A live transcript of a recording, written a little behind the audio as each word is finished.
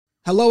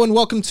Hello and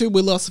welcome to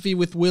Willosophy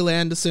with Will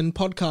Anderson,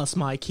 podcast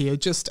Mike here,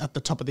 just at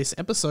the top of this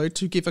episode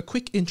to give a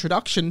quick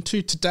introduction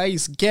to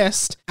today's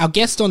guest. Our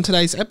guest on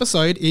today's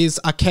episode is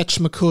Akech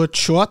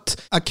McCourt-Chuot.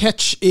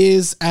 Akech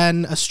is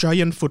an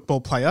Australian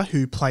football player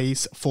who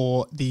plays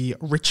for the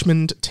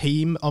Richmond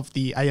team of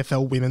the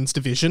AFL Women's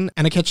Division,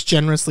 and Akech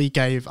generously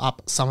gave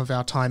up some of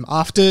our time.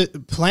 After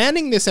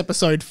planning this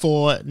episode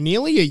for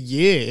nearly a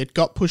year, it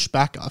got pushed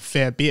back a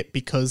fair bit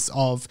because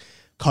of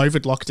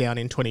COVID lockdown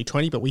in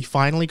 2020, but we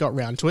finally got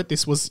round to it.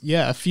 This was,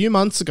 a few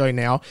months ago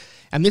now,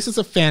 and this is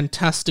a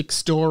fantastic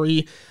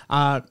story.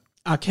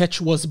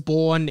 Akech was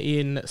born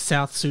in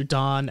South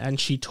Sudan, and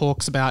she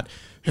talks about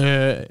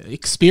her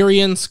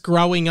experience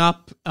growing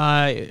up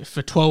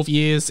for 12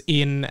 years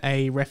in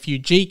a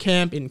refugee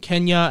camp in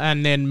Kenya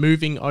and then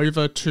moving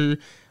over to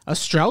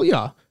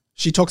Australia.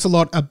 She talks a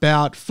lot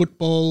about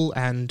football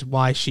and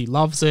why she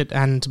loves it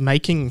and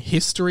making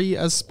history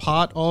as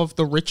part of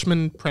the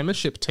Richmond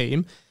Premiership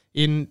team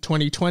in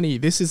 2020.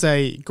 This is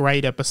a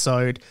great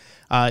episode.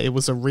 It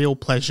was a real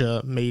pleasure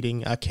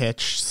meeting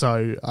Akech,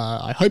 so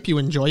I hope you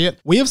enjoy it.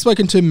 We have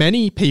spoken to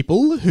many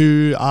people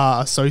who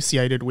are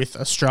associated with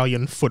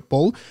Australian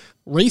football.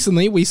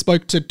 Recently, we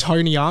spoke to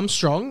Tony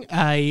Armstrong,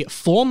 a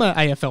former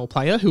AFL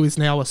player who is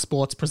now a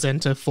sports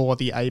presenter for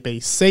the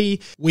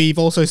ABC. We've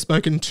also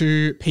spoken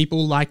to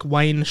people like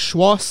Wayne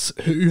Schwass,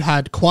 who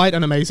had quite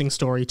an amazing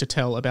story to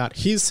tell about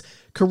his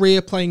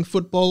career playing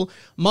football.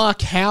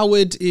 Mark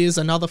Howard is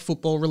another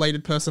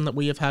football-related person that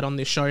we have had on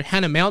this show.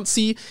 Hannah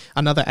Mounsey,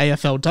 another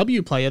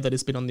AFLW player that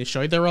has been on this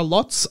show. There are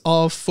lots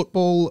of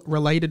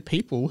football-related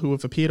people who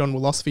have appeared on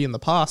Willosophy in the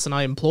past, and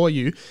I implore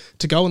you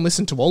to go and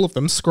listen to all of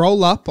them.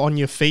 Scroll up on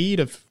your feed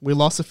of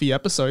Willosophy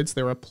episodes.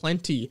 There are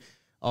plenty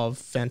of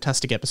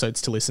fantastic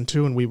episodes to listen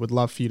to, and we would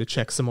love for you to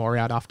check some more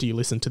out after you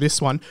listen to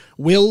this one.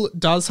 Will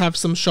does have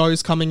some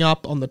shows coming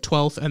up on the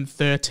 12th and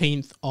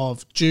 13th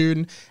of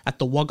June at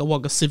the Wagga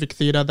Wagga Civic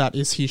Theatre. That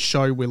is his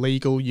show,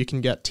 Willegal. You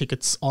can get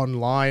tickets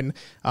online.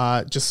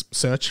 Just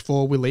search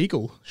for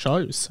Willegal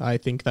shows. I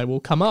think they will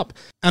come up.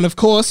 And of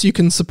course, you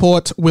can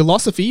support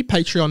Willosophy,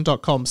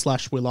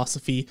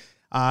 patreon.com/Willosophy.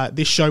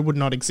 This show would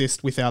not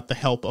exist without the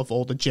help of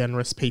all the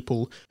generous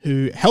people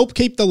who help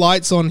keep the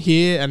lights on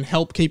here and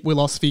help keep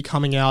Willosophy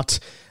coming out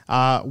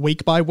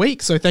week by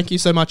week. So thank you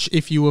so much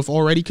if you have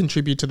already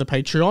contributed to the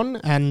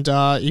Patreon, and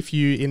if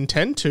you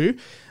intend to,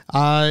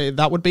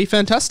 that would be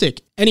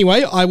fantastic.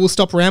 Anyway, I will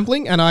stop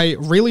rambling, and I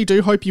really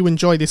do hope you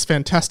enjoy this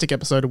fantastic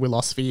episode of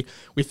Willosophy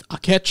with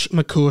Akech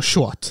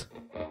McCourt-Chuot.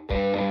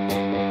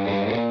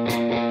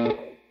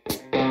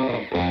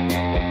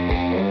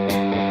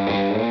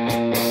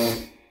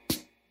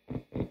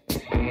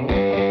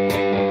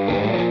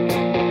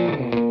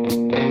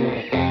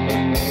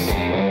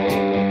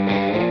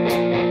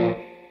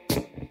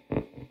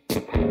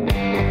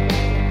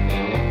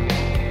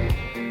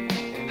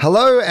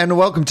 Hello and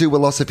welcome to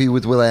Willosophy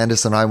with Will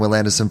Anderson. I'm Will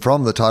Anderson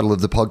from the title of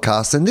the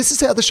podcast, and this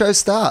is how the show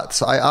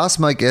starts. I ask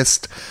my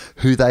guest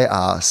who they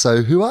are.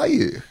 So who are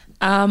you?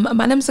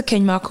 My name is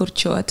Akech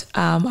McCourt-Chuot.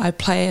 I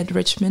play at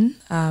Richmond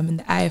in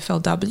the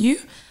AFLW.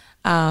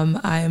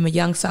 I am a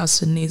young South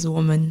Sudanese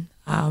woman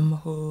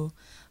who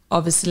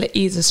obviously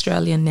is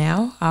Australian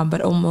now,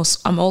 but I'm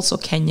also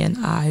Kenyan.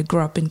 I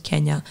grew up in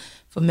Kenya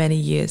for many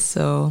years,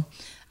 so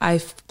I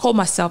call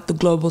myself the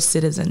global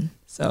citizen.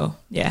 So,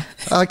 yeah.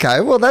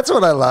 Okay, well, that's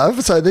what I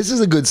love. So this is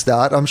a good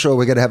start. I'm sure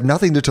we're going to have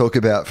nothing to talk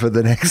about for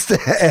the next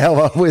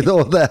hour with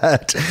all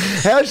that.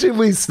 How should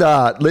we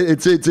start?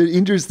 It's an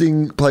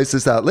interesting place to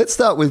start. Let's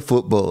start with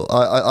football.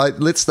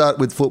 Let's start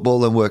with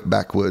football and work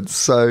backwards.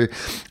 So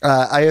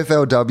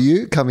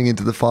AFLW coming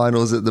into the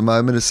finals at the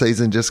moment, a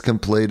season just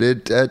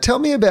completed. Tell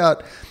me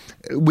about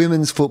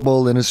women's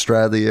football in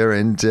Australia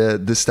and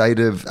the state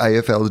of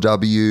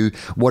AFLW,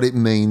 what it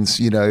means,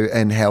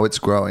 and how it's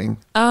growing.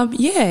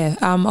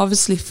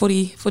 Obviously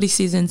footy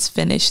season's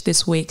finished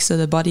this week, so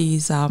the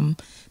body's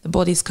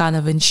kind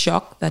of in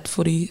shock that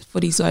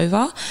footy's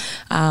over,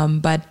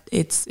 but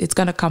it's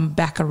going to come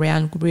back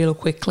around real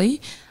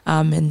quickly.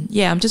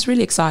 I'm just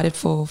really excited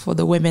for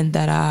the women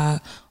that are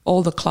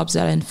all the clubs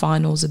that are in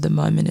finals at the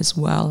moment as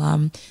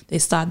well. They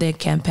start their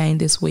campaign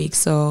this week,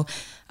 so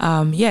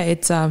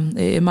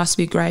it must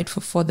be great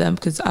for them,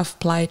 because I've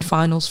played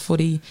finals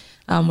footy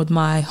with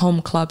my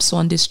home club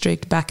Swan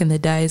District back in the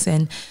days,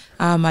 and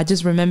I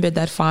just remembered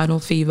that final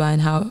fever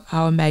and how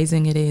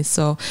amazing it is.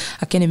 So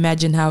I can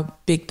imagine how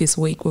big this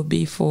week will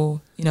be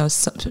for,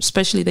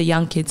 especially the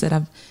young kids that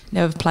have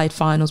never played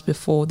finals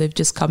before. They've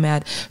just come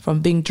out from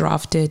being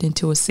drafted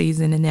into a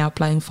season and now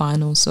playing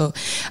finals. So,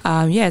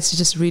 it's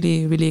just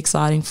really, really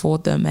exciting for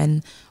them.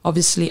 And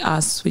obviously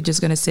us, we're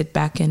just going to sit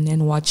back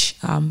and watch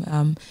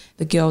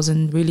the girls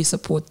and really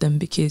support them,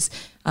 because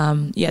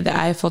the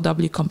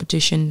AFLW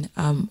competition,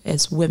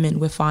 as women,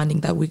 we're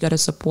finding that we got to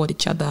support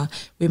each other.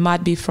 We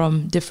might be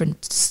from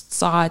different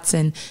sides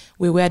and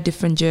we wear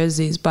different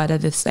jerseys, but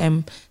at the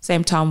same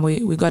time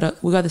we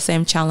got the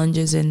same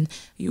challenges, and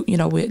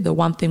the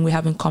one thing we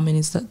have in common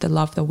is the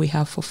love that we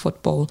have for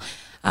football.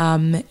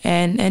 It's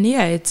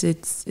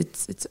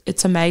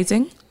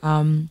amazing.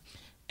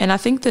 I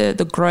think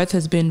the growth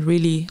has been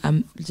really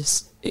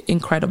just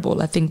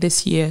incredible. I think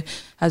this year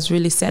has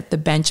really set the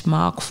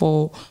benchmark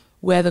for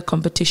where the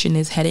competition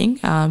is heading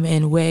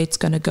and where it's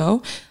going to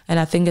go. And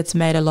I think it's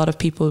made a lot of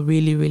people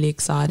really, really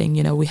exciting.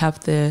 You know, we have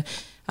the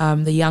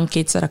young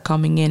kids that are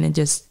coming in and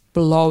just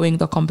blowing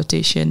the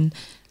competition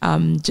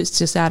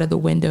just out of the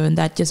window, and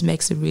that just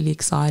makes it really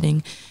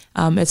exciting.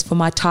 As for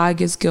my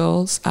Tigers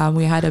girls,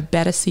 we had a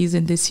better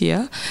season this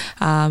year,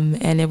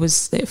 and it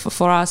was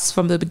for us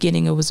from the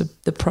beginning. It was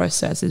the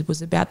process. It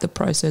was about the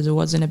process. It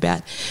wasn't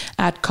about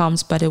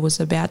outcomes, but it was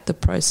about the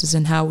process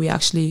and how we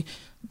actually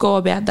go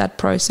about that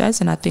process.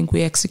 And I think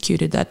we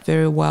executed that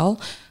very well.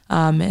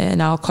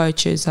 And our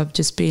coaches have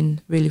just been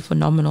really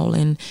phenomenal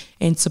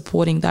in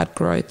supporting that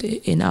growth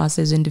in us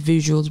as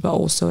individuals, but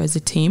also as a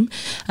team.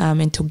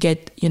 And to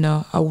get,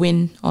 a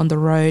win on the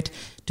road,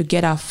 to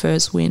get our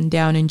first win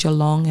down in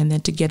Geelong, and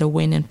then to get a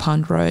win in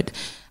Punt Road,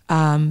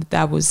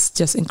 that was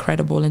just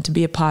incredible. And to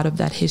be a part of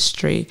that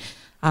history,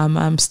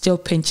 I'm still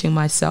pinching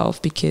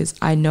myself because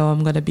I know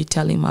I'm going to be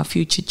telling my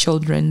future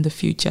children in the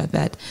future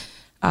that,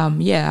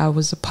 I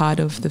was a part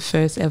of the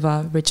first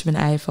ever Richmond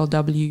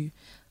AFLW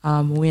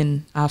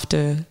win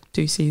after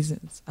 2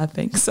 seasons, I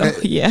think. So,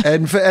 yeah.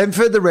 And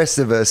for the rest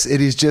of us,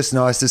 it is just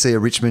nice to see a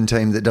Richmond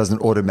team that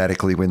doesn't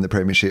automatically win the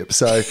premiership.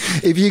 So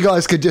if you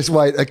guys could just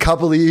wait a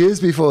couple of years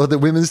before the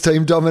women's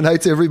team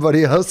dominates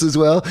everybody else as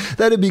well,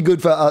 that'd be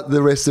good for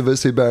the rest of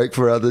us who barrack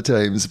for other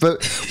teams.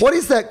 But what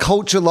is that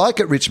culture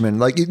like at Richmond?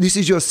 Like, this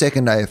is your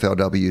second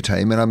AFLW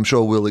team, and I'm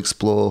sure we'll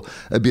explore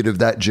a bit of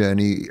that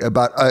journey.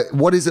 But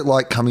what is it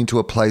like coming to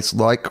a place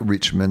like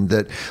Richmond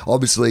that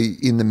obviously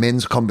in the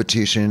men's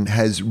competition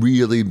has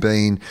really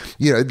been,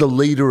 the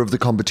leader of the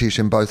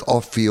competition, both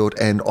off-field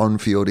and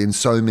on-field in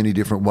so many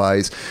different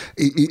ways?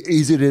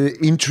 Is it an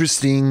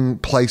interesting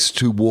place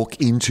to walk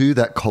into,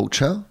 that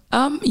culture?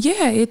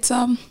 It's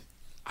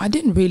I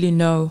didn't really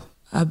know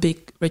how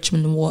big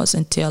Richmond was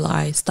until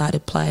I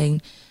started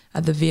playing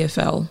at the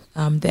VFL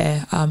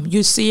there.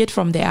 You see it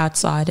from the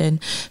outside,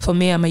 and for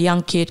me, I'm a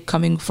young kid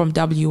coming from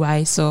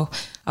WA, so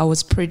I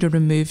was pretty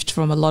removed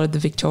from a lot of the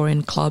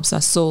Victorian clubs. I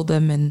saw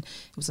them and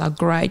it was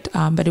great,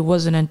 but it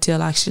wasn't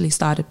until I actually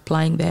started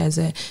playing there as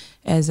a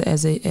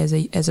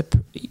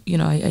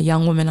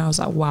young woman. I was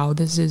like, wow,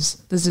 this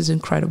is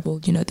incredible.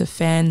 The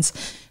fans,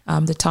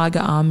 the Tiger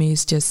Army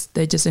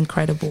they're just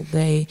incredible.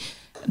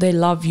 They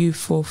love you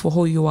for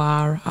who you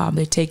are.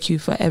 They take you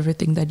for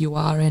everything that you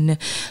are, and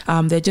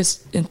they're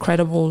just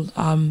incredible,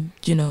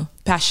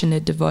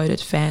 passionate, devoted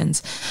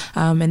fans.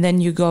 And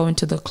then you go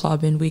into the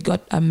club, and we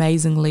got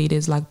amazing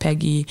leaders like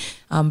Peggy,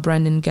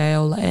 Brendan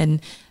Gale,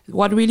 and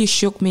what really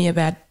shook me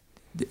about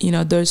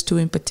those two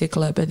in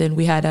particular. But then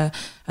we had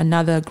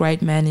another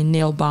great man in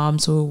Neil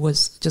Barnes, who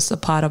was just a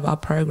part of our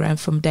program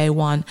from day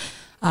one.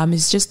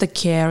 It's just the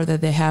care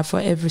that they have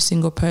for every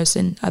single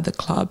person at the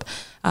club.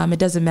 It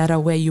doesn't matter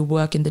where you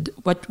work in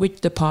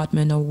which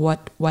department or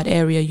what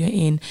area you're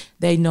in.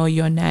 They know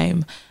your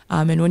name.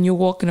 And when you're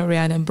walking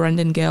around and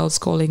Brendan Gale's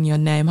calling your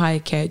name, hi,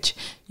 Kedge,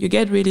 you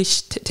get really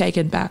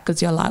taken back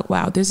because you're like,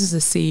 wow, this is a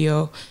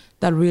CEO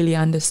that really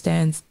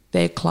understands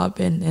their club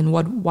and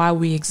why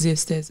we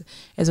exist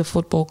as a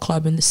football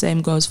club. And the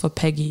same goes for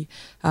Peggy.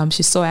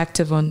 She's so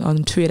active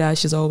on Twitter.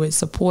 She's always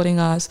supporting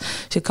us.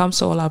 She comes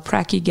to all our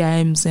pracky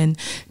games, and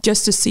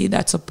just to see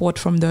that support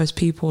from those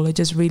people, it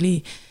just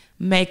really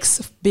makes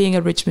being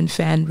a Richmond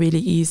fan really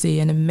easy,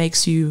 and it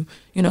makes you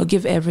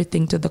give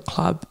everything to the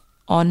club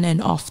on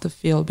and off the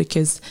field,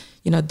 because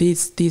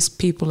these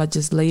people are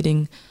just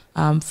leading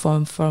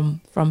from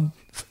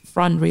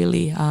front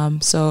really.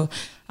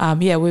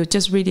 We're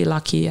just really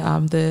lucky.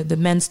 The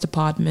men's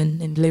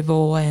department in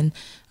Liverpool and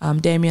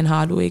Damien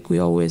Hardwick, we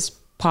always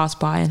pass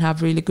by and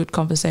have really good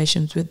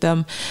conversations with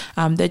them.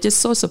 They're just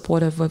so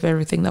supportive of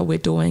everything that we're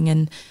doing,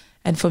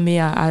 and for me,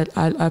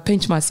 I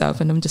pinch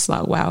myself, and I'm just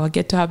like, wow, I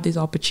get to have this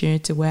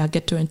opportunity where I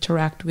get to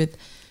interact with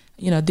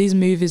these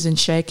movers and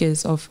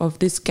shakers of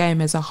this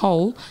game as a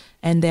whole,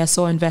 and they're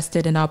so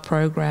invested in our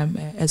program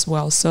as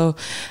well. So,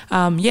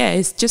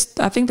 it's just,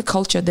 I think the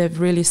culture they've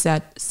really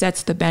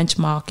sets the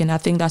benchmark, and I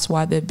think that's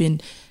why they've been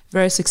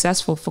very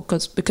successful,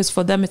 because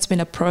for them it's been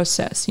a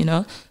process.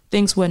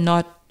 Things were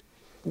not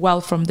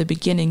well from the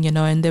beginning,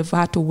 and they've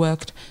had to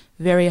work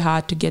very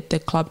hard to get the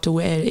club to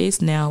where it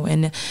is now,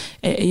 and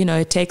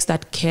it takes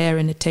that care,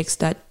 and it takes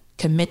that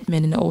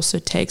commitment, and it also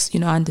takes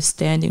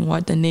understanding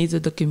what the needs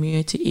of the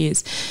community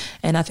is.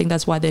 And I think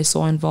that's why they're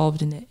so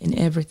involved in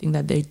everything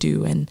that they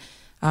do. And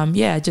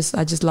I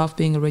just love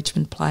being a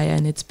Richmond player,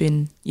 and it's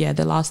been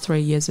the last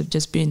 3 years have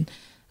just been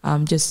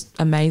just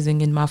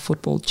amazing in my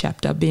football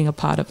chapter, being a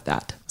part of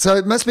that. So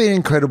it must be an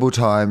incredible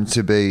time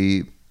to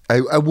be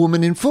a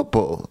woman in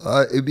football.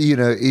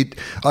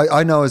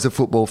 I know as a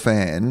football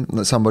fan,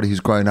 somebody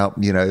who's grown up,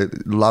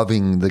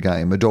 loving the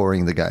game,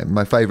 adoring the game,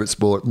 my favourite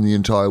sport in the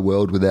entire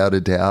world without a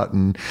doubt,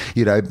 and,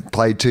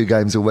 played 2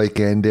 games a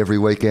weekend every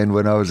weekend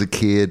when I was a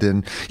kid,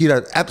 and,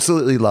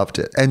 absolutely loved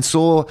it, and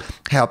saw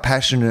how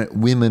passionate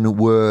women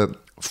were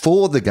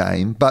for the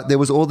game, but there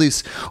was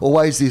always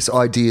this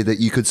idea that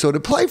you could sort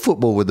of play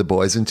football with the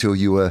boys until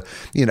you were,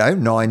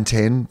 9,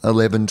 10,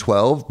 11,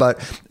 12.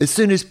 But as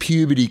soon as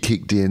puberty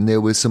kicked in,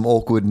 there was some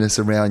awkwardness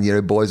around,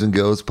 boys and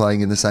girls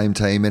playing in the same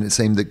team, and it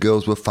seemed that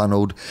girls were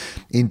funneled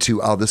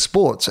into other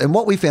sports. And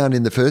what we found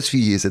in the first few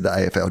years of the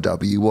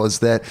AFLW was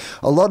that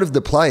a lot of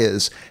the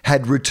players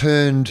had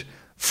returned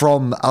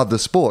from other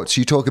sports.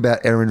 You talk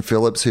about Erin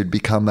Phillips, who'd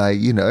become a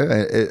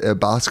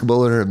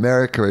basketballer in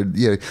America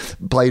and,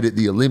 played at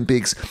the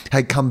Olympics,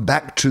 had come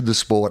back to the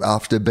sport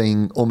after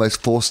being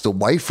almost forced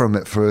away from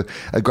it for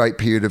a great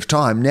period of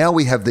time. Now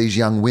we have these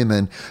young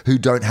women who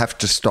don't have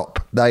to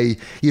stop. They,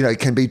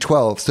 can be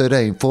 12,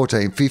 13,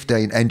 14,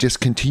 15 and just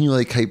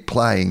continually keep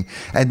playing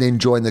and then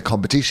join the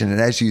competition.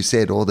 And as you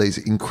said, all these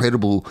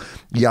incredible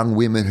young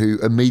women who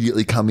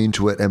immediately come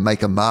into it and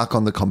make a mark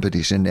on the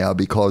competition now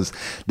because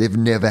they've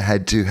never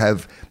had to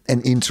have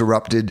an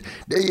interrupted.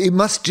 It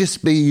must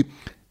just be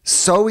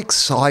so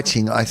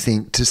exciting, I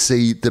think, to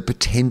see the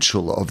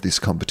potential of this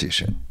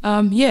competition.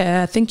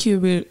 I think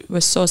you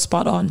were so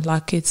spot on.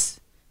 Like it's,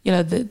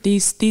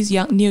 these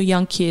new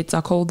young kids,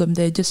 I call them,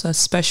 they're just a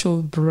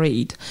special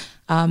breed.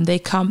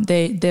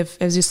 They've,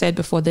 as you said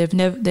before, they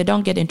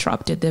don't get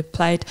interrupted. They've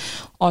played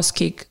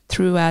Auskick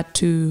throughout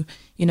to,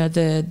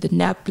 the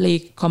NAP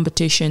League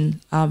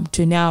competition,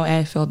 to now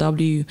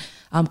AFLW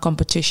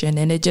competition,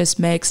 and it just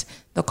makes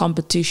the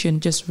competition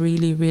just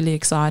really, really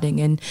exciting.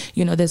 And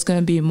there's going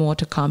to be more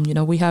to come.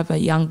 We have a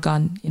young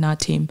gun in our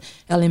team,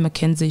 Ellie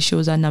McKenzie. She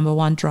was our number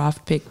 1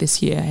 draft pick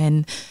this year,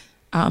 and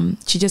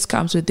she just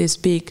comes with this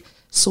big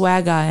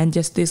swagger and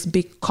just this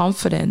big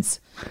confidence.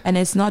 And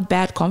it's not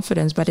bad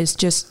confidence, but it's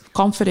just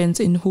confidence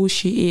in who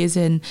she is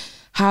and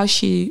how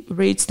she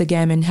reads the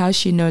game and how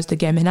she knows the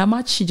game and how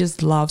much she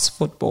just loves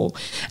football.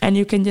 And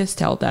you can just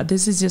tell that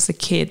this is just a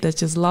kid that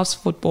just loves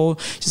football,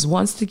 just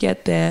wants to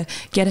get there,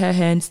 get her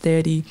hands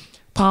dirty,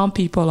 palm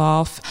people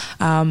off.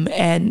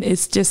 And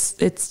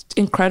it's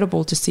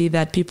incredible to see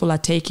that people are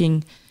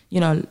taking,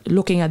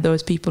 looking at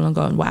those people and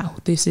going, wow,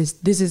 this is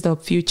the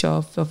future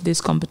of this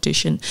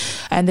competition.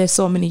 And there's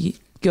so many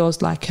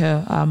girls like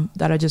her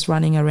that are just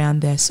running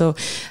around there. So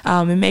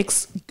it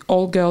makes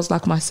all girls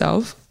like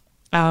myself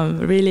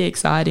really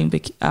excited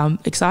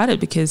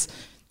because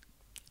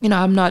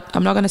I'm not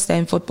going to stay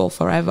in football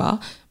forever,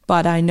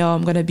 but I know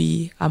I'm going to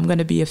be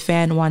a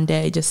fan one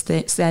day, just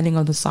standing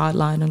on the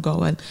sideline and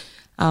going,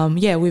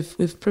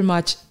 we've pretty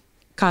much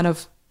kind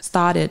of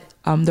started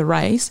the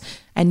race,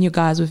 and you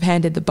guys, we've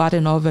handed the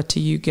baton over to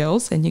you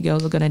girls, and you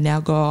girls are going to now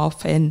go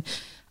off and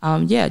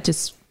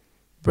just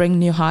bring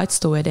new heights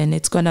to it. And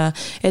it's gonna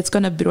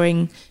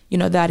bring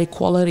that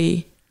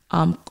equality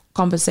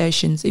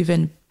conversations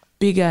even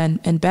bigger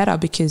and better,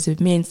 because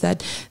it means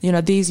that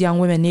these young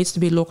women needs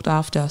to be looked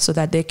after so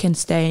that they can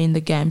stay in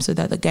the game, so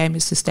that the game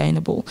is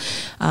sustainable,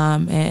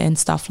 and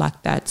stuff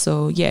like that.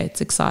 So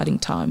it's exciting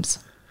times.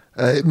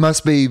 It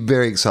must be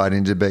very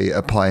exciting to be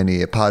a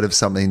pioneer, part of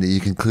something that you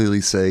can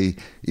clearly see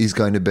is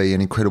going to be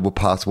an incredible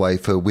pathway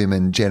for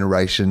women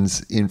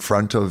generations in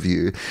front of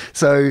you.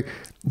 So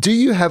do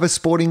you have a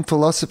sporting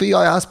philosophy?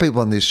 I ask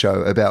people on this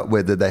show about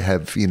whether they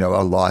have,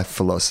 a life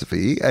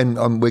philosophy, and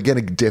we're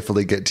going to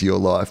definitely get to your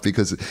life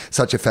because it's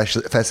such a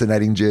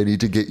fascinating journey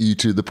to get you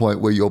to the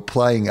point where you're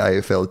playing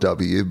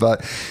AFLW.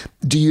 But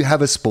do you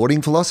have a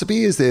sporting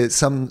philosophy? Is there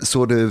some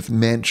sort of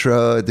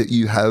mantra that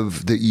you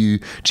have that you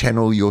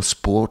channel your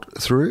sport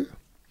through?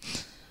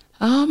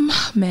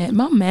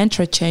 My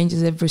mantra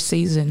changes every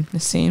season,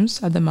 it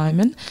seems, at the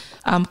moment.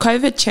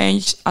 COVID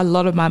changed a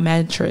lot of my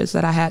mantras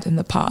that I had in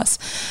the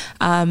past.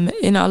 A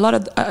lot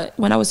of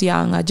when I was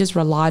young, I just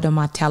relied on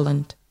my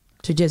talent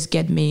to just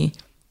get me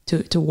to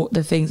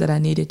the things that I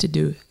needed to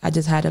do. I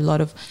just had a lot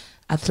of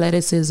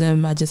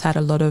athleticism. I just had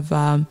a lot of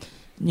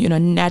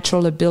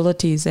natural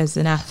abilities as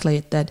an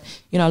athlete that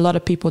a lot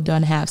of people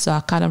don't have. So I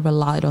kind of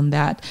relied on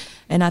that.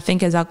 And I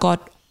think as I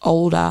got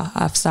older,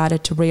 I've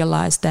started to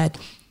realize that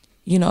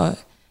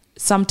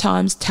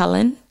sometimes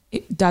talent,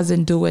 it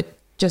doesn't do it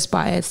just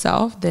by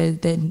itself.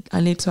 Then I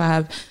need to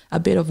have a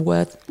bit of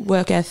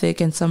work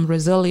ethic and some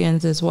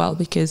resilience as well,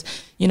 because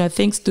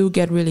things do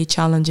get really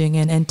challenging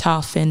and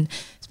tough, and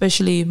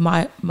especially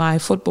my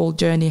football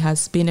journey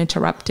has been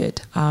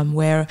interrupted,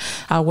 where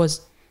I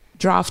was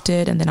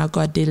drafted and then I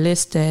got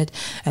delisted,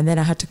 and then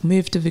I had to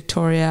move to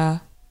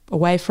Victoria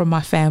away from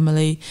my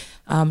family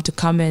to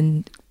come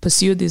and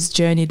pursue this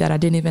journey that I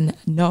didn't even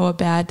know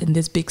about in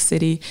this big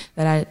city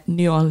that I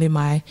knew only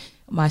my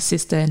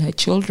sister and her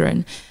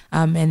children,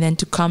 and then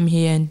to come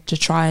here and to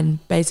try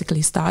and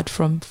basically start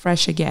from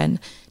fresh again,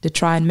 to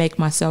try and make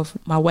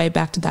my way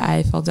back to the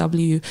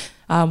AFLW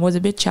was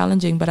a bit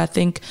challenging. But I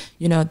think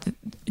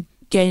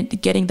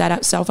getting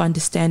that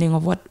self-understanding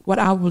of what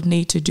I would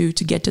need to do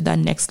to get to that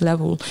next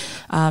level,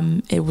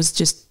 it was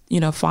just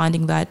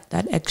finding that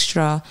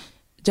extra,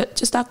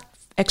 just that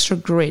extra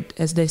grit,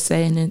 as they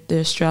say in the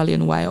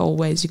Australian way.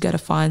 Always, you got to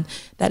find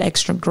that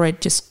extra grit,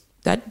 just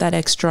that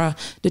extra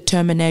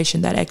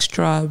determination, that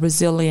extra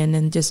resilience,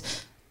 and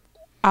just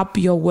up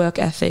your work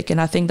ethic, and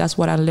I think that's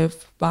what I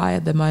live by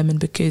at the moment,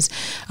 because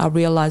I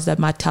realized that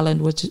my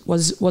talent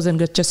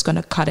wasn't just going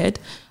to cut it,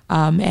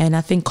 and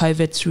I think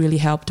COVID's really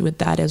helped with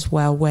that as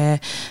well, where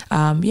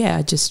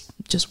I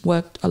just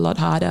worked a lot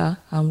harder,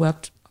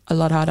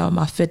 on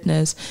my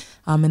fitness,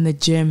 in the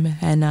gym,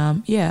 and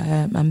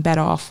I'm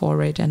better off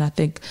for it, and I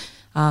think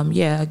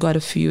I got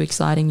a few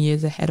exciting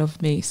years ahead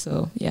of me.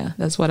 So,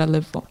 that's what I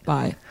live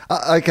by.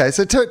 Okay,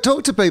 so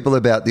talk to people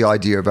about the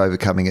idea of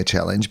overcoming a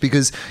challenge,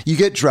 because you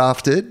get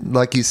drafted,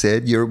 like you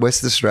said, you're a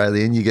West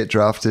Australian, you get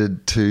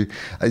drafted to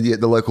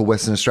the local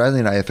Western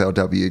Australian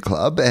AFLW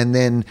club, and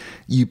then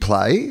you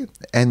play,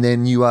 and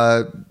then you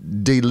are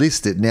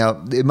delisted.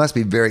 Now, it must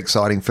be very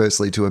exciting,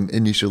 firstly, to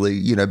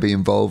initially, be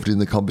involved in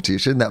the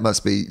competition. That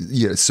must be,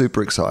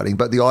 super exciting.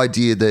 But the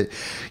idea that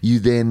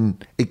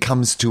it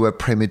comes to a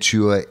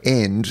premature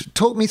end.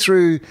 Talk me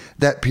through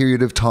that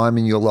period of time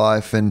in your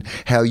life and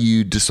how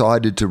you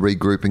decided to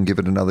regroup and give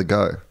it another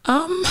go.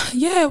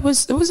 It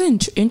was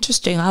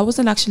interesting. I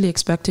wasn't actually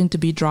expecting to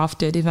be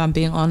drafted, if I'm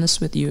being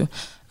honest with you,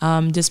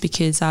 just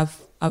because I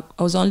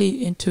was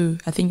only into,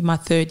 I think, my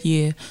third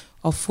year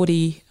of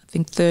footy, I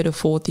think third or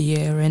fourth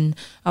year, and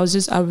I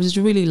was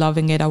really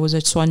loving it. I was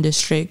at Swan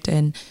District,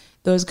 and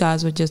those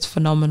guys were just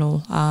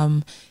phenomenal.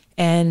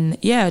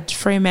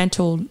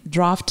 Fremantle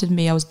drafted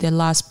me. I was their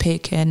last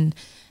pick, and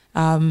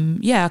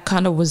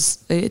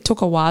it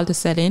took a while to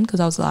set in, because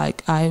I was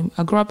like, I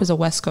grew up as a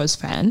West Coast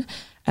fan,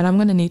 and I'm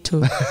going to need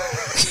to.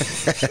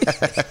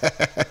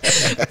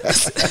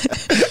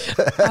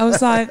 I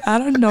was like, I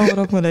don't know what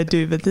I'm going to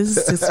do, but this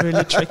is just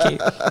really tricky.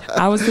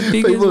 I was the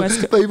biggest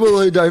West Coast. People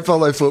who don't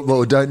follow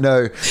football don't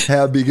know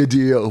how big a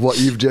deal what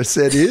you've just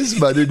said is,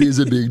 but it is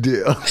a big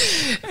deal.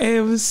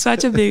 It was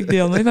such a big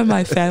deal. Even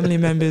my family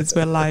members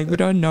were like, we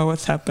don't know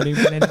what's happening.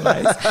 But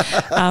anyways,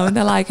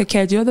 they're like,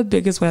 okay, you're the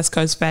biggest West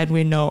Coast fan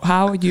we know.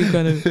 How are you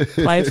going to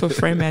play for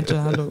Fremantle?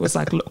 And I was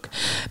like, look,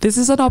 this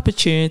is an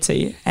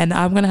opportunity, and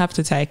I'm going to have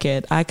to take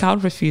it. I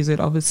can't refuse it,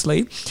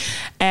 obviously.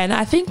 And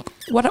I think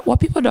what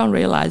people don't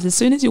realize, as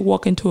soon as you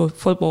walk into a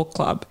football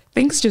club,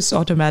 things just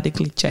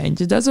automatically change.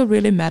 It doesn't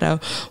really matter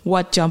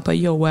what jumper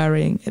you're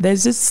wearing.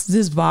 There's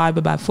this vibe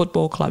about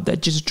football club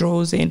that just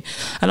draws in.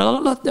 And a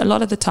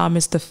lot of the time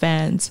it's the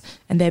fans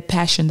and their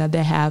passion that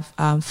they have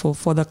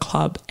for the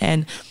club.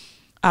 And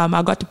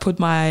I got to put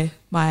my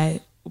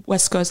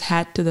West Coast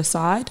hat to the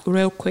side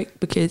real quick,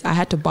 because I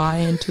had to buy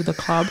into the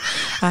club.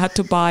 I had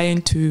to buy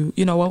into,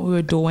 what we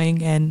were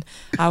doing, and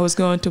I was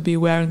going to be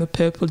wearing the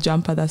purple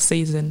jumper that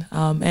season.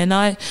 And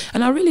I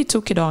really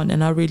took it on,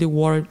 and I really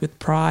wore it with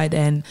pride.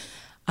 And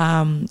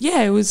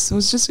it was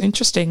just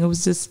interesting. It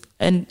was just,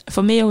 and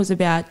for me, it was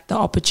about the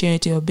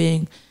opportunity of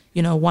being,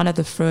 one of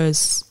the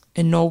first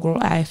inaugural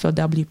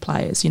AFLW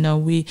players.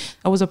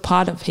 I was a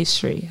part of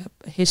history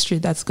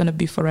that's going to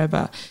be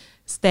forever.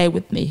 Stay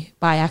with me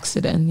by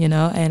accident,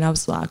 and I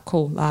was like,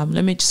 cool,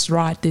 let me just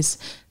ride this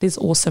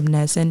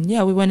awesomeness. And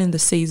we went in the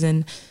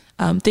season.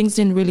 Things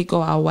didn't really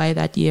go our way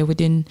that year.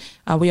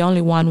 We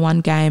only won one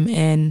game,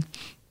 and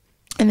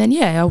then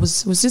it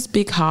was this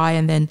big high.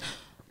 And then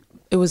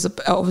it was,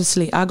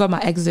 obviously, I got my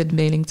exit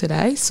meeting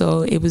today,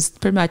 so it was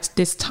pretty much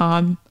this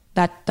time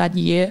that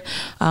year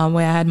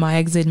where I had my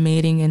exit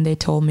meeting, and they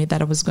told me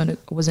that I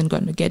wasn't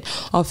going to get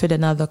offered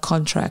another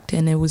contract.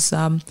 And it was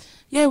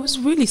it was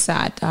really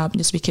sad,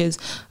 just because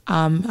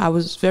I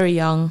was very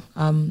young,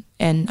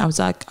 and I was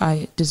like,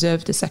 I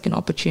deserved a second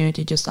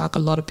opportunity, just like a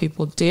lot of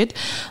people did.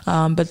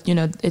 But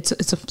it's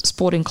a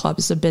sporting club,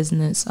 it's a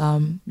business.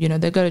 They're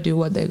going to do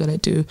what they're going to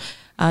do.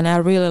 And I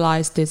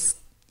realized this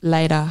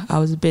later. I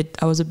was a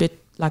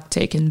bit like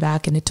taken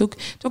back, and it took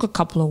a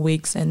couple of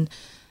weeks. And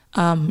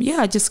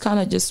I just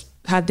kind of just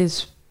had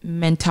this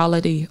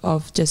mentality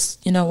of just,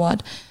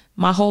 what,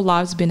 my whole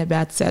life's been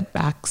about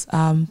setbacks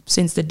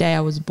since the day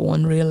I was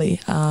born, really.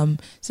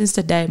 Since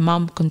the day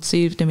Mum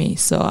conceived me.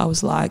 So I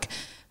was like,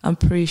 I'm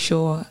pretty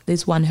sure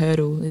this one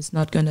hurdle is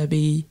not going to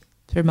be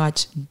pretty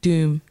much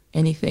doom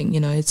anything.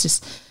 It's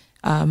just,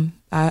 and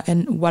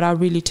what I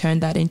really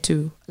turned that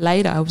into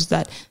later was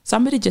that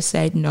somebody just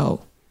said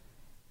no.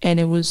 And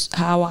it was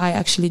how I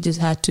actually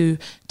just had to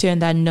turn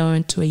that no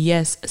into a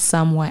yes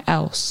somewhere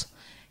else.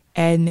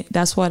 And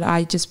that's what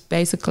I just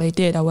basically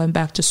did. I went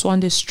back to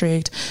Swan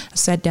District. I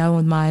sat down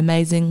with my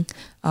amazing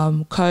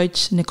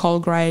coach,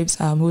 Nicole Graves,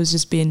 who's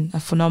just been a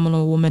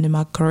phenomenal woman in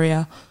my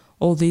career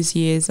all these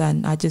years.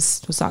 And I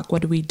just was like,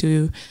 what do we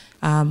do?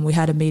 We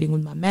had a meeting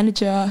with my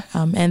manager,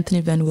 Anthony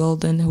Van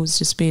Wilden, who's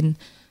just been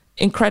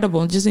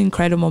incredible, just an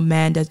incredible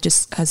man that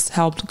just has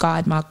helped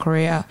guide my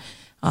career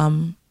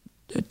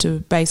to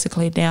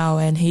basically now.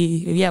 And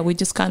we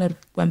just kind of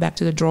went back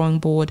to the drawing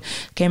board,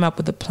 came up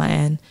with a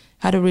plan,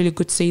 had a really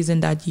good season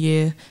that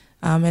year.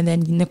 And then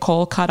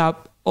Nicole cut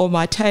up all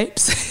my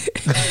tapes.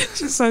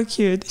 She's so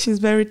cute. She's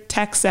very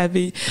tech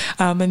savvy.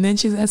 And then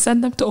I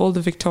sent them to all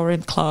the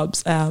Victorian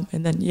clubs. And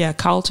then,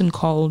 Carlton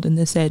called and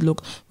they said,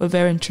 look, we're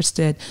very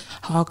interested.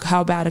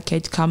 How about a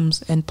kid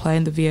comes and play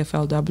in the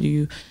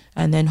VFLW,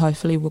 and then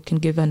hopefully we can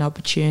give an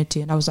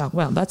opportunity. And I was like,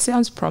 well, that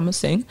sounds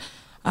promising.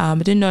 I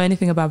didn't know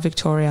anything about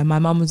Victoria. My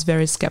mum was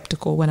very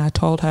skeptical when I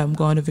told her I'm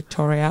going to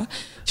Victoria.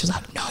 She was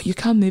like, no, you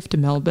can't move to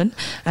Melbourne.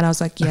 And I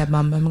was like, yeah,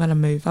 Mum, I'm going to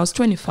move. I was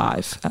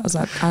 25. I was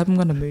like, I'm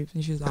going to move.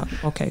 And she was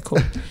like, okay, cool.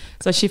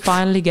 So she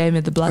finally gave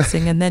me the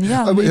blessing. And then,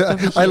 I moved over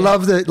here. I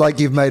love that, like,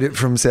 you've made it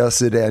from South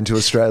Sudan to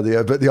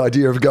Australia, but the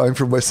idea of going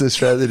from Western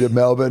Australia to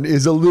Melbourne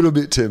is a little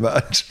bit too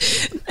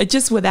much.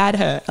 Just without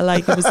her.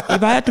 Like, if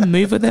I had to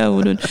move with her,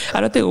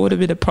 I don't think it would have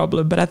been a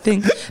problem. But I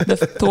think the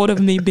thought of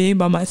me being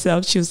by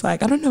myself, she was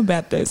like, I don't know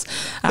about this.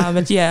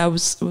 But yeah,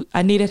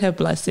 I needed her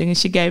blessing, and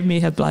she gave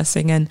me her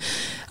blessing. And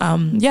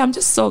I'm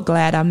just so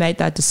glad I made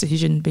that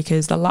decision,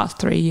 because the last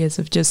 3 years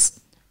have just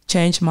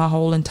changed my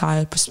whole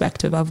entire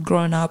perspective. I've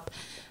grown up.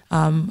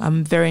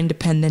 I'm very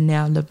independent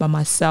now. I live by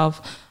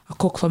myself. I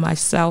cook for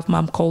myself.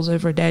 Mum calls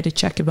every day to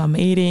check if I'm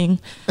eating.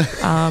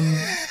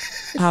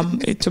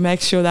 To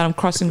make sure that I'm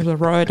crossing the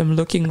road, I'm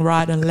looking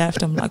right and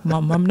left. I'm like,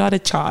 Mum, I'm not a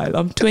child.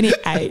 I'm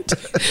 28.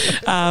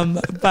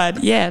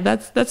 But yeah,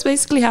 that's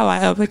basically how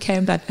I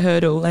overcame that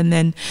hurdle. And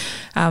then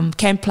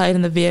played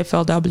in the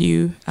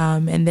VFLW,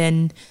 and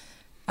then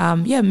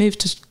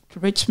moved to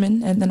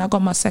Richmond, and then I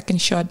got my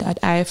second shot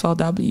at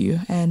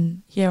AFLW,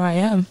 and here I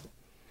am.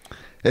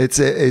 It's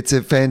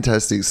a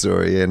fantastic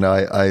story, and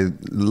I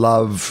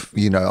love,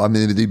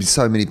 there'd be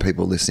so many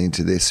people listening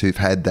to this who've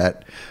had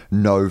that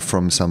no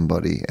from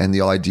somebody, and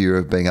the idea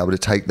of being able to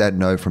take that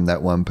no from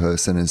that one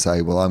person and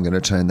say, well, I'm going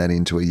to turn that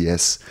into a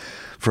yes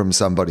from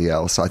somebody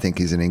else, I think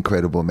is an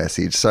incredible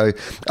message. So,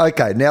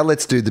 okay, now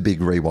let's do the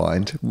big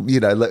rewind.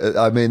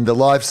 The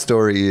life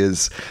story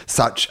is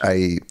such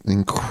a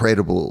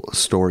incredible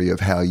story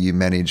of how you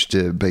managed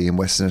to be in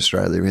Western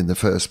Australia in the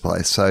first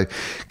place. So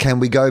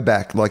can we go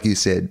back, like you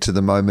said, to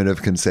the moment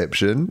of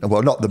conception?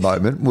 Well, not the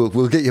moment.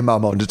 We'll get your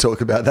mum on to talk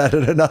about that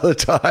at another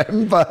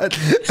time. But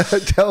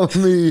tell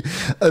me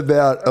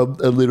about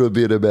a little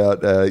bit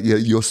about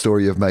your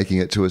story of making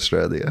it to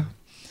Australia.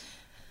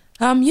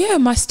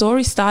 My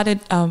story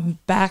started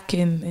back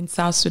in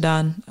South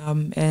Sudan,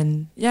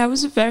 and it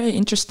was a very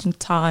interesting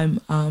time.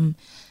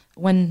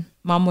 When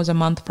Mum was a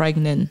month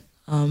pregnant,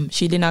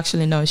 she didn't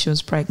actually know she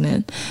was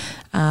pregnant.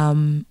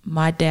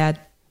 My dad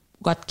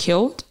got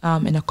killed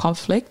in a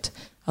conflict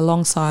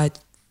alongside,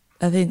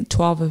 I think,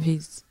 12 of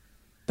his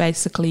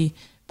basically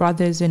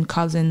brothers and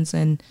cousins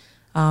and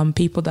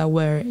people that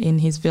were in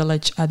his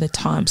village at the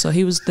time. So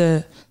he was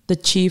the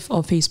chief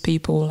of his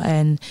people,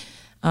 and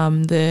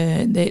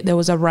there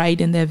was a raid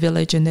in their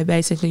village, and they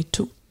basically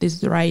took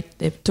this raid.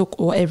 They took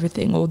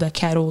everything, all the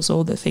cattle,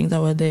 all the things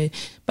that were there,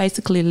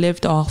 basically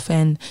lived off.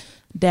 And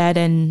Dad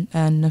and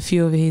a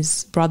few of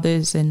his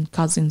brothers and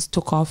cousins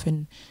took off,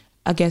 and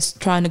I guess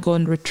trying to go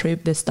and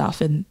retrieve their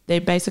stuff, and they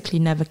basically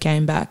never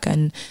came back.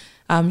 And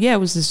it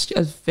was just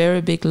a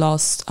very big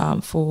loss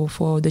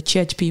for the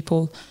church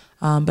people,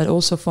 but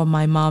also for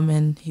my mum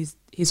and his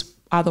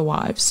other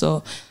wives.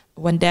 So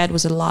when Dad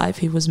was alive,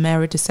 he was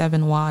married to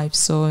 7 wives.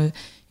 So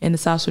in the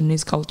South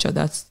Sudanese culture,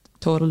 that's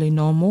totally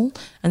normal.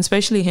 And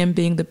especially him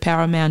being the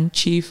paramount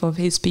chief of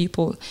his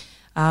people,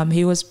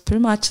 he was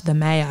pretty much the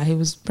mayor. He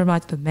was pretty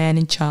much the man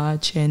in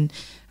charge. And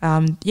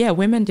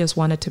women just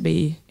wanted to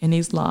be in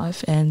his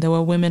life. And there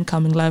were women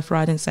coming left,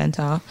 right, and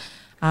center.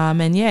 He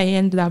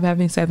ended up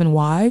having 7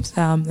 wives,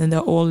 and they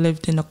all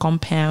lived in a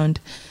compound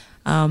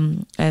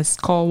as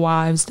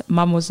co-wives.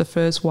 Mum was the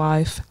first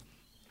wife.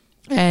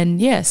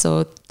 And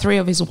so 3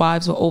 of his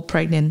wives were all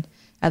pregnant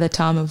at the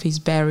time of his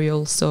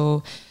burial.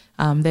 So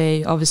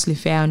they obviously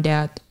found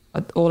out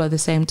all at the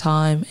same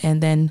time.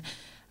 And then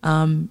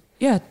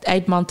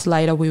 8 months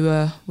later we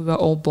were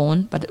all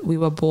born, but we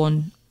were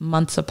born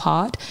months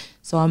apart.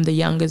 So I'm the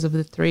youngest of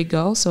the 3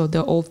 girls. So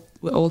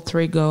we're all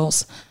 3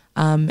 girls,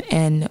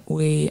 and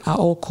we are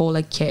all called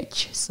a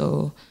Ketch.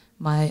 So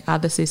my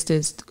other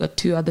sisters, got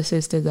 2 other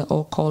sisters that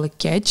all called a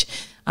Ketch.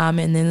 And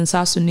then in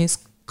South Sudanese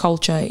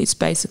culture, it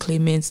basically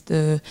means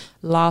the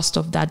last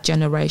of that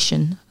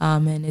generation,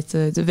 and it's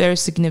a very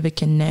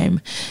significant name.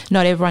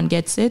 Not everyone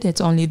gets it. It's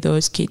only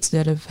those kids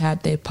that have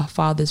had their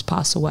fathers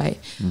pass away.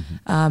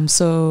 Mm-hmm.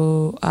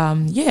 So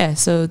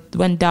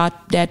when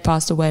dad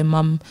passed away,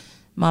 mum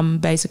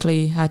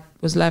basically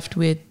was left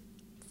with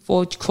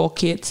four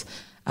kids,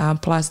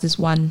 plus this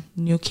one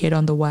new kid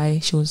on the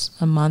way. She was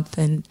a month,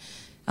 and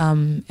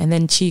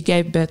then she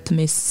gave birth to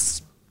me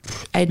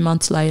 8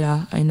 months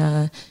later in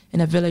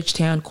a village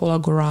town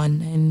called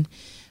Aguran. And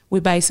we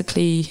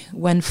basically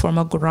went from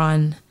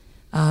Aguran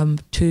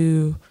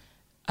to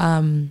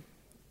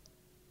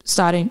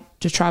starting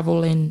to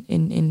travel in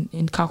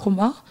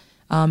Kakuma,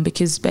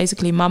 because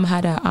basically Mum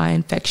had an eye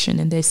infection,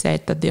 and they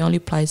said that the only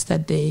place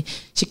that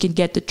she could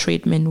get the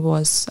treatment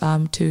was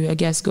to, I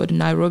guess, go to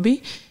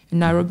Nairobi. And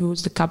Nairobi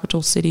was the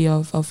capital city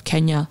of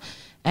Kenya.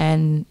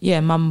 And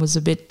Mum was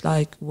a bit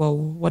like, well,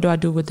 what do I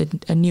do with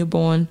a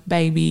newborn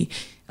baby?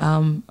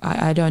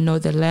 I don't know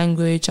the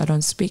language. I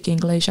don't speak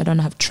English. I don't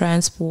have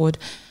transport.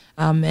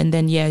 And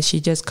then, she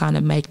just kind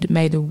of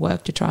made it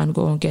work to try and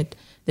go and get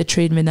the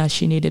treatment that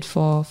she needed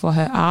for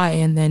her eye.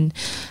 And then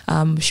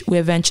we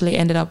eventually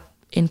ended up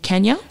in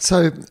Kenya.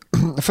 So,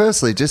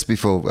 firstly, just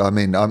before, I'm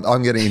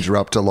going to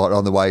interrupt a lot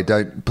on the way.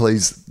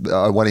 Please,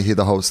 I want to hear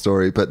the whole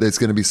story, but there's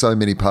going to be so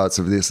many parts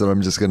of this that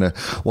I'm just going to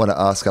want to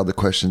ask other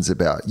questions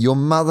about. Your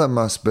mother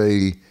must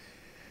be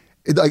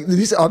like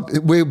this.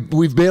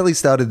 We've barely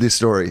started this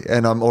story,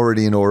 and I'm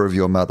already in awe of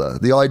your mother.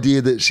 The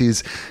idea that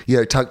she's,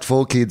 tucked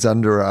 4 kids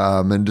under her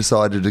arm and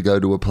decided to go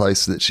to a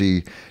place that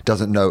she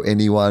doesn't know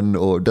anyone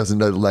or doesn't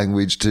know the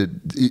language to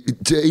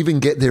even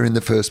get there in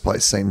the first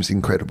place seems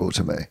incredible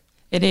to me.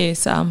 It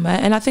is, and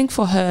I think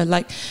for her,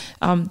 like,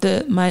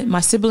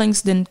 my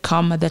siblings didn't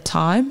come at the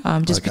time,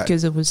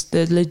 because it was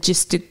the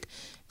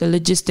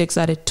logistics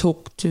that it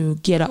took to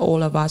get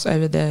all of us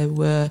over there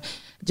were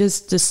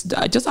just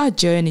our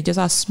journey, just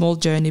our small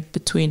journey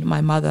between my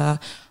mother,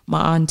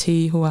 my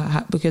auntie,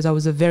 because I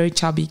was a very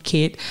chubby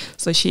kid,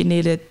 so she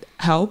needed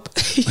help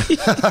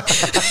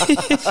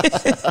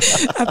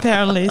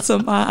apparently. So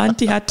my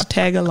auntie had to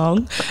tag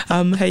along,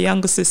 her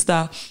younger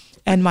sister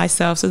and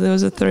myself. So there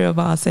was the 3 of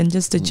us, and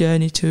just a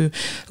journey to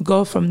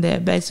go from there,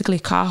 basically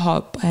car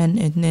hop and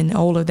then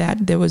all of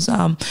that. There was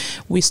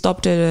we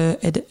stopped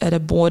at a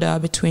border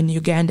between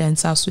Uganda and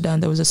South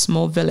Sudan. There was a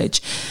small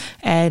village,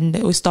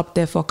 and we stopped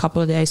there for a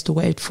couple of days to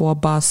wait for a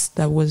bus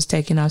that was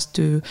taking us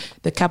to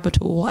the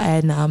capital.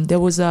 And there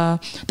was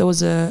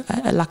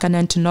like an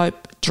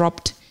antelope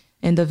dropped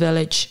in the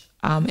village,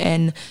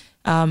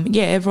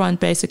 everyone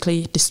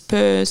basically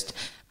dispersed.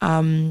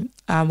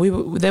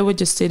 They were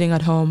just sitting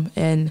at home,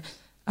 and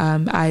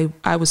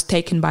I was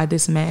taken by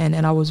this man,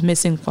 and I was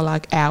missing for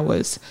like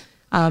hours.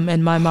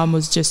 And my mom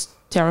was just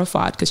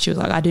terrified because she was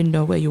like, I didn't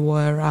know where you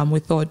were. We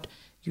thought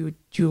you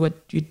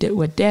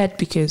were dead,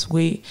 because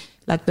they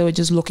were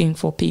just looking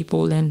for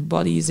people and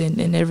bodies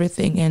and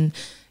everything. And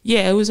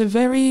it was a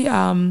very,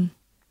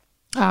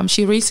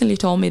 she recently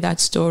told me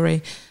that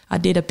story. I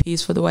did a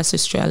piece for the West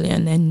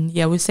Australian, and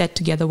we sat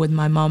together with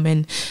my mom,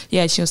 and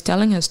she was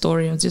telling her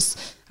story. I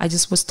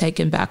just was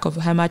taken back of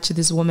how much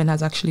this woman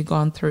has actually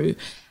gone through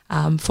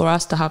for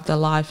us to have the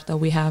life that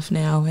we have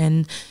now.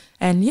 And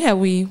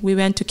we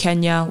went to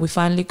Kenya. We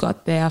finally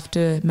got there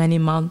after many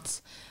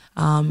months,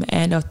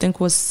 and I think it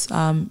was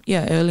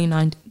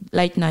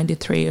late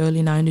 93,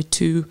 early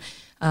 92.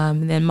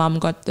 Then mom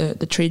got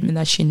the treatment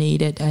that she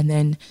needed, and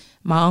then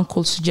my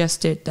uncle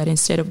suggested that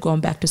instead of going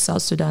back to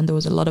South Sudan, there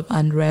was a lot of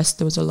unrest,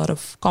 there was a lot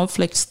of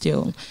conflict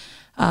still.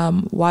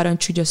 Why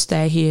don't you just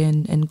stay here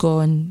and go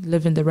and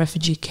live in the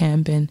refugee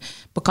camp and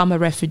become a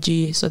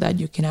refugee, so that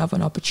you can have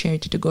an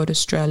opportunity to go to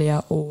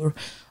Australia or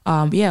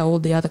all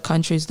the other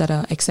countries that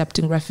are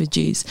accepting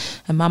refugees.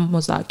 And mom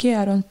was like,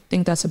 I don't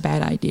think that's a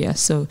bad idea.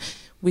 So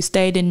we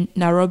stayed in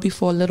Nairobi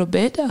for a little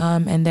bit,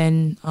 and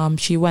then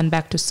she went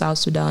back to South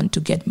Sudan to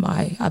get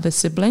my other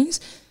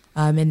siblings.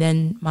 And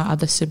then my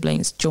other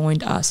siblings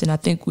joined us, and I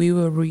think we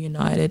were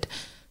reunited,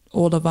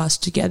 all of us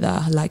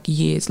together, like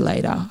years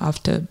later,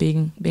 after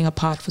being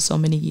apart for so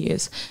many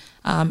years.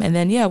 And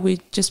then we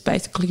just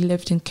basically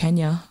lived in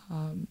Kenya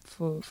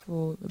for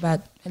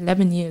about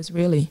 11 years,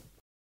 really.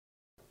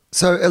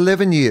 So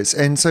 11 years.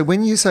 And so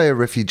when you say a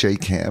refugee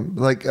camp,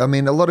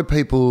 a lot of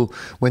people,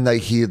 when they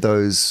hear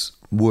those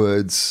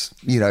words,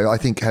 I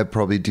think have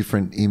probably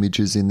different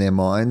images in their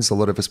minds. A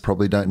lot of us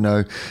probably don't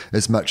know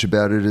as much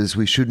about it as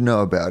we should know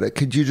about it.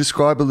 Could you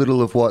describe a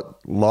little of what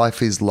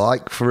life is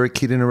like for a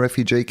kid in a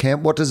refugee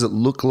camp? What does it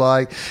look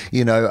like?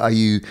 Are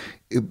you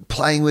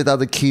playing with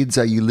other kids?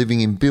 Are you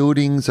living in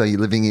buildings? Are you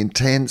living in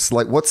tents?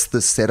 What's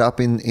the setup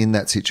in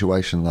that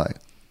situation like?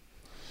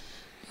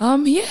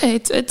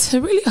 It's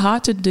really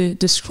hard to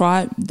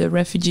describe the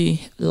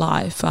refugee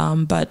life.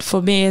 But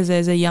for me, as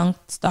a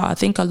youngster, I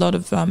think a lot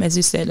of, as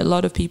you said, a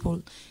lot of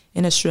people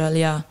in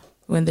Australia,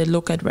 when they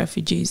look at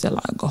refugees, they're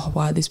like, oh,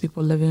 why are these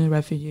people living in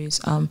refugees?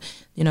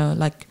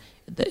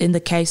 In the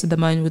case at the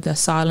moment with the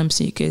asylum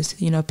seekers,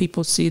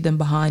 people see them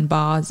behind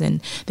bars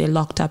and they're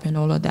locked up and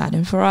all of that.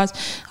 And for us,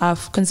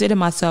 I've considered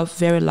myself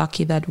very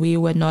lucky that we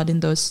were not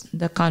in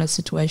that kind of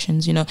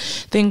situations.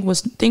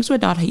 Things were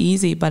not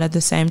easy, but at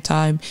the same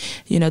time,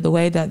 the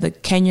way that the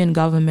Kenyan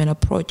government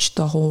approached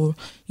the whole,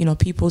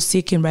 people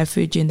seeking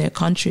refuge in their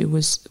country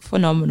was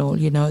phenomenal.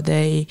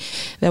 They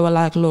were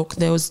like, look,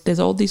 there's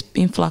all this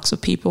influx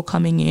of people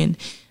coming in.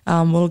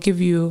 We'll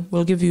give you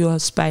a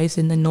space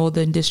in the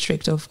northern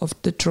district of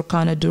the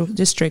Turkana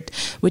district,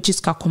 which is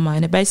Kakuma,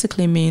 and it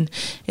basically means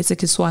it's a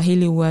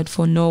Kiswahili word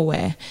for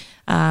nowhere.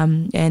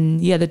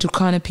 The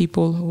Turkana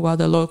people, who are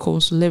the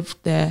locals, lived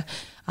there,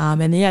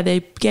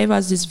 they gave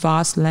us this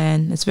vast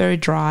land. It's very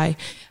dry,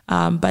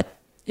 but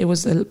it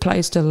was a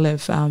place to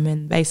live,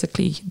 and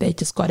basically they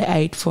just got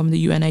aid from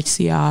the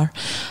UNHCR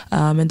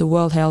and the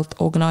World Health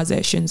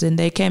Organizations, and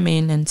they came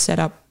in and set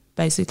up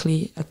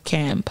basically a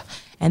camp.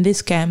 And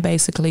this camp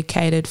basically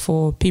catered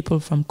for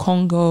people from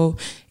Congo,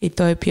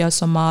 Ethiopia,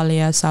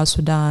 Somalia, South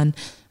Sudan,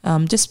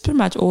 just pretty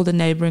much all the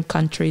neighboring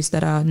countries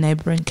that are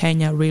neighboring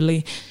Kenya,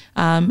 really.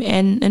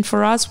 And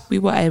for us, we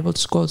were able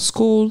to go to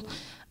school.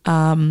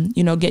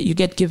 You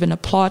get given a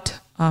plot,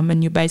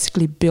 and you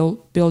basically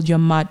build your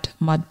mud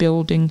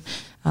building.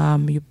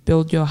 You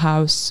build your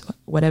house,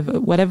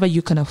 whatever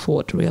you can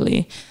afford,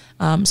 really.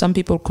 Some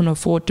people couldn't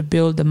afford to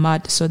build the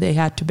mud, so they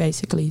had to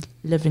basically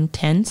live in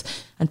tents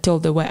until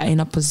they were in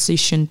a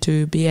position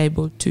to be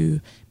able to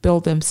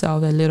build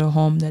themselves a little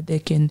home that they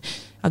can,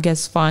 I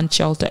guess, find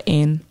shelter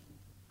in.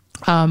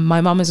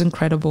 My mom is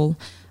incredible.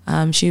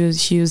 She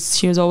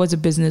was always a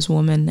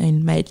businesswoman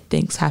and made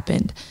things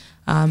happen.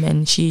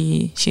 And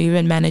she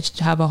even managed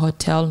to have a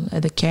hotel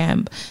at the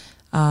camp.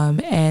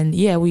 And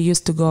yeah, we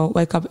used to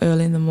wake up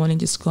early in the morning,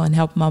 just go and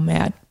help mom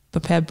out,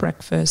 prepare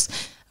breakfast.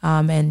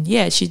 And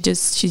yeah, she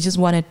just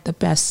wanted the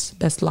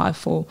best life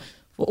for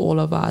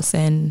all of us.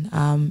 And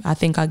I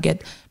think I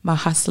get my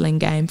hustling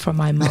game from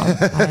my mom.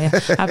 I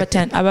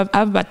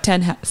have about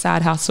 10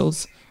 side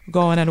hustles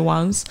going at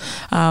once.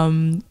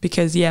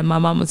 Because yeah, my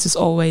mom was just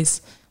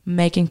always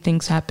making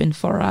things happen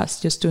for us,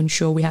 just to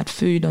ensure we had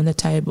food on the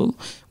table.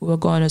 We were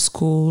going to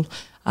school.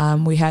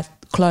 We had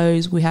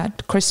clothes, we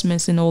had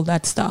Christmas and all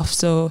that stuff.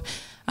 So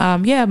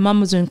yeah, mum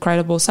was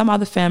incredible. Some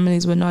other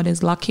families were not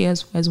as lucky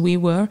as we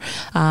were,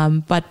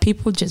 but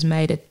people just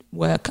made it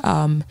work.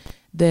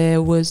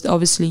 There was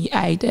obviously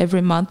aid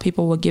every month.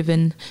 People were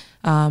given,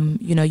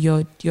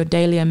 your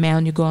daily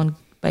amount. You go on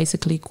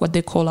basically what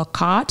they call a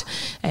cart,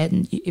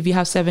 and if you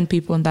have 7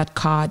 people in that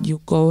cart,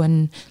 you go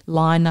and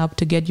line up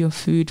to get your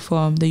food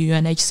from the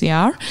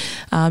UNHCR,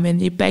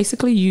 and you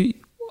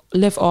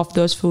live off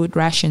those food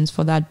rations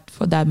for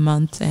that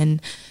month.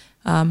 And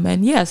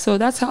yeah, so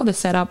that's how the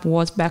setup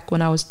was back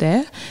when I was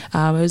there.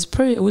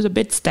 It was a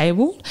bit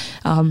stable,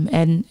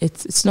 and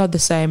it's not the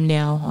same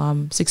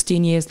now.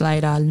 16 years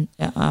later,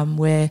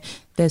 where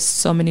there's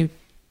so many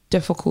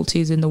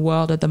difficulties in the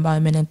world at the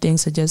moment, and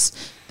things they just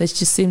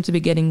seem to be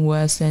getting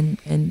worse, and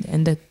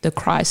the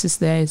crisis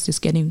there is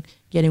just getting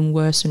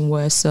worse and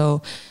worse.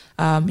 So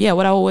yeah,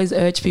 what I always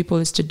urge people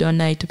is to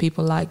donate to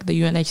people like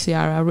the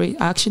UNHCR.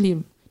 I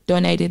actually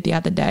donated the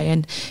other day,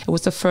 and it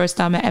was the first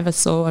time I ever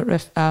saw a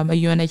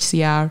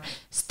UNHCR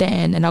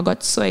stand, and I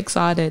got so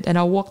excited, and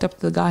I walked up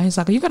to the guy. He's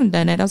like, "Are you gonna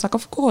donate?" I was like,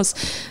 "Of course."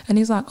 And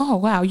he's like, "Oh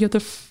wow, you're the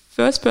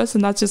first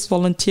person that's just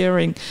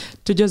volunteering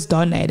to just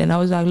donate." And I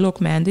was like, "Look,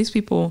 man, these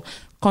people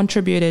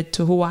contributed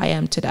to who I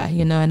am today,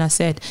 and I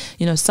said,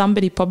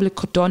 somebody probably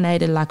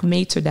donated like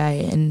me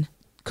today and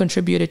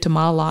contributed to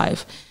my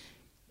life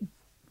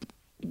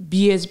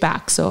years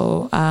back."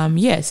 So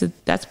so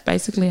that's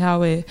basically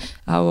how it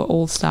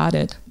all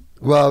started.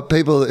 Well,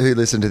 people who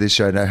listen to this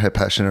show know how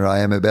passionate I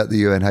am about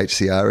the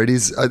UNHCR. It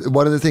is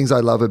one of the things I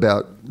love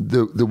about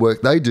the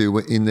work they do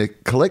in the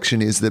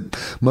collection is that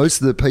most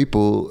of the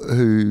people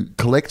who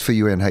collect for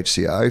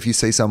UNHCR, if you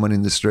see someone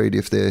in the street,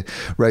 if they're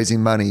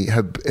raising money,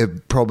 have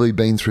probably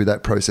been through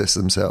that process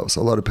themselves.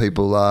 A lot of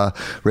people are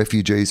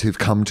refugees who've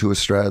come to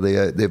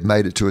Australia. They've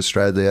made it to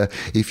Australia.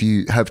 If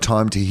you have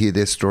time to hear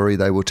their story,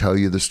 they will tell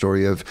you the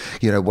story of,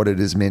 what it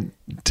has meant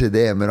to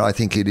them. And I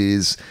think it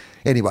is...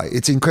 Anyway,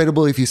 it's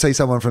incredible. If you see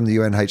someone from the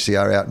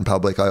UNHCR out in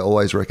public, I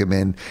always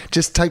recommend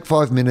just take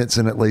 5 minutes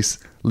and at least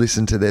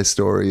listen to their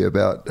story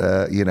about,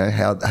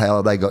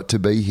 how they got to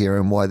be here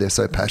and why they're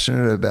so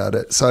passionate about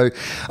it. So,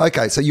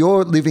 okay, so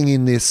you're living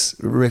in this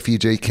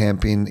refugee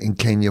camp in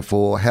Kenya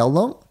for how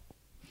long?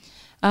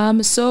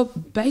 So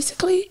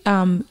basically,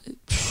 about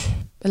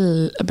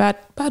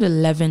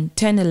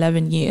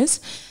 11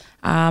 years.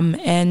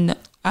 And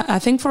I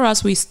think for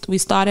us, we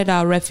started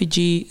our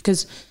refugee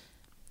because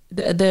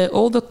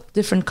all the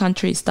different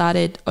countries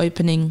started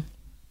opening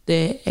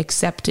their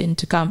accepting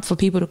for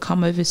people to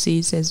come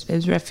overseas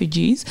as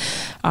refugees,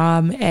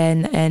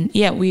 and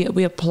yeah,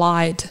 we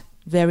applied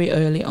very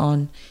early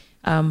on.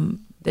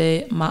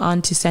 My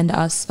auntie sent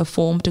us a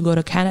form to go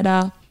to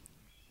Canada.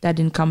 That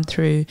didn't come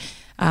through.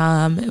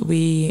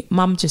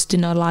 Mum just did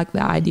not like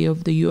the idea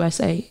of the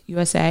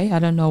USA. I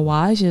don't know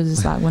why. She was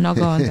just like, we're not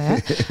going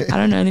there. I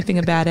don't know anything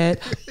about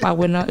it, but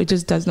it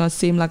just does not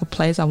seem like a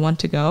place I want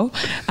to go.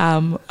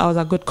 I was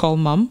like, good call,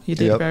 Mum. You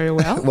did very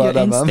well. Well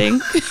done,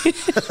 Mum.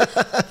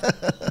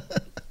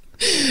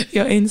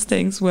 Your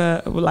instincts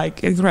were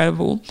like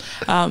incredible.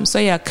 So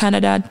yeah,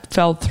 Canada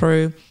fell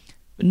through.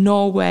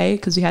 Norway,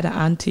 because we had an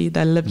auntie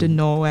that lived in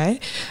Norway.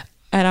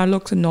 And I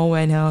looked at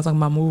Norway and I was like,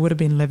 Mum, we would have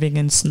been living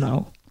in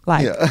snow.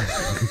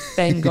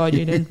 Thank God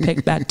you didn't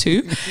pick that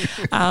too.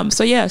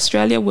 So yeah,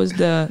 Australia was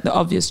the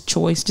obvious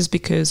choice, just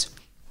because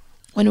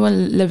when we were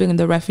living in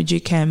the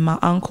refugee camp, my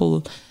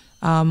uncle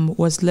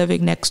was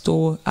living next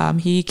door.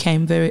 He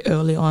came very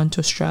early on to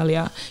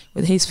Australia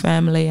with his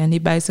family, and he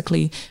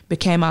basically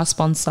became our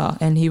sponsor,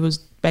 and he was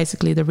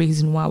basically the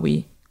reason why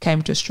we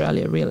came to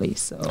Australia, really.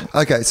 So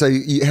okay, so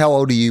how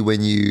old are you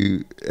when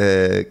you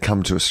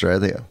come to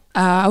Australia?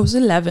 I was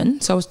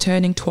 11, so I was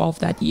turning 12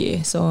 that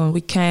year. So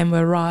we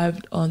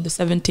arrived on the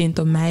 17th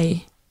of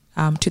May,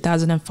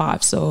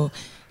 2005. So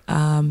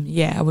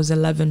I was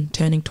 11,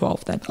 turning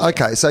 12 that year.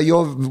 Okay, so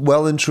you're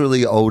well and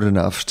truly old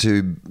enough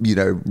to,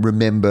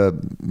 remember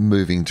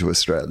moving to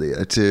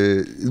Australia.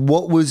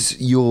 What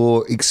was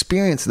your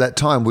experience at that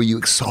time? Were you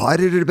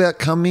excited about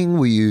coming?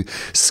 Were you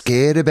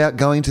scared about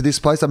going to this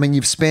place? I mean,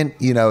 you've spent,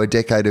 a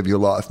decade of your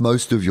life,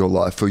 most of your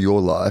life for your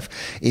life,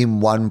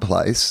 in one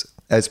place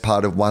as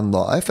part of one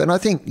life. And I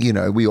think,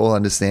 we all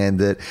understand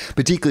that,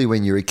 particularly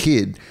when you're a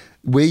kid,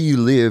 where you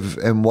live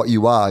and what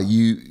you are,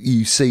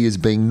 you see as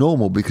being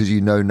normal because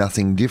you know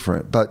nothing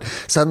different. But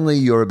suddenly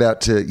you're about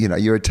to,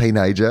 you're a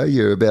teenager,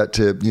 you're about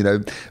to,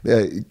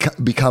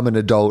 become an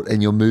adult,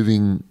 and you're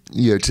moving,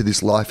 to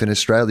this life in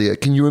Australia.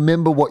 Can you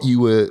remember what you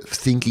were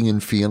thinking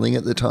and feeling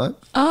at the time?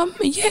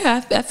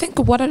 Yeah, I think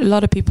what a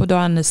lot of people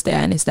don't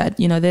understand is that,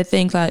 they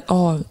think like,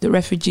 oh, the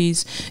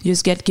refugees, you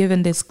just get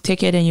given this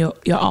ticket and you're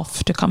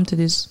off to come to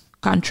this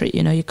country.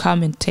 You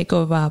come and take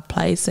over our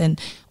place and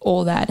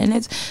all that. And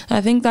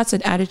I think that's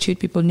an attitude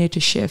people need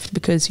to shift,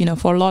 because,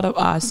 for a lot of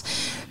us,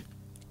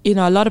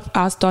 a lot of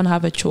us don't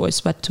have a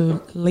choice but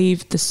to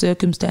leave the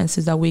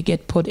circumstances that we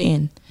get put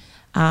in.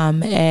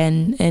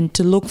 And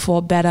to look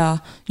for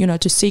better,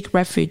 to seek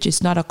refuge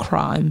is not a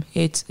crime.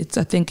 I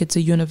think it's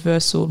a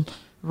universal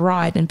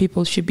right, and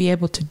people should be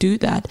able to do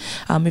that.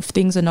 If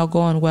things are not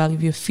going well,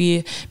 if you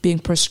fear being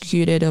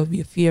persecuted, or if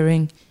you're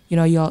fearing,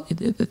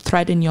 the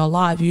threat in your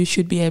life, you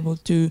should be able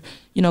to,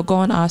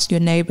 go and ask your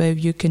neighbor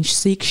if you can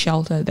seek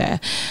shelter there.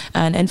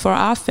 And for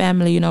our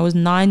family, it was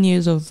 9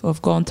 years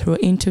of going through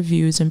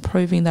interviews and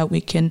proving that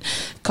we can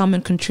come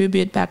and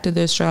contribute back to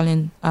the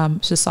Australian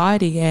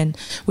society. And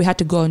we had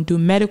to go and do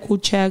medical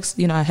checks.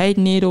 I hate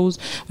needles.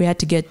 We had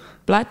to get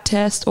blood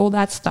tests, all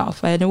that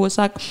stuff. And it was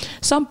like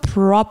some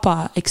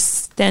proper,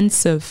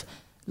 extensive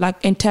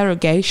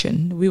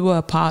interrogation we were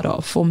a part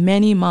of for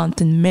many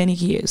months and many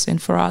years. And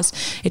for us,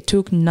 it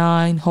took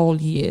 9 whole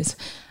years.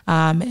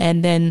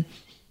 And then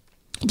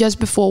just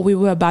before we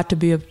were about to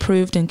be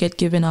approved and get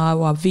given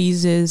our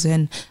visas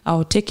and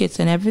our tickets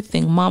and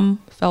everything, Mum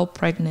fell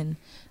pregnant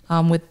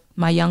with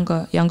my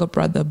younger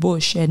brother,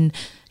 Bush. And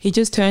he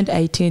just turned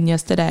 18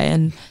 yesterday.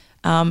 And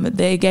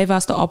they gave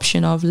us the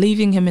option of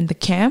leaving him in the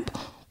camp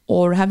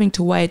or having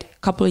to wait a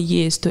couple of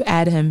years to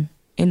add him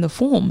in the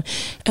form.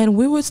 And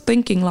we was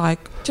thinking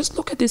just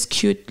look at this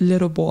cute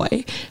little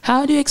boy.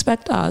 How do you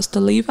expect us to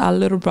leave our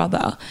little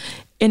brother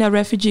in a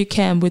refugee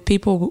camp with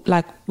people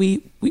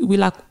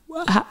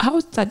how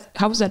is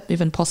that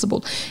even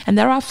possible? And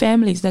there are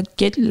families that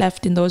get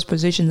left in those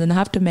positions and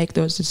have to make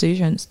those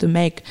decisions to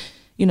make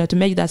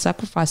that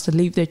sacrifice to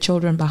leave their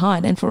children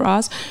behind. And for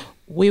us,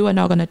 we were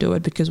not going to do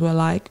it, because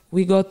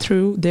we go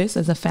through this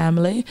as a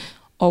family,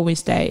 or we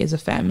stay as a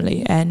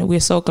family. And we're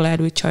so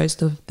glad we chose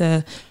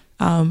that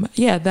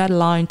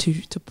line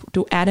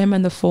to add him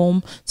in the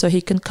form so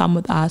he can come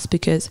with us,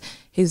 because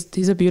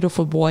he's a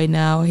beautiful boy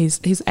now.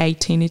 He's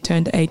 18. He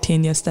turned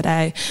 18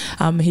 yesterday.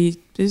 He's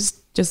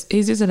just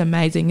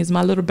amazing. He's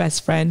my little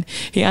best friend.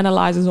 He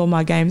analyzes all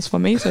my games for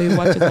me, so he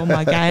watches all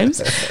my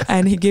games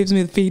and he gives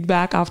me the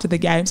feedback after the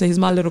game. So he's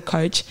my little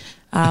coach.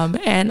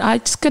 And I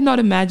just could not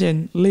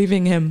imagine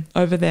leaving him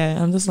over there.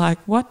 I'm just like,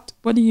 what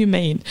do you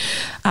mean?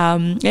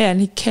 And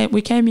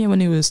we came here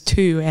when he was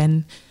 2,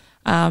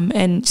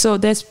 and so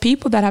there's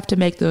people that have to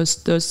make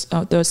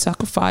those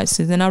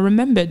sacrifices. And I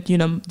remembered,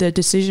 the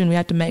decision we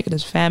had to make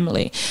as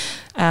family,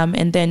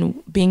 and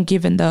then being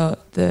given the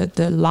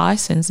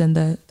license and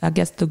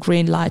the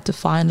green light to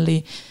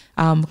finally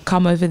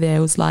come over there.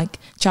 It was like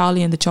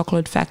Charlie and the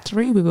Chocolate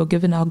Factory. We were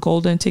given our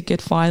golden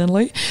ticket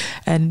finally,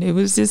 and it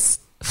was just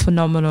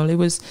phenomenal.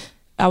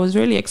 I was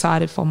really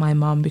excited for my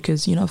mom,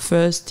 because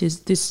first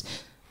is this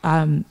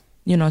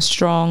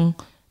strong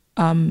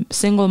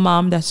single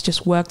mom that's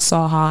just worked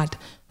so hard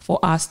for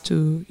us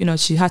to,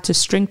 she had to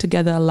string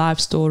together a life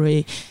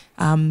story,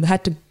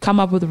 had to come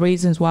up with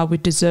reasons why we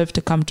deserve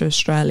to come to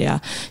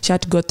Australia. She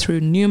had to go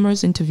through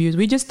numerous interviews.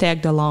 We just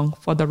tagged along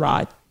for the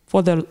ride,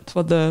 for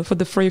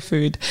the free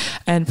food,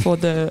 and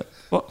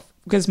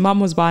because Mum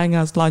was buying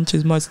us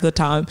lunches most of the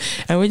time,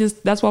 and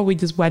that's why we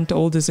just went to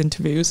all these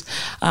interviews.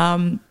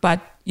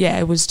 But yeah,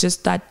 it was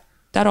just that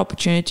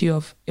opportunity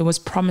of, it was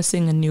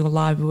promising a new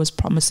life, it was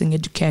promising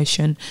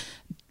education,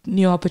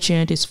 new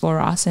opportunities for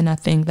us. And I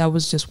think that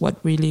was just what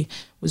really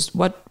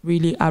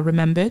I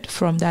remembered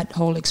from that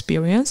whole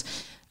experience.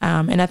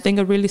 And I think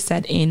it really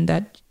set in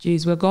that,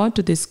 geez, we're going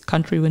to this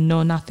country we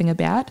know nothing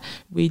about.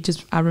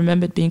 I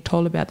remembered being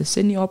told about the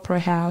Sydney Opera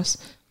House.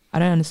 I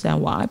don't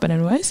understand why, but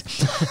anyways,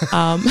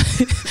 I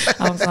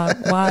was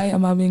like, why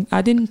am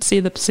I didn't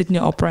see the Sydney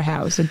Opera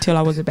House until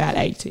I was about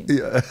 18.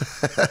 Yeah.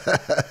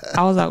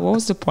 I was like, what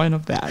was the point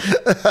of that?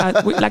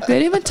 They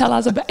didn't even tell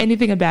us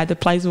anything about the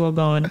place we were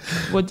going.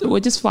 We're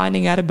just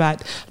finding out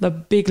about the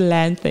big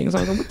land things.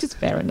 I was like, which is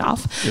fair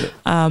enough.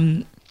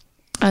 Yeah.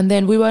 And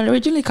then we were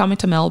originally coming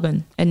to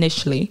Melbourne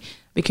initially,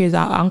 because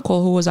our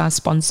uncle, who was our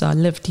sponsor,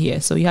 lived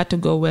here. So you had to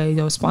go where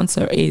your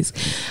sponsor is.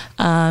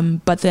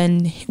 But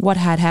then what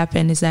had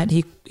happened is that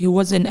he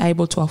wasn't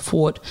able to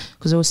afford,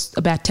 because there was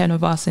about 10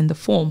 of us in the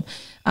form.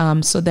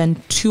 So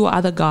then 2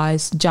 other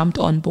guys jumped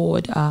on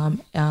board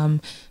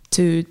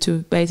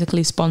to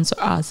basically sponsor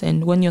us.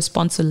 And when your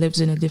sponsor lives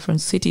in a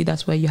different city,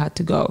 that's where you had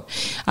to go.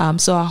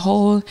 So our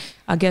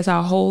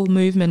whole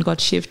movement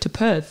got shifted to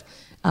Perth,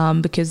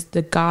 because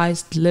the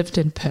guys lived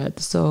in Perth.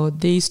 So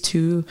these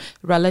 2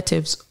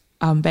 relatives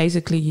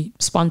basically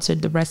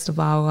sponsored the rest of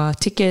our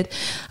ticket.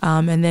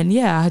 And then,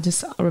 I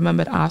just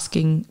remembered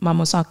asking Mum,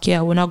 was like,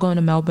 yeah, we're not going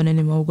to Melbourne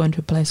anymore. We're going to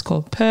a place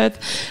called Perth.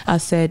 I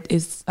said,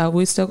 are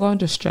we still going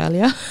to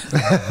Australia?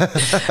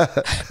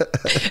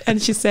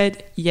 And she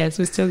said, yes,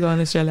 we're still going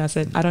to Australia. I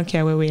said, I don't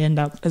care where we end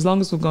up. As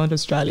long as we're going to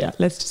Australia,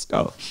 let's just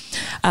go.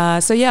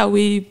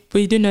 We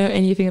didn't know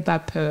anything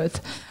about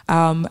Perth.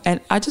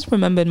 And I just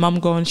remembered Mum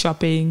going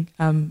shopping.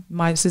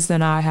 My sister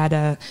and I had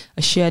a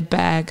shared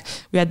bag.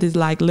 We had these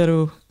like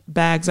little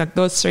bags, like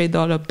those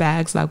 $3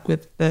 bags, like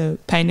with the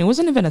painting. It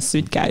wasn't even a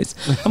suitcase.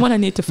 I'm gonna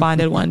need to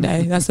find it one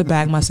day. That's the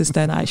bag my sister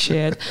and I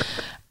shared.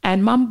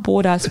 And Mum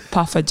bought us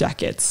puffer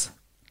jackets.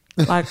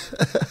 Like,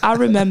 I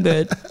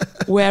remembered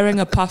wearing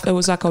a puff. It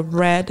was like a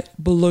red,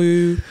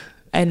 blue,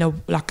 and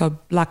like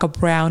a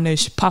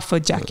brownish puffer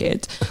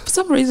jacket. For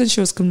some reason,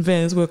 she was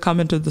convinced we were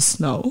coming to the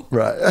snow.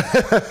 Right.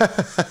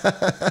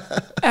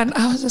 And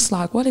I was just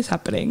like, what is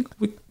happening?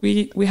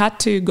 We had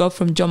to go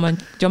from Jomo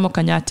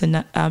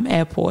Kenyatta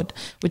airport,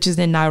 which is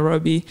in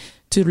Nairobi,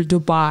 to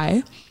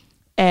Dubai.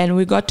 And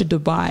we got to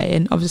Dubai,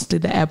 and obviously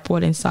the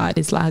airport inside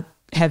is like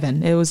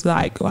heaven. It was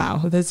like, wow,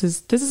 this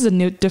is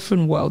a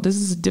different world. This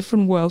is a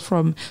different world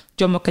from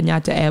Jomo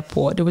Kenyatta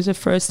airport. It was the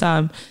first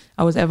time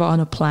I was ever on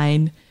a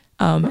plane.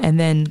 And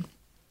then,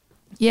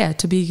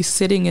 to be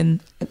sitting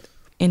in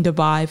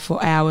Dubai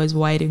for hours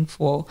waiting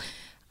for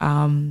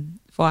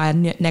our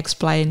next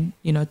plane,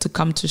 to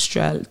come to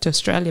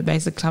Australia,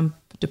 basically come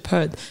to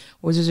Perth,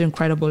 was just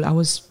incredible. I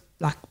was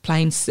like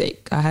plane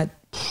sick. I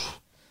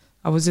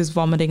was just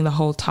vomiting the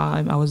whole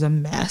time. I was a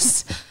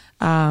mess.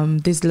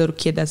 This little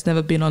kid that's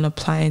never been on a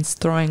plane is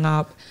throwing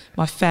up.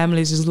 My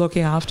family's just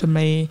looking after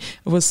me.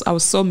 I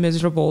was so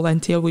miserable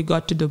until we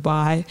got to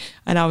Dubai,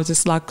 and I was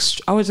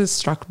just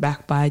struck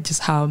back by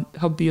just how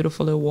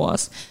beautiful it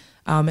was.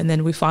 And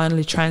then we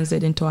finally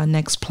transited into our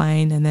next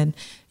plane, and then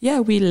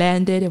we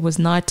landed. It was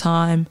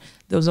nighttime.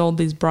 There was all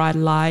these bright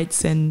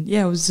lights, and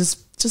it was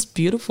just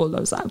beautiful. I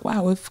was like,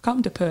 wow, we've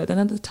come to Perth. And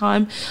at the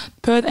time,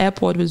 Perth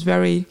airport was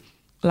very,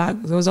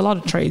 like, there was a lot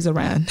of trees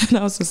around, and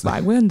I was just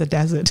like, we're in the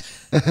desert.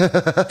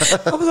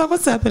 I was like,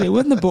 what's happening?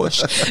 We're in the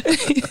bush.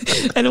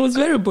 And it was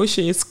very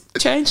bushy. It's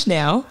changed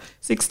now.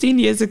 16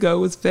 years ago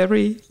was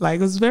very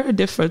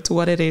different to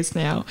what it is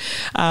now.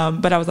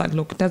 But I was like,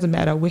 look, it doesn't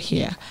matter. We're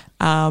here.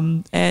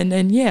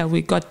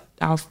 We got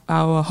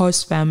our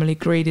host family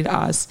greeted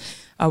us.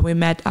 We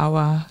met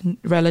our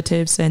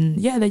relatives, and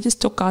they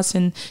just took us,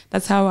 and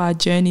that's how our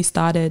journey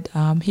started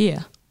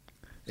here.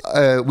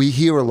 We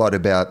hear a lot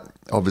about,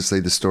 obviously,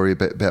 the story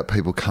about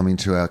people coming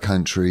to our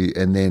country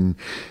and then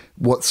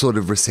what sort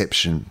of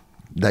reception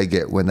they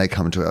get when they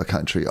come to our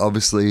country.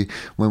 Obviously,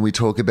 when we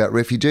talk about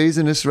refugees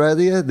in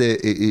Australia,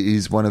 it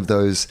is one of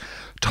those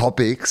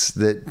topics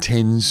that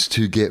tends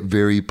to get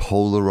very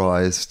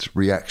polarised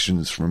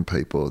reactions from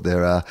people.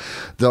 There are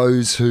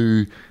those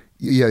who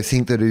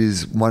think that it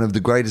is one of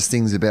the greatest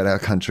things about our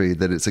country,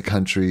 that it's a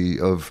country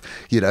of,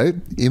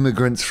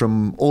 immigrants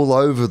from all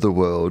over the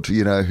world,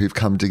 who've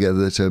come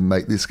together to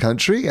make this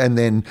country. And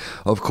then,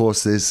 of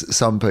course, there's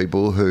some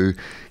people who,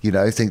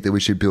 think that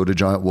we should build a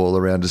giant wall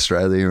around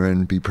Australia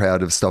and be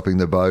proud of stopping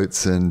the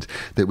boats, and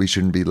that we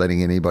shouldn't be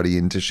letting anybody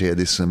in to share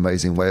this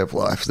amazing way of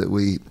life that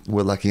we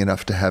were lucky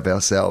enough to have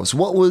ourselves.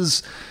 What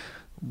was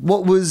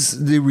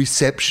the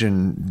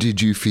reception,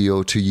 did you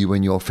feel, to you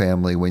and your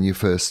family when you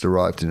first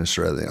arrived in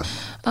Australia?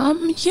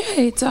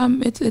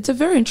 It's a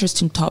very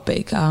interesting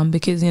topic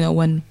because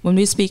when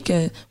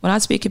I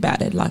speak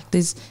about it, like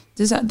these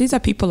are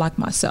people like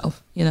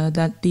myself,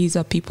 that these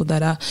are people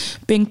that are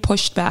being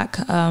pushed back.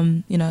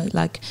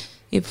 Like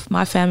if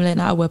my family and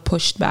I were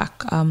pushed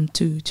back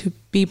to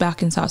be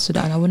back in South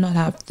Sudan, I would not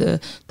have the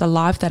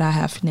life that I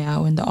have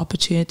now and the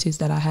opportunities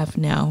that I have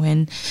now,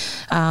 and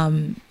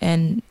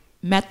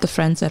met the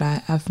friends that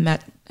I've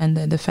met and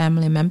the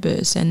family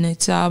members. And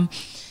it's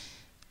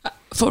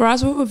for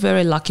us, we were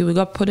very lucky. We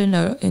got put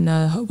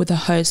with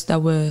a host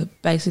that were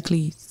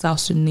basically South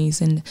Sudanese,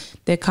 and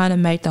they kind of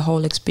made the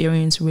whole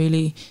experience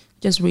really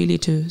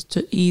too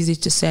easy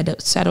to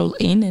settle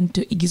in and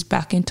to ease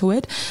back into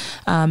it.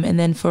 And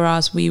then for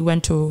us, we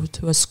went to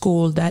a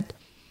school that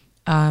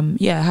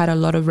had a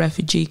lot of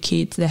refugee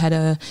kids. They had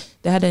an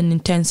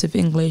intensive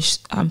English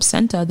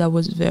center that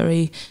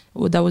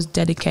was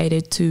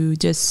dedicated to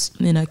just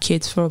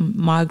kids from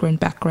migrant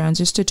backgrounds,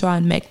 just to try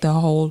and make the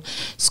whole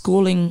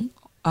schooling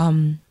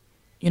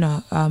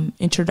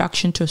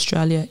introduction to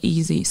Australia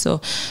easy. So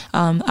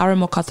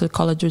Aramo Catholic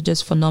College was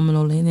just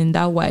phenomenal in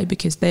that way,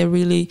 because they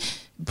really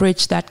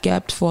bridge that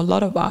gap for a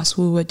lot of us.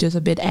 We were just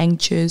a bit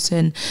anxious,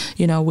 and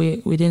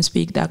we didn't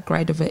speak that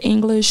great of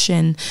English,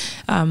 and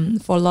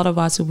for a lot of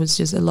us it was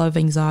just a lot of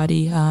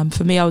anxiety.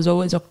 For me, I was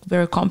always a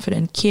very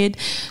confident kid,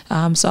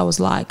 so I was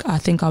like, I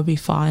think I'll be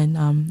fine.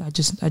 I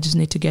just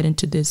need to get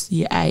into this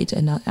year 8,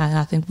 and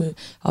I think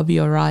I'll be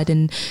all right.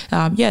 And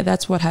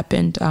that's what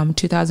happened.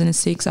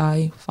 2006,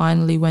 I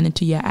finally went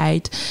into year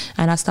 8,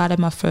 and I started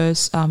my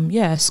first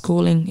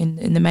schooling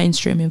in the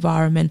mainstream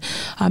environment.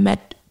 I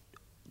met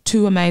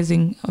 2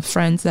 amazing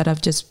friends that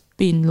have just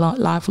been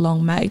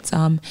lifelong mates.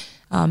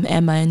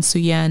 Emma and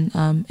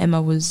Suyan.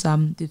 Emma was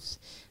this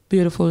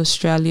beautiful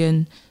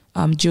Australian,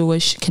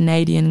 Jewish,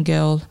 Canadian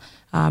girl.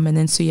 And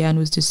then Suyan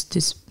was just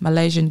this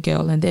Malaysian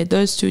girl. And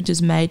those two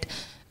just made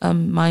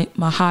my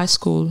high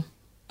school,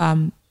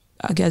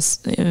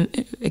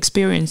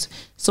 experience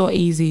so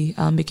easy,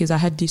 because I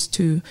had these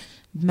two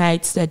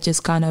mates that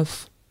just kind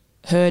of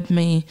heard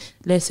me,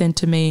 listened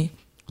to me,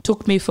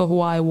 took me for who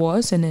I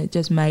was, and it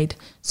just made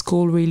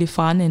school really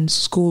fun. And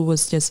school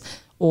was just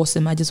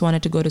awesome. I just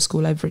wanted to go to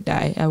school every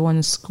day. I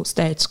wanted to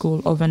stay at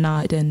school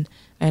overnight and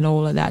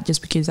all of that,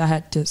 just because I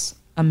had just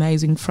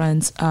amazing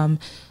friends.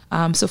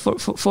 So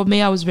for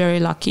me, I was very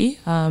lucky.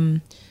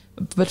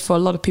 But for a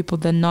lot of people,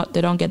 they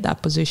don't get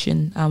that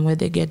position where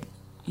they get,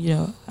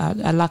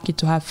 are lucky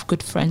to have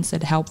good friends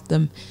that help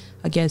them,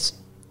 I guess,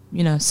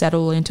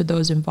 settle into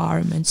those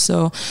environments.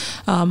 So,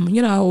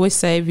 I always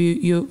say if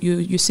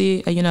you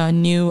see, a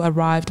new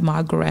arrived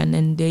migrant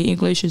and their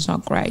English is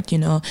not great,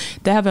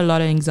 they have a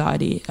lot of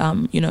anxiety,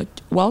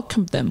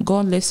 welcome them, go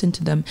and listen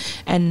to them.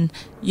 And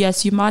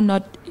yes, you might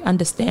not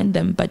understand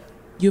them, but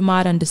you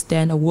might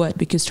understand a word,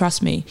 because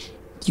trust me,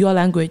 your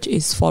language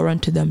is foreign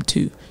to them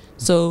too.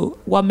 So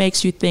what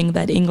makes you think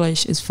that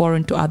English is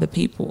foreign to other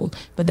people,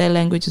 but their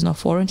language is not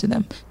foreign to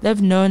them?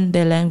 They've known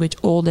their language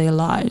all their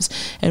lives,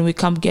 and we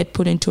get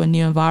put into a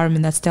new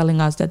environment that's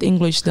telling us that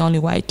English is the only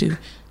way to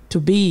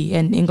be,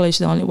 and English is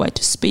the only way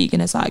to speak.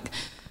 And it's like,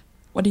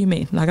 what do you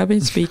mean? Like, I've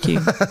been speaking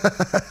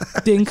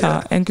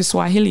Dinka and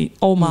Kiswahili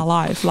all my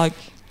life. Like,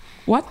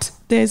 what?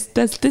 There's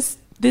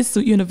this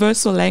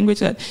universal language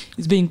that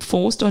is being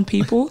forced on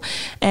people,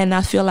 and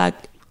I feel like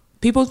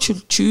people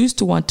should choose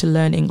to want to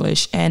learn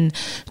English and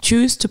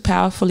choose to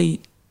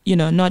powerfully,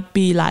 not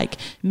be like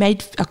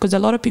made, because a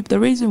lot of people, the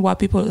reason why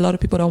a lot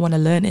of people don't want to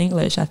learn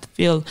English, I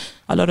feel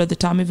a lot of the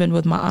time, even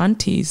with my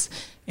aunties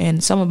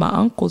and some of my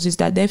uncles, is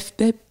that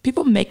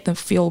people make them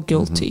feel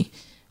guilty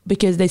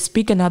because they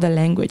speak another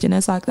language. And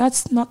it's like,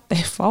 that's not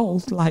their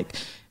fault. Like,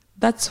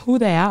 that's who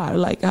they are.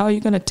 Like, how are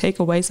you going to take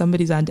away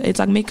somebody's identity? It's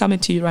like me coming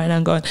to you right now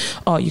and going,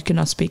 oh, you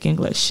cannot speak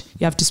English.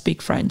 You have to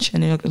speak French.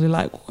 And you're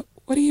like,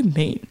 what do you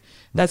mean?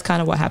 That's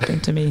kind of what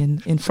happened to me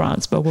in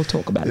France, but we'll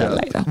talk about that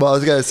later. Well, I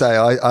was going to say,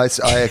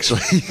 I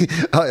actually,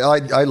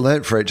 I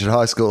learnt French in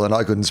high school and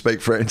I couldn't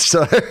speak French,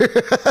 so...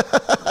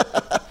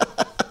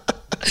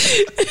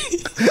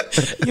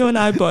 You and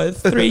I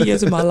both, 3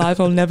 years of my life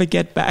I'll never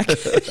get back.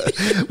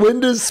 When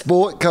does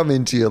sport come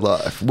into your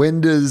life? When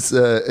does,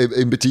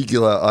 in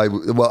particular, I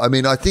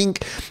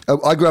think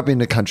I grew up in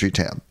a country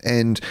town,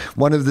 and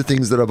one of the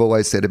things that I've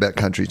always said about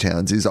country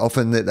towns is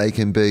often that they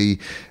can be,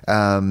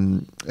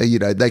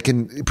 they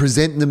can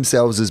present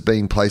themselves as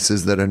being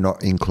places that are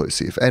not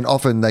inclusive, and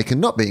often they can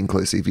not be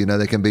inclusive.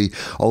 They can be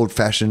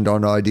old-fashioned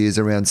on ideas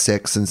around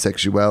sex and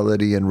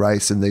sexuality and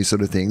race and these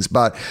sort of things.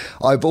 But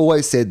I've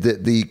always said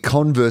that the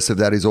converse of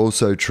that is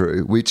also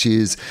true, which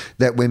is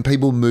that when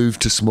people move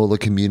to smaller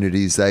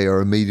communities, they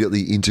are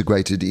immediately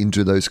integrated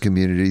into those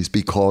communities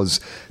because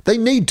they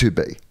need to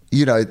be.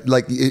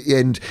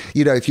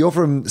 If you're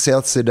from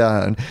South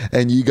Sudan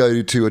and you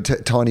go to a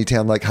tiny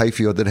town like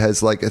Hayfield that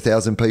has like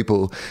 1,000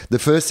 people, the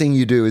first thing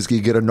you do is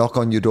you get a knock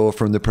on your door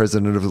from the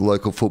president of the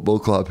local football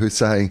club who's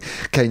saying,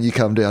 can you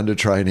come down to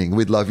training?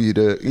 We'd love you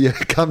to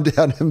come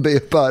down and be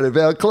a part of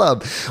our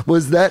club.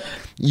 Was that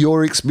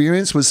your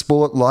experience? Was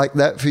sport like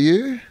that for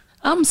you?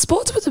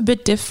 Sports was a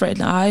bit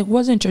different. I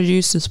was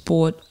introduced to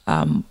sport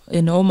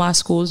in all my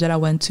schools that I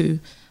went to.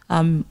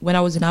 When I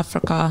was in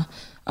Africa,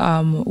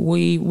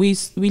 we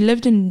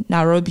lived in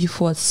Nairobi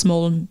for a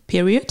small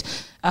period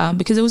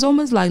because it was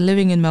almost like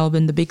living in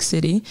Melbourne, the big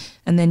city,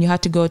 and then you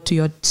had to go to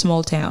your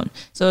small town.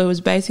 So it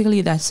was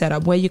basically that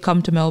setup where you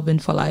come to Melbourne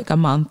for like a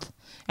month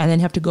and then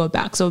you have to go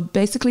back. So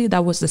basically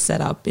that was the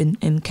setup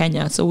in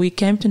Kenya. So we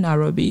came to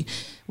Nairobi,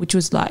 which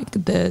was like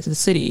the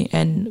city,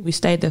 and we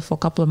stayed there for a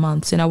couple of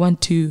months. And I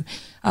went to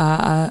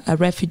a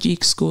refugee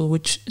school,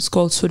 which is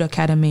called Sud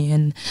Academy.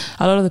 And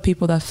a lot of the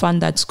people that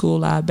fund that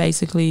school are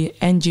basically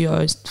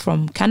NGOs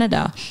from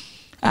Canada.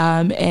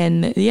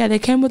 They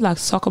came with like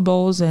soccer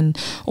balls and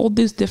all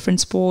these different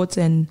sports.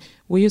 And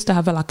we used to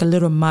have like a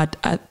little mud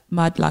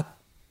like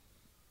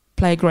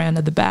playground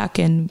at the back.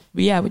 And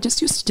we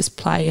just used to just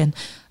play. And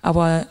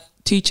our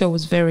teacher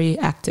was very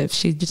active.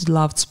 She just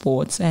loved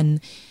sports. And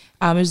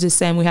it was the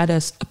same. We had a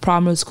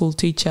primary school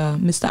teacher,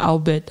 Mr.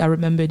 Albert. I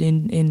remembered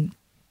in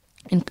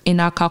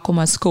our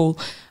Kakuma school.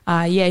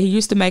 He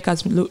used to make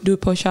us do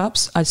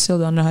push-ups. I still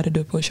don't know how to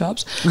do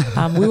push-ups.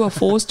 We were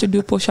forced to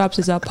do push-ups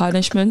as our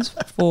punishment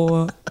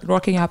for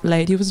rocking up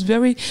late. He was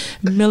very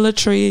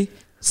military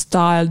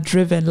style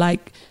driven.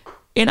 Like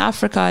in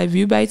Africa, if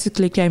you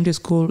basically came to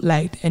school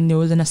late and there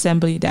was an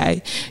assembly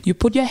day, you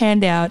put your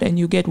hand out and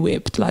you get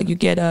whipped. Like you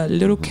get a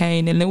little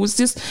cane, and it was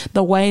just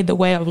the way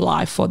of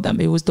life for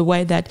them. It was the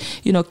way that,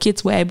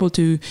 kids were able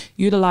to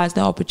utilize the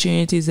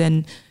opportunities.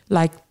 And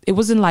like, it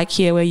wasn't like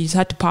here where you just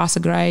had to pass a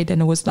grade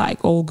and it was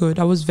like all good.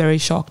 I was very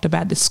shocked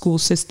about the school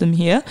system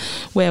here,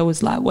 where it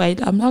was like,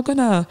 wait, I'm not going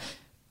to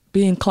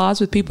be in class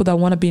with people that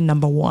want to be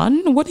number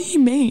one? What do you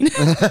mean?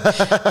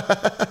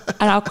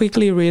 And I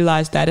quickly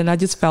realized that, and I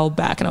just fell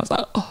back, and I was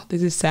like, oh,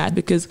 this is sad,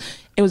 because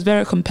it was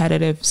very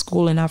competitive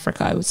school in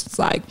Africa. It was just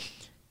like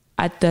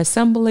at the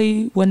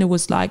assembly, when it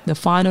was like the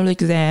final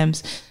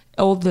exams,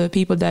 all the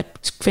people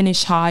that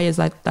finish high as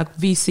like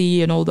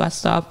VC and all that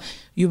stuff,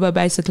 you were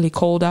basically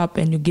called up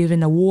and you're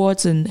given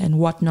awards and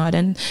whatnot.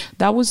 And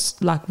that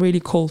was like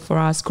really cool for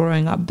us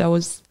growing up. I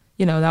was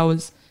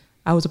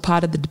a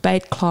part of the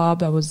debate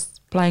club. I was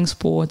playing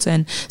sports.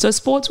 And so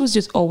sports was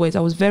just always, I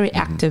was very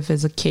active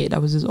as a kid. I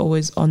was just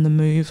always on the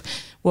move.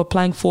 We were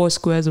playing four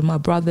squares with my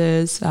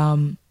brothers.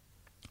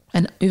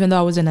 And even though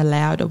I wasn't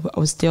allowed, I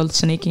was still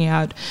sneaking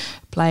out,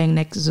 playing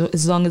next,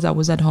 as long as I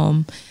was at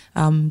home,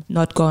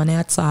 not going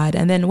outside.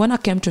 And then when I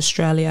came to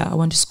Australia, I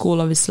went to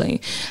school,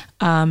 obviously.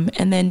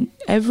 And then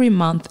every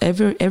month,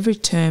 every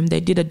term,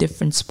 they did a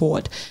different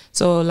sport.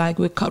 So like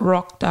we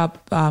rocked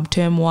up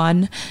term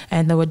one,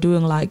 and they were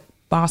doing like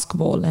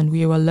basketball, and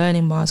we were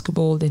learning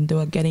basketball. Then they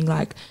were getting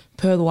like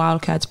Perth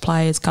Wildcats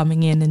players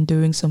coming in and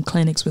doing some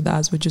clinics with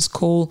us, which is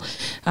cool.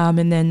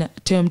 And then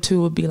term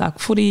two would be like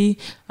footy.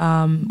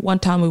 One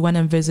time we went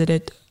and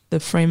visited the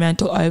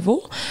Fremantle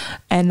Oval,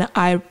 and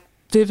I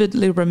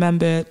vividly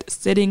remembered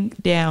sitting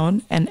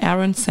down, and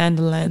Aaron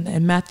Sanderland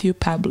and Matthew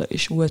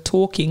Pavlich were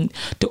talking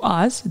to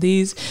us,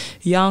 these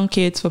young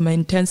kids from an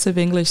intensive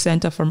English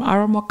centre from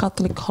Arama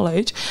Catholic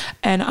College,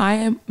 and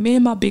me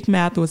and my big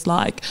mouth was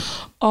like,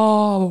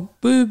 oh,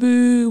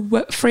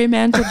 boo-boo,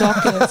 Fremantle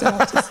Dockers. And I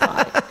was just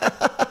like,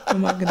 oh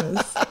my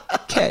goodness,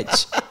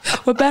 catch.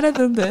 We're better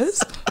than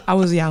this. I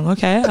was young,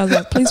 okay? I was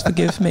like, please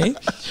forgive me.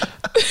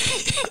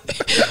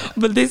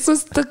 But this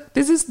was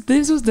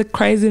the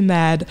crazy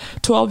mad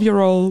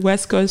 12-year-old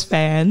West Coast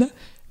fan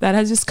that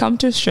has just come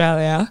to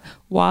Australia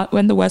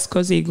when the West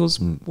Coast Eagles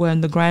were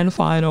in the grand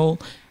final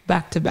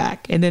back to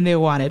back, and then they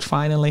won it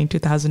finally in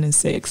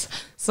 2006.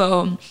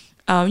 So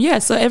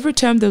so every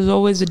term there was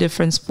always a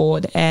different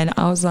sport, and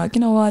I was like,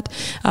 you know what,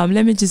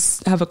 let me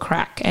just have a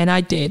crack. And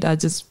I did. I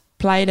just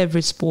played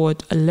every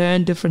sport. I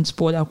learned different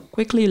sport. I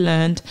quickly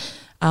learned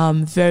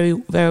very,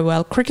 very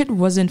well. Cricket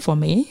wasn't for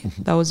me.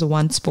 That was the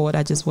one sport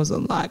I just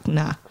wasn't like,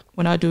 nah,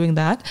 we're not doing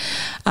that.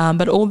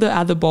 But all the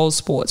other ball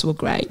sports were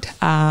great.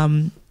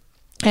 And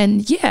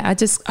yeah,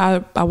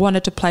 I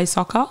wanted to play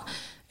soccer.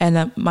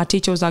 And my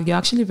teacher was like, you're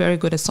actually very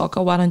good at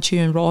soccer. Why don't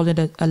you enroll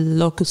in a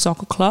local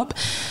soccer club?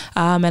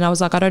 And I was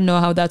like, I don't know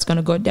how that's going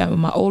to go down with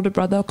my older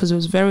brother, because it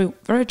was very,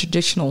 very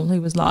traditional. He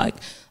was like,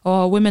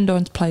 oh, women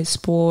don't play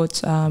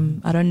sports.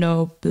 I don't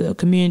know, the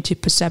community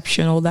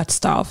perception, all that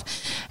stuff.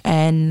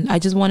 And I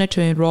just wanted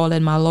to enroll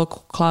in my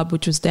local club,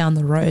 which was down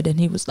the road. And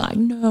he was like,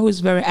 no, he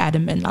was very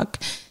adamant. Like,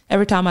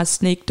 every time I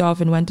sneaked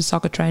off and went to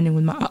soccer training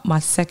with my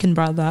second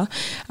brother,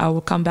 I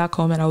would come back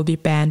home and I would be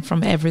banned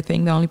from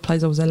everything. The only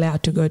place I was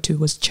allowed to go to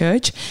was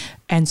church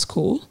and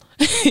school.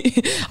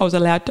 I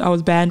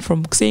was banned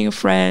from seeing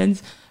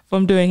friends,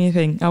 from doing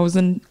anything. I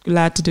wasn't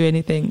allowed to do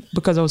anything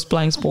because I was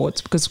playing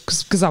sports,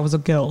 because I was a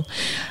girl.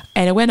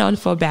 And it went on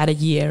for about a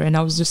year, and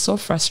I was just so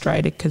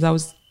frustrated because I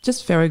was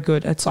just very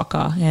good at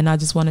soccer, and I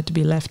just wanted to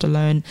be left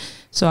alone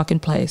so I can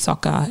play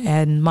soccer.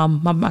 And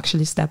mum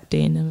actually stepped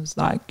in and was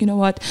like, you know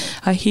what,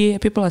 I hear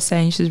people are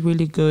saying she's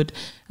really good.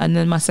 And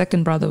then my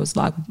second brother was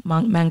like,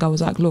 Manga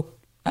was like, look,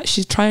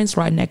 she trains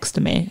right next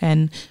to me,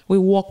 and we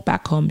walk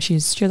back home.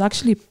 She's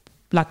actually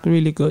like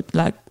really good.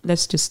 Like,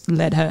 let's just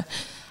let her.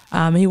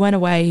 He went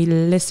away, he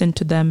listened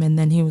to them, and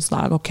then he was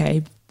like,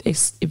 okay,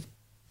 if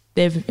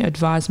they've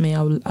advised me,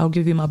 I'll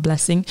give you my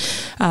blessing.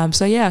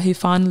 So yeah, he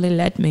finally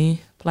let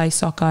me play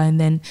soccer. And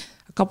then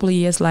a couple of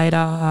years later,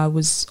 I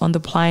was on the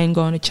plane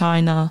going to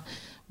China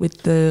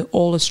with the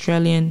all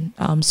Australian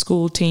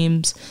school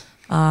teams.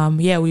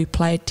 We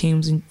played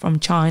teams from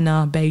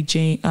China,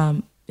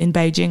 Beijing. In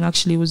Beijing,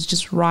 actually, it was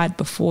just right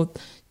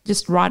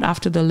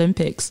after the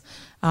Olympics.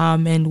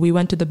 And we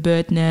went to the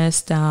Bird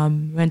Nest,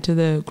 went to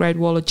the Great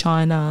Wall of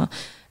China,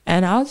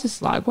 and I was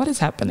just like, what is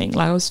happening?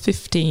 Like, I was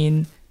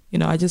 15,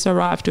 I just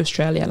arrived to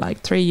Australia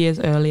like 3 years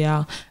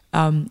earlier,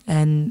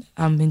 and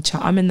I'm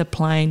in the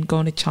plane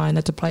going to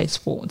China to play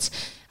sports,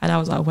 and I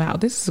was like, wow,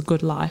 this is a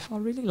good life. I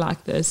really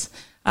like this.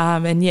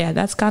 And yeah,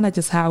 that's kind of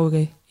just how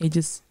it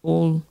just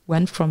all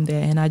went from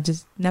there, and I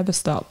just never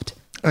stopped.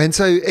 And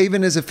so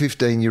even as a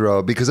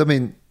 15-year-old, because I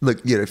mean,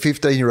 look,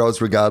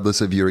 15-year-olds,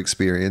 regardless of your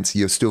experience,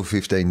 you're still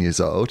 15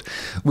 years old,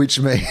 which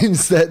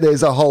means that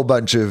there's a whole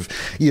bunch of,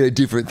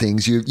 different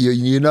things.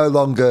 You're no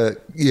longer,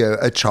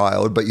 a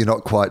child, but you're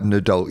not quite an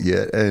adult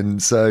yet.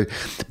 And so,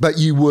 but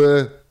you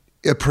were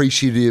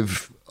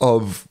appreciative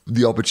of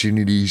the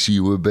opportunities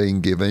you were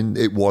being given.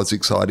 It was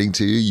exciting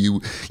to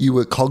you. You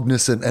were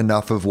cognizant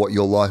enough of what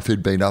your life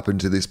had been up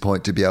until this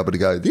point to be able to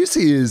go, this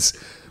is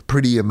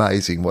pretty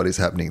amazing what is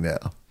happening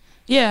now.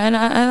 Yeah, and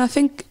I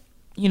think,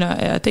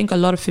 I think a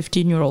lot of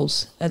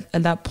 15-year-olds at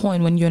that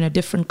point, when you're in a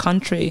different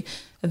country,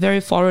 a very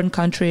foreign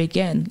country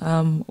again,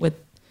 with,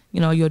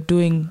 you're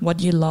doing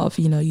what you love.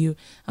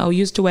 I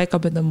used to wake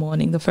up in the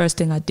morning. The first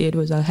thing I did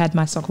was I had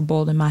my soccer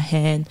ball in my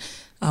hand.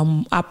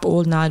 I'm up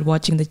all night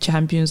watching the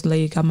Champions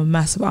League. I'm a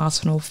massive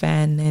Arsenal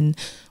fan, and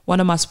one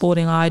of my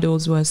sporting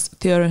idols was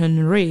Thierry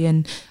Henry,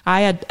 and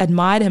I had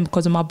admired him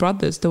because of my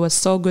brothers. They were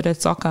so good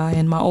at soccer,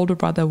 and my older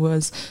brother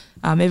was,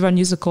 everyone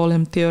used to call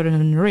him Thierry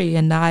Henry,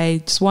 and I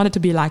just wanted to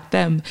be like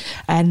them.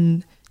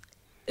 And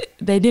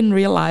they didn't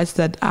realize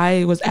that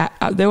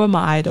they were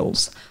my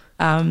idols.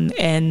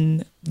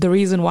 And the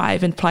reason why I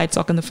even played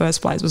soccer in the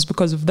first place was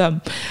because of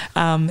them.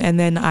 And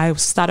then I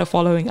started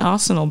following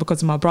Arsenal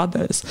because of my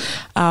brothers.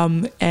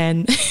 And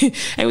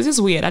it was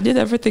just weird. I did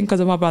everything because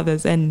of my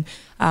brothers. And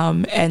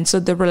so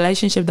the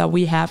relationship that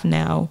we have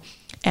now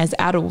as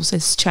adults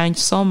has changed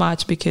so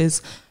much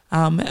because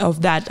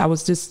of that. I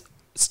was just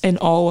in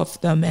awe of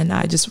them, and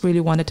I just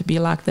really wanted to be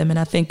like them. And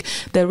I think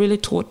they really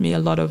taught me a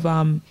lot of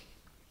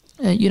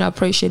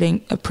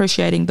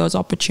appreciating those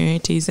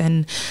opportunities,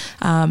 and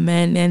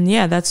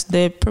yeah,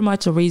 they're pretty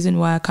much the reason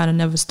why I kind of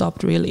never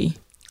stopped, really.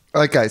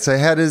 Okay, so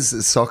how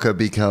does soccer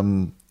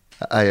become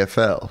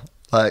AFL?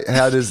 Like,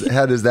 how does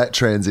that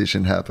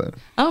transition happen?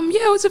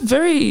 Yeah, it was a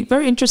very,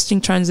 very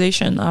interesting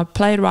transition. I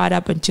played right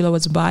up until I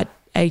was about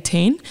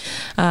 18,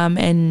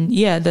 and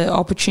yeah, the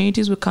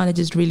opportunities were kind of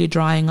just really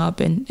drying up,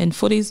 and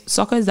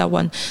soccer is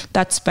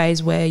that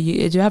space where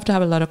you have to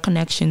have a lot of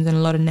connections and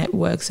a lot of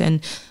networks. And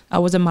I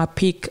was at my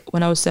peak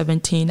when I was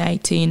 17,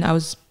 18. I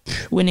was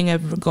winning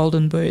every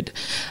Golden Boot,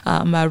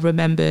 I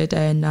remembered,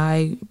 and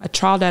I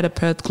trialled out at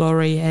Perth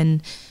Glory,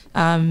 and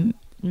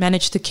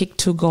managed to kick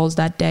 2 goals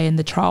that day in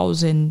the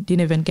trials, and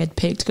didn't even get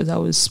picked because I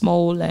was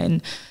small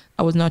and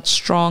I was not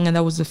strong, and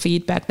that was the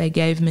feedback they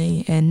gave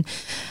me. And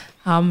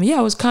I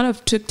was kind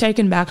of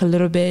taken back a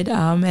little bit.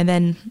 And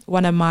then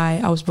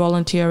I was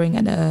volunteering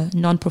at a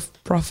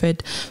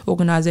non-profit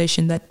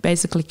organization that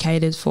basically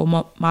caters for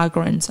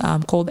migrants,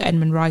 called the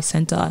Edmund Rice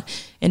Centre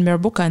in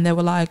Mirrabooka. And they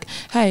were like,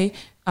 hey,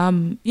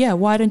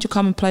 why don't you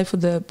come and play for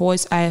the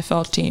boys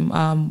AFL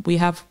team? We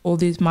have all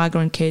these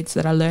migrant kids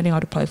that are learning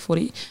how to play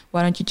footy.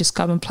 Why don't you just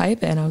come and play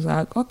there? And I was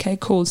like, okay,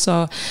 cool.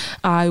 So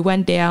I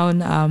went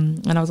down,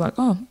 and I was like,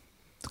 oh,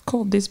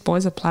 cool, these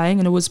boys are playing.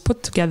 And it was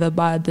put together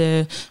by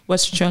the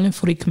West Australian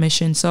Footy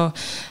Commission. So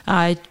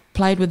I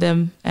played with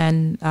them,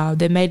 and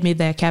they made me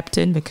their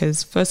captain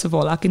because, first of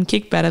all, I can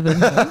kick better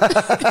than them.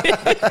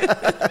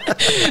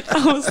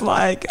 I was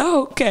like,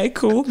 oh, okay,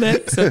 cool.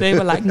 So they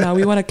were like, no,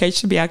 we want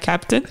Akesh to be our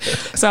captain.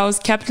 So I was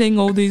captaining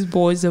all these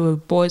boys. There were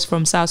boys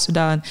from South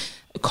Sudan,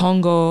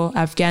 Congo,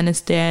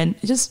 Afghanistan,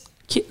 just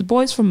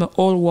boys from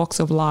all walks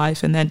of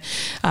life. And then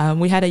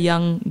we had a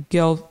young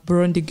girl,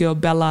 Burundi girl,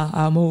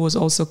 Bella, who was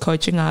also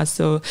coaching us.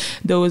 So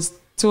there was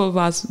 2 of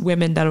us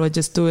women that were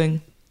just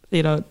doing,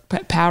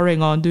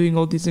 powering on, doing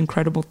all these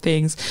incredible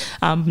things,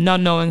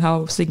 not knowing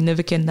how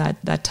significant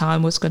that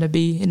time was going to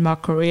be in my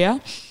career.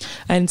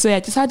 And so I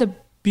just had a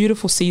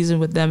beautiful season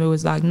with them. It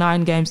was like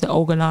 9 games they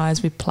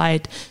organized. We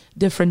played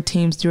different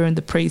teams during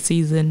the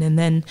preseason. And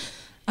then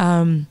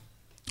a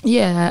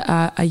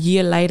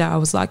year later, I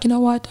was like, you know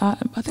what? I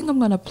think I'm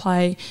going to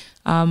play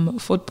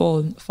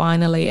football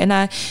finally. And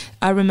I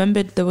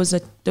remembered there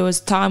was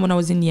time when I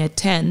was in year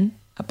 10,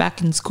 back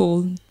in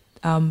school.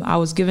 I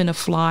was given a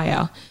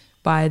flyer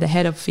by the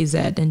head of phys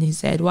ed, and he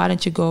said, why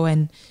don't you go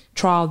and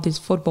trial this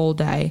football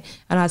day?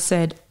 And I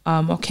said,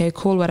 okay,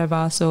 cool,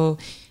 whatever. So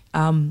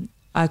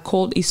I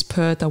called East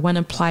Perth. I went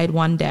and played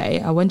one day.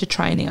 I went to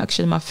training,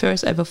 actually, my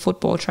first ever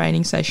football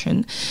training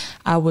session.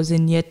 I was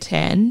in year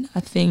 10,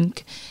 I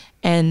think.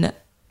 And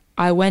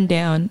I went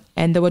down,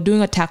 and they were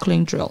doing a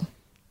tackling drill.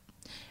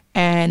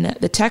 And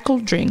the tackle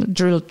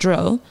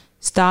drill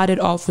started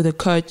off with a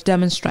coach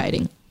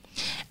demonstrating.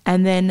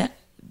 And then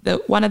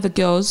one of the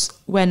girls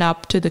went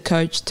up to the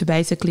coach to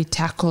basically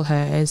tackle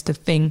her as the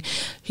thing.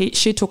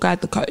 She took out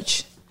the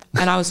coach.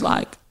 And I was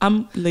like,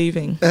 I'm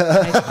leaving.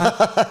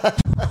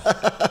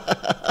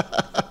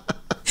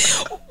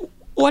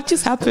 What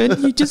just happened?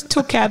 You just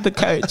took out the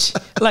coach.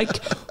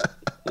 Like,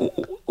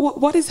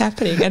 what is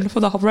happening? And for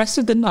the rest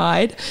of the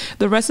night,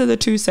 the rest of the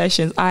 2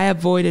 sessions, I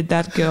avoided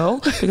that girl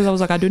because I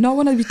was like, I do not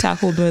want to be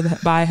tackled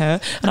by her,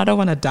 and I don't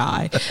want to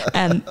die.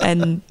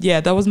 And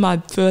yeah, that was my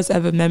first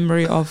ever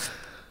memory of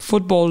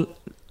football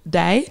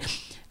day.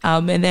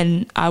 And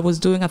then I was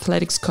doing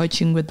athletics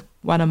coaching with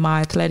one of my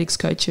athletics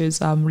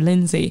coaches,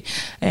 Lindsay,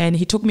 and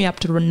he took me up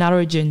to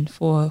Narrogin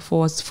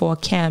for a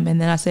camp.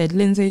 And then I said,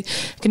 Lindsay,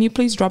 can you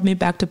please drop me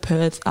back to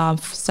Perth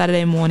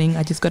Saturday morning?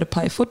 I just got to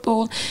play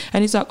football.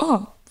 And he's like,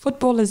 oh,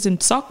 football is in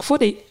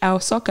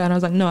our soccer. And I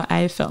was like, no,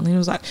 AFL. And he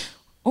was like,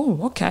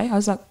 oh, okay. I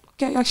was like,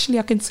 okay, actually,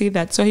 I can see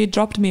that. So he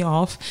dropped me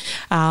off.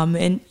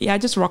 And yeah, I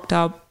just rocked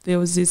up. There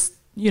was this,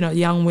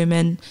 young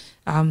women,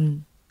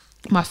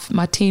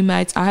 my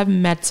teammates. I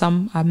met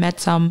some, and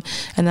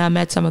then I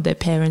met some of their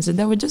parents, and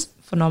they were just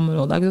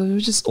phenomenal. Like, it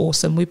was just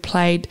awesome. We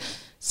played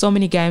so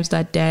many games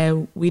that day.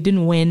 We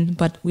didn't win,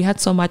 but we had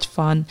so much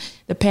fun.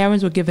 The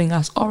parents were giving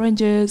us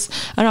oranges,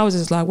 and I was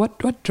just like,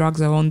 what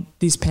drugs are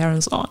these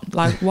parents on?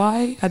 Like,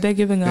 why are they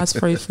giving us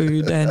free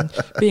food and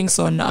being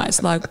so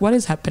nice? Like, what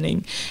is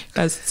happening?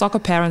 Because soccer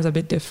parents are a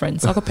bit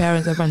different. Soccer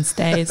parents, everyone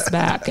stays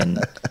back and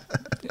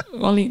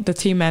only the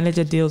team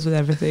manager deals with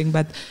everything,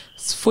 but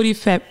footy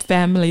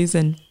families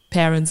and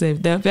parents,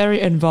 they're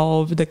very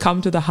involved. They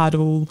come to the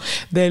huddle,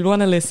 they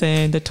want to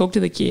listen, they talk to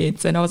the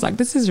kids, and I was like,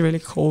 this is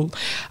really cool.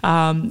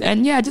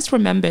 And yeah, I just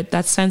remembered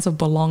that sense of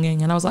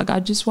belonging, and I was like, I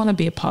just want to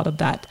be a part of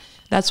that.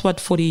 That's what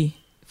footy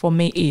for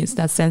me is,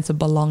 that sense of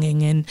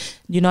belonging. And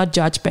you're not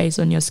judged based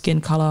on your skin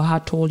color, how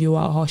tall you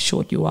are, how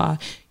short you are.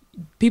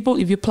 People,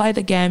 if you play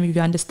the game, if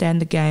you understand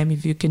the game,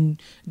 if you can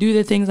do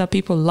the things that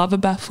people love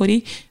about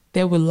footy,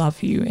 they will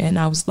love you. And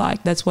I was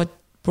like, that's what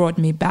brought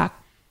me back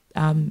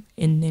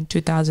in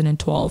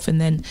 2012.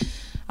 And then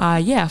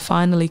I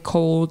finally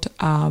called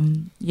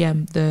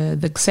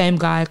the same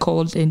guy I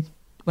called in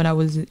when I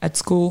was at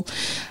school,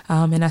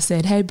 and I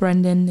said, hey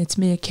Brendan, it's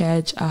me,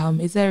 Kedge.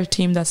 Is there a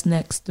team that's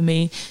next to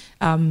me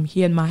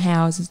here in my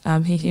house?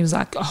 He was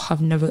like,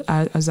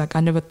 I was like, I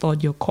never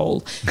thought you'd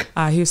call.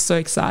 He was so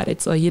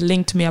excited, so he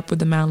linked me up with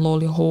the Mount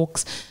Lawley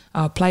Hawks.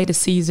 Played a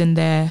season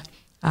there.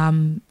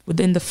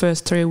 Within the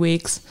first 3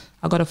 weeks,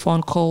 I got a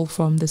phone call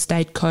from the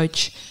state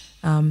coach,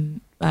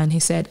 and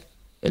he said,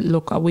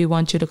 look, we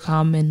want you to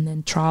come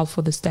and trial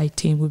for the state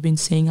team. We've been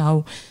seeing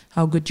how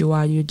good you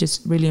are. You're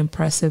just really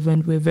impressive,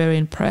 and we're very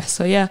impressed.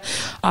 So yeah,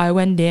 I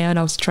went there and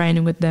I was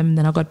training with them.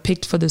 Then I got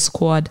picked for the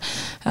squad,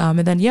 and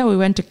then we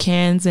went to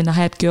Cairns, and I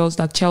had girls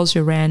like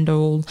Chelsea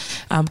Randall,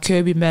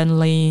 Kirby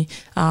Bentley,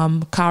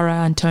 Cara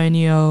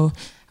Antonio,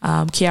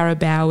 Kiara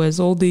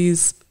Bowers, all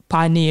these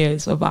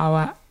pioneers of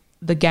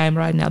the game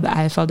right now, the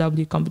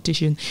AFLW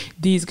competition.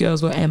 These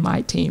girls were in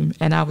my team,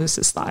 and I was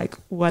just like,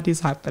 what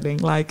is happening?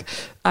 Like,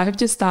 I have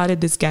just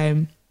started this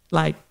game,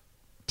 like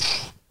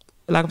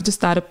I've just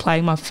started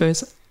playing my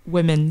first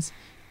women's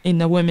in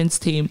the women's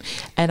team,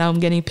 and I'm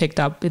getting picked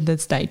up in the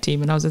state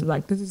team, and I was just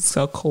like, this is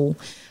so cool.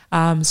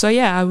 So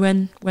yeah, I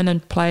went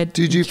and played.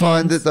 Did you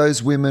find that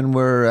those women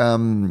were,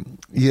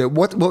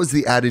 what was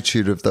the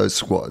attitude of those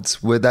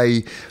squads? Were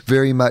they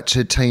very much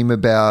a team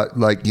about,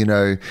 like,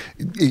 making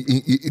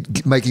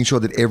sure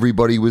that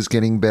everybody was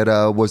getting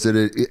better? Was it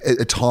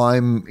a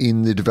time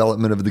in the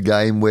development of the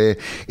game where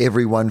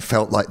everyone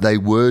felt like they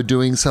were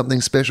doing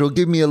something special?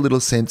 Give me a little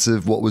sense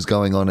of what was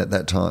going on at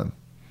that time.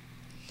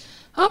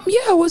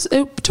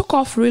 It took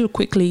off real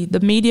quickly. The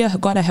media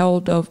got a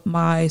hold of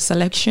my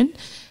selection,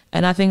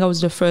 and I think I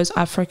was the first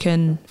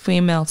African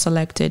female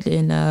selected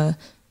in a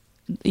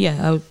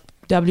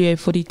WA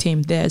footy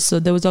team there. So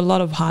there was a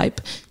lot of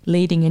hype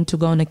leading into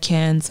going to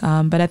Cairns.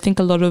 But I think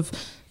a lot of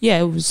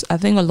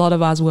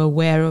us were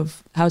aware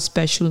of how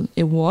special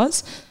it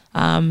was.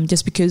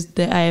 Just because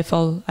the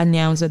AFL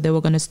announced that they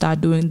were going to start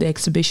doing the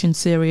exhibition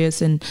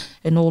series and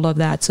all of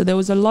that. So there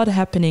was a lot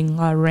happening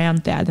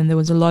around that, and there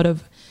was a lot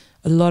of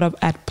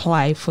at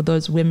play for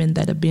those women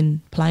that have been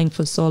playing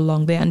for so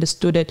long. They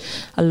understood it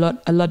a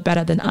lot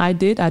better than I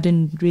did. I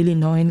didn't really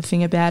know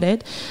anything about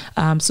it,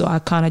 so I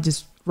kind of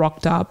just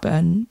rocked up,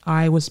 and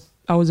I was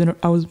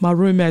my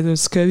roommate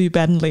was Kirby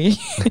Bentley,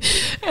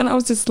 and I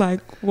was just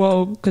like,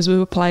 whoa, because we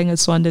were playing at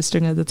Swan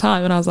District at the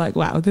time, and I was like,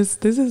 wow, this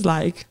is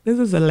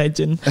a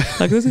legend.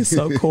 Like, this is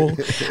so cool.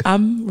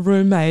 I'm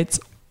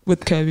roommates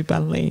with Kirby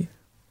Bentley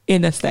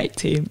in a state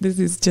team. This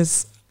is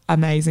just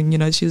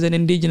amazing. She's an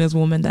Indigenous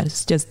woman that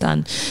has just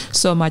done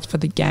so much for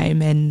the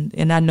game,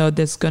 and I know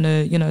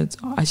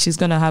she's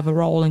gonna have a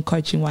role in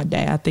coaching one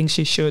day. I think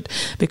she should,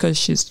 because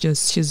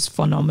she's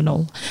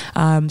phenomenal.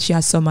 She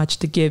has so much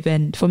to give,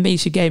 and for me,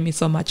 she gave me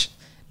so much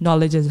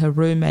knowledge as her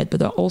roommate,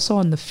 but also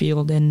on the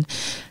field. And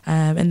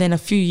then a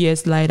few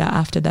years later,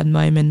 after that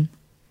moment,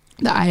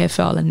 the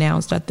AFL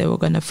announced that they were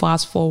going to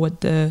fast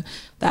forward the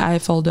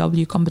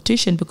AFLW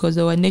competition, because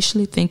they were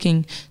initially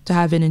thinking to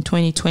have it in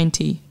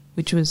 2020,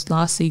 which was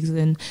last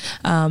season,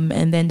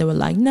 and then they were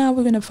like, no,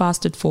 we're going to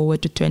fast it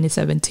forward to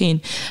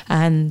 2017.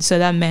 And so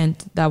that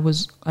meant that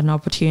was an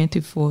opportunity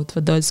for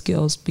those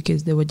girls,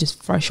 because they were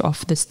just fresh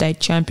off the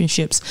state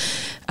championships.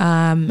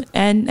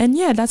 And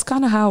yeah, that's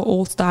kind of how it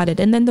all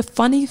started. And then the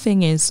funny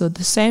thing is, so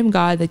the same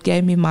guy that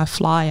gave me my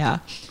flyer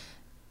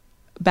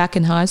back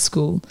in high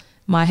school,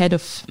 the head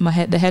of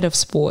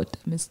sport,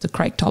 Mr.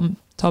 Craig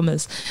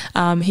Thomas,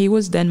 he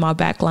was then my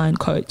backline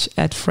coach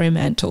at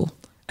Fremantle.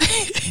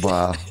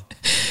 Wow.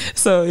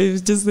 So it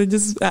was just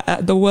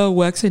the world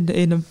works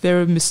in a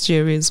very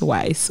mysterious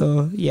way.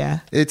 So yeah,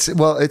 it's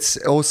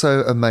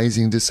also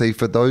amazing to see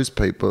for those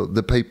people,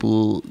 the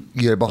people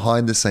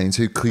behind the scenes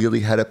who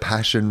clearly had a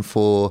passion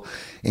for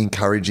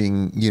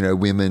encouraging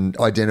women,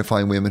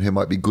 identifying women who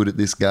might be good at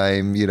this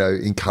game,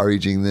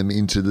 encouraging them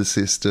into the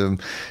system,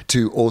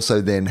 to also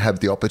then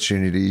have the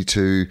opportunity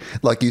to,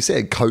 like you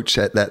said, coach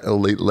at that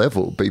elite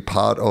level, be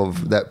part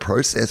of that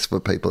process for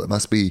people. It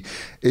must be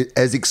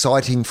as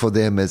exciting for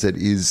them as it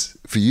is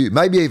for you,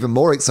 maybe even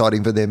more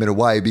exciting for them in a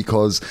way,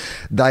 because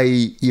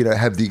they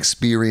have the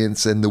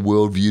experience and the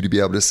worldview to be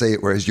able to see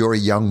it, whereas you're a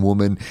young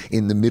woman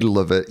in the middle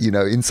of it.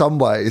 In some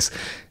ways,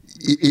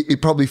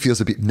 it probably feels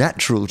a bit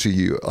natural to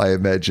you, I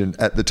imagine,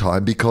 at the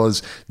time,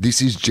 because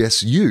this is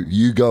just you.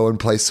 You go and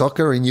play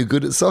soccer and you're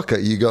good at soccer.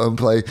 You go and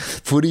play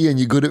footy and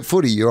you're good at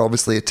footy. You're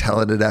obviously a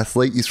talented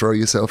athlete. You throw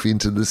yourself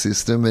into the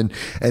system and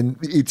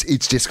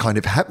it's just kind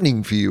of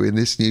happening for you in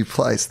this new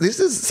place. This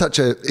is such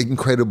an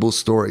incredible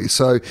story.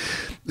 So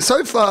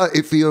far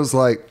it feels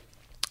like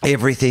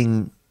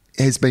everything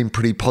has been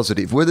pretty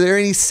positive. Were there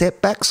any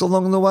setbacks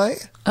along the way?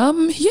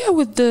 Yeah,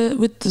 with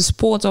the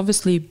sports,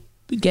 obviously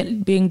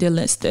being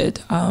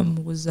delisted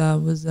was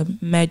a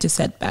major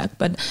setback.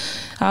 But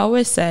I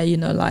always say, you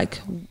know,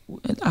 like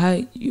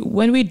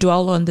when we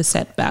dwell on the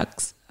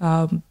setbacks,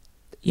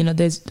 you know,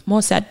 there's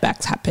more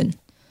setbacks happen.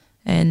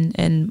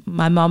 And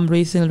my mom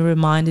recently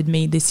reminded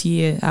me this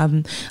year,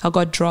 I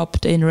got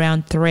dropped in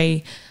round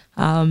 3.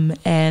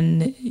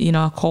 And, you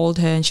know, I called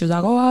her and she was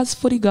like, oh, how's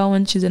footy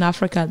going? She's in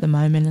Africa at the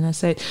moment. And I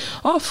said,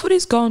 oh,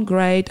 footy's going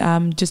great.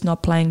 I'm just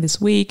not playing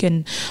this week.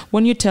 And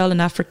when you tell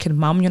an African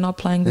mum you're not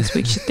playing this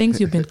week, she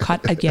thinks you've been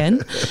cut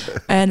again.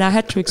 And I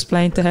had to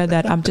explain to her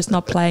that I'm just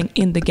not playing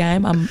in the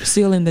game. I'm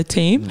still in the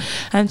team.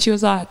 And she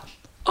was like,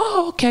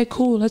 oh, okay,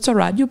 cool. That's all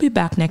right. You'll be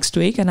back next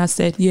week. And I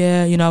said,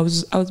 yeah, you know, I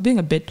was just being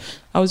a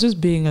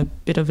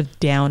bit of a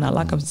downer.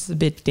 Like I was just a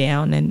bit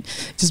down and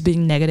just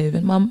being negative.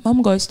 And my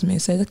mum goes to me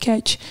and says,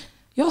 okay,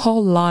 your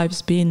whole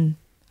life's been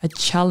a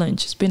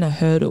challenge. It's been a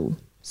hurdle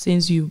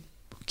since you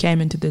came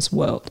into this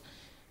world.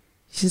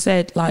 She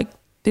said, like,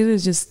 this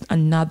is just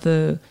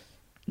another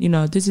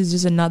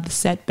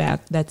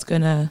setback that's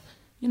going to,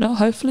 you know,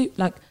 hopefully,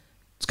 like,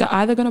 it's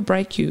either going to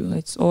break you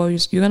or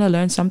you're going to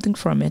learn something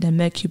from it and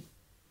make you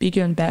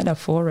bigger and better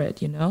for it,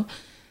 you know.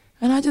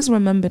 And I just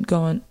remembered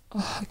going,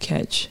 oh,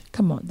 Ketch,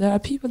 come on. There are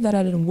people that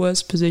are in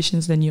worse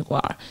positions than you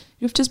are.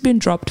 You've just been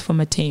dropped from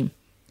a team.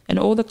 And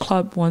all the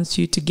club wants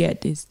you to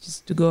get is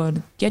just to go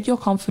and get your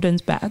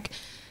confidence back.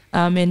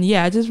 And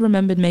yeah, I just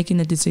remembered making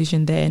a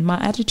decision there. And my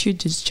attitude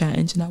just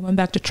changed. And I went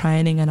back to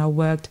training and I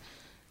worked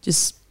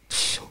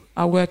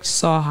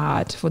so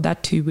hard for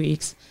that 2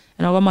 weeks.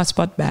 And I got my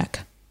spot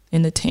back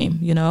in the team,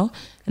 you know.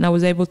 And I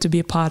was able to be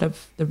a part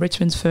of the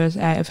Richmond's first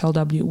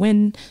AFLW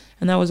win.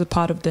 And I was a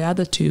part of the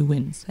other 2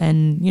 wins.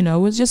 And, you know,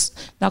 it was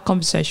just that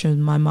conversation with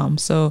my mum.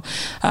 So,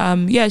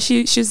 yeah,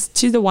 she's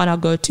the one I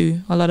go to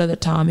a lot of the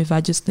time if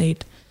I just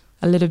need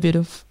a little bit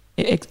of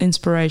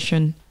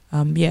inspiration,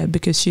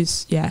 because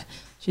she's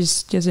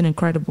just an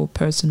incredible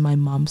person, my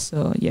mum.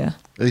 So yeah,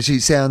 she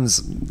sounds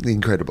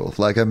incredible.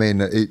 Like, I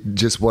mean,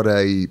 just what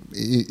a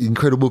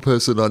incredible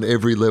person on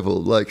every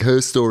level. Like,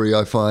 her story,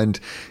 I find,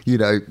 you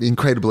know,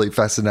 incredibly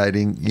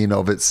fascinating in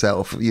of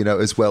itself. You know,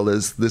 as well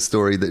as the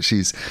story that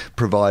she's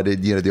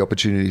provided. You know, the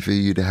opportunity for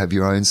you to have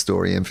your own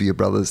story and for your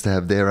brothers to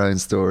have their own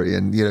story,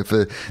 and you know,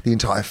 for the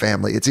entire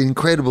family. It's an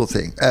incredible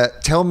thing.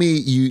 Tell me,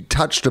 you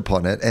touched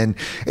upon it, and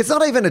it's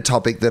not even a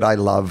topic that I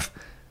love,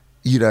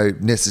 you know,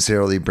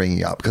 necessarily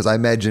bringing up, because I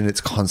imagine it's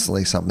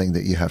constantly something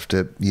that you have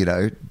to, you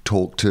know,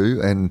 talk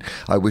to, and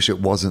I wish it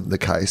wasn't the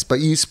case.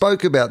 But you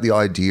spoke about the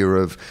idea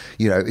of,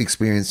 you know,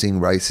 experiencing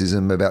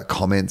racism, about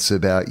comments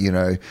about, you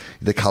know,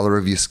 the colour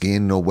of your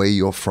skin or where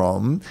you're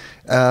from.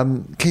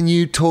 Can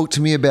you talk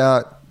to me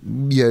about,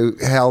 you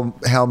know,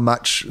 how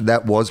much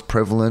that was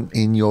prevalent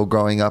in your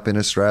growing up in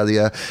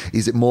Australia?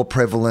 Is it more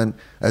prevalent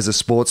as a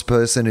sports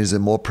person? Is it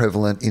more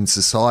prevalent in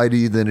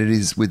society than it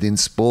is within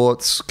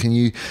sports? Can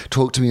you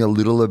talk to me a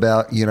little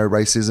about, you know,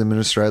 racism in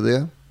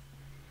Australia?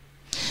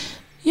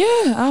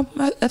 Yeah,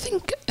 I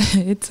think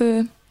it's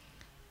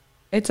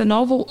an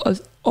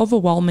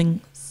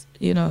overwhelming,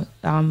 you know,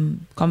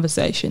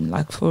 conversation.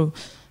 Like for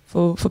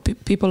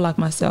people like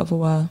myself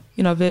who are,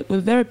 you know, we're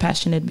very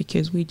passionate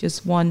because we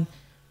just want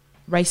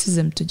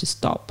racism to just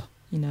stop.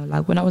 You know,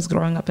 like when I was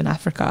growing up in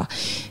Africa,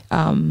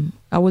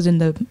 I was in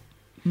the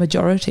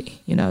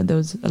majority. You know, there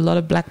was a lot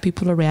of black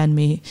people around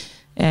me,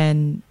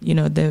 and you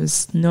know, there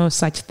was no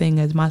such thing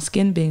as my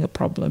skin being a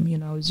problem. You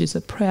know, I was just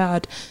a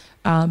proud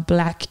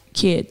black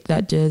kid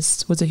that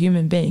just was a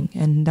human being,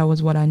 and that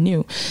was what I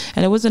knew.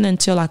 And it wasn't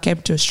until I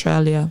came to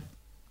Australia,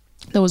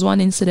 there was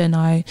one incident.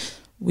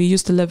 We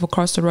used to live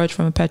across the road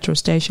from a petrol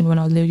station when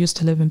I used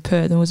to live in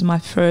Perth. It was my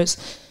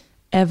first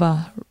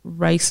ever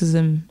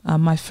racism,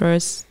 my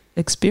first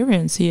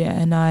experience here,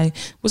 and I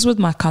was with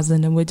my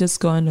cousin, and we're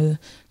just going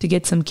to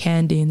get some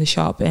candy in the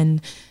shop,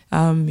 and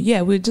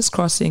we're just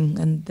crossing,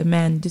 and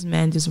this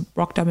man just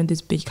rocked up in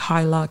this big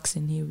Hilux,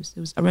 and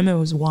I remember it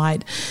was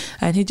white,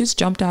 and he just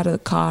jumped out of the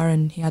car,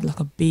 and he had like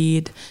a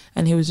beard,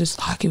 and he just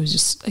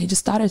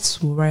started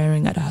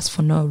swearing at us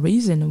for no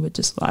reason, and we're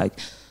just like,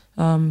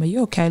 are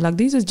you okay? Like,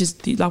 these are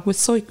just like,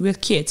 we're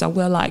kids,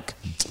 we're like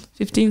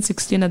 15,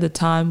 16 at the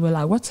time. We're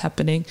like, what's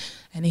happening?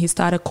 And he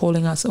started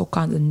calling us all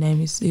kinds of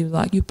names. He was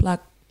like, you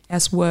black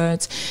S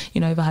words.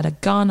 You know, if I had a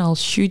gun, I'll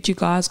shoot you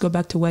guys. Go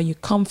back to where you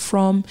come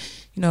from.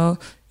 You know,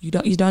 you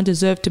don't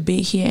deserve to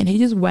be here. And he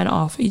just went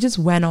off. He just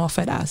went off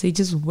at us. He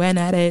just went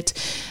at it.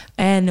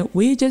 And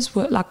we just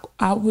were like,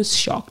 I was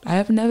shocked. I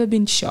have never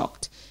been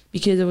shocked,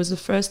 because it was the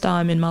first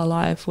time in my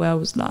life where I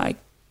was like,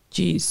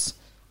 geez,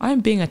 I'm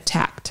being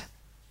attacked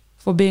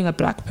for being a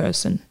black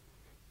person.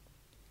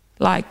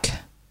 Like,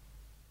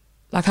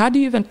 Like, how do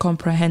you even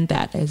comprehend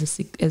that as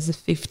a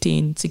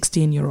 15,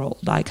 16-year-old?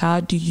 Like,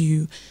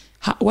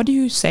 what do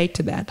you say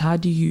to that? How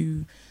do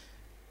you,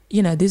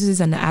 this is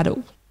an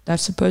adult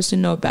that's supposed to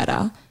know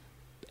better,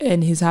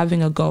 and he's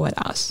having a go at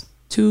us.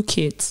 2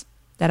 kids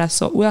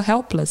that we're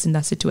helpless in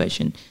that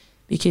situation,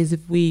 because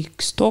if we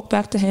talk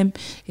back to him,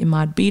 he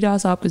might beat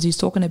us up, because he's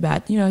talking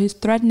about, he's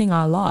threatening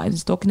our lives.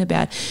 He's talking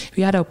about, if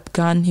he had a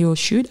gun, he will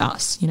shoot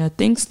us.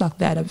 Things like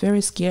that are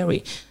very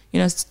scary.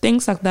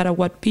 Things like that are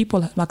what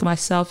people like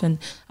myself and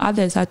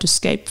others had to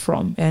escape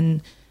from.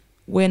 And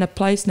we're in a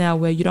place now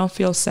where you don't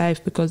feel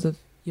safe because of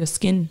your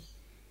skin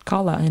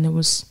color. And it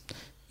was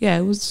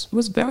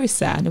very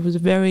sad. It was a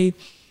very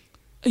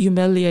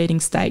humiliating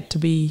state to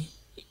be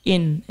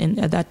in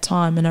at that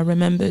time. And I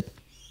remembered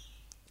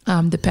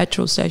the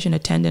petrol station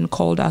attendant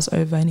called us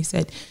over and he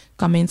said,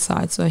 come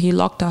inside. So he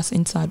locked us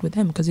inside with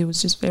him because he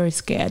was just very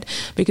scared,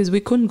 because we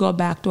couldn't go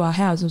back to our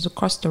house. It was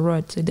across the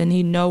road. So then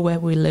he know where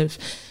we live.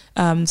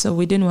 So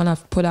we didn't want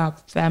to put our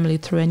family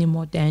through any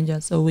more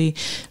danger. So we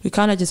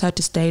kind of just had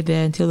to stay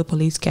there until the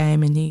police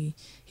came, and he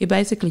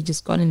basically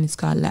just got in his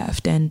car,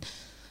 left. And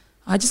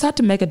I just had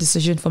to make a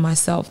decision for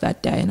myself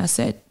that day. And I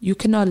said, you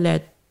cannot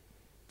let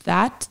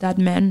that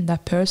man,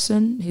 that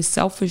person, his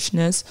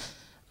selfishness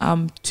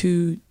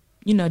to,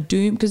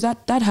 do, because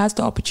that has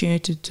the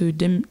opportunity to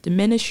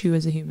diminish you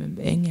as a human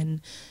being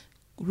and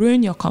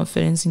ruin your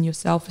confidence and your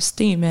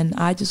self-esteem. And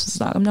I just was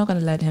like, I'm not going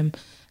to let him.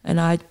 And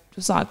I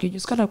was like, you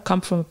just got to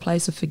come from a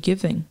place of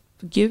forgive him,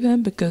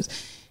 because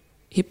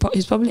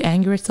he's probably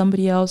angry at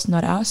somebody else,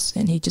 not us,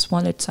 and he just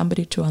wanted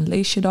somebody to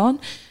unleash it on,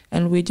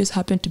 and we just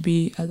happened to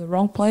be at the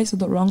wrong place at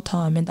the wrong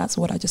time. And that's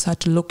what I just had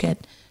to look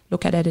at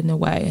it in a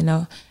way,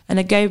 and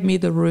it gave me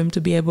the room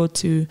to be able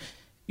to,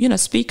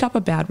 speak up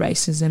about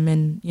racism,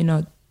 and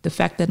the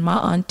fact that my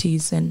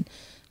aunties and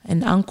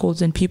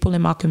uncles and people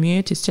in my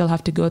community still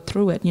have to go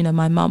through it.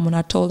 My mum, when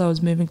I told her I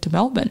was moving to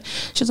Melbourne,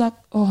 she was like,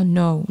 oh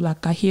no,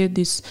 like I hear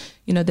this,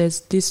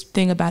 there's this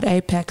thing about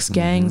apex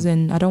gangs,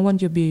 and I don't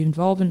want you to be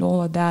involved in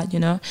all of that,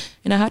 and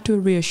I had to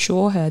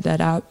reassure her that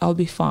I'll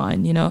be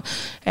fine,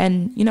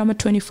 and, I'm a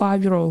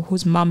 25-year-old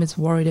whose mum is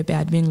worried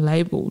about being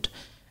labelled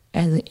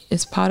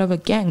as part of a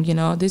gang.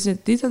 These are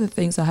the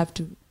things I have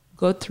to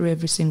go through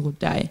every single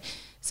day.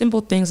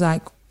 Simple things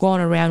like going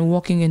around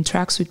walking in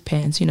tracksuit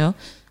pants,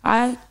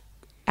 I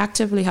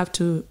actively have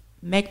to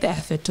make the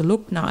effort to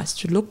look nice,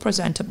 to look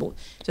presentable,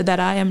 so that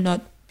I am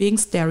not being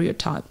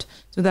stereotyped,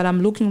 so that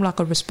I'm looking like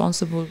a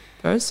responsible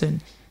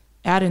person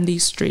out in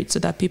these streets, so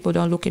that people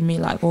don't look at me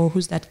like, oh,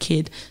 who's that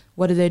kid?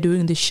 What are they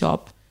doing in this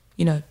shop?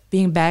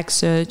 Being bag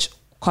searched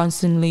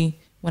constantly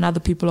when other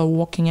people are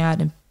walking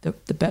out, and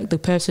the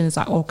person is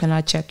like, oh, can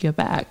I check your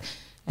bag?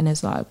 And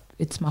it's like,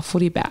 it's my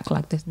footy bag.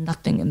 Like, there's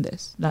nothing in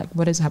this. Like,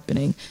 what is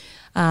happening?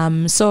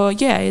 So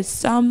yeah, it's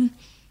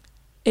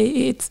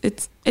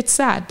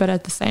sad, but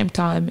at the same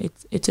time,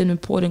 it's an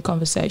important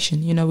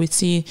conversation. We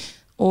see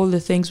all the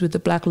things with the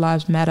Black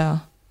Lives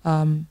Matter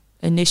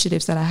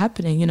initiatives that are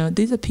happening.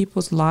 These are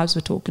people's lives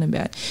we're talking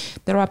about.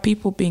 There are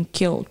people being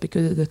killed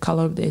because of the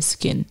color of their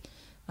skin,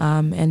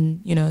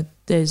 and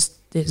there's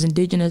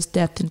Indigenous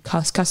death in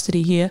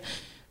custody here,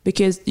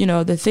 because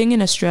the thing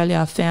in Australia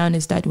I found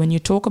is that when you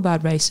talk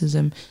about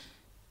racism,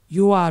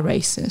 you are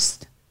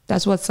racist.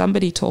 That's what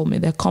somebody told me.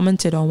 They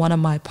commented on one of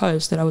my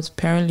posts that I was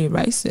apparently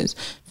racist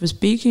for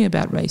speaking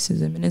about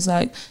racism. And it's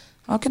like,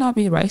 how can I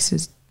be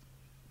racist?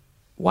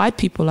 White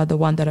people are the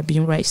ones that are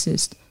being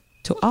racist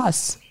to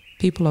us,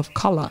 people of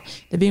color.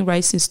 They're being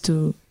racist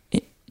to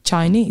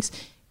Chinese,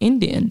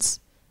 Indians,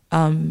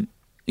 and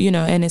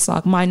it's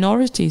like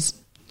minorities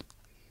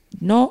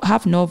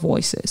have no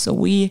voices. So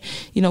we,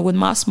 with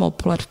my small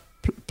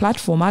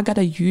platform, I got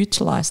to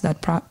utilize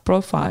that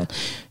profile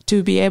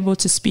to be able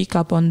to speak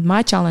up on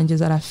my challenges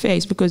that I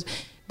face, because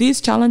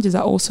these challenges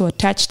are also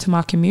attached to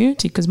my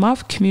community, because my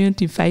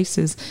community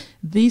faces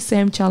these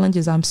same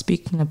challenges I'm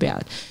speaking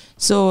about.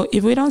 So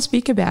if we don't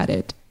speak about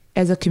it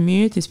as a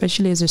community,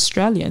 especially as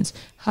Australians,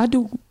 how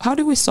do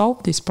we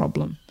solve this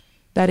problem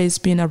that has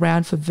been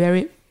around for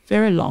very,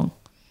 very long?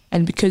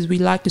 And because we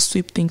like to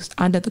sweep things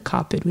under the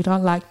carpet, we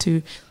don't like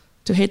to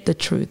hit the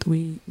truth.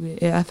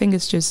 I think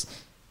it's just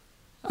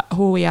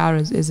who we are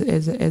as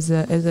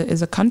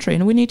a country,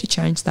 and we need to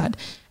change that.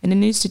 And it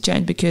needs to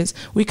change, because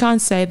we can't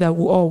say that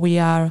we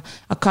are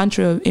a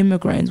country of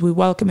immigrants, we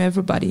welcome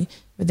everybody,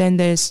 but then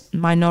there's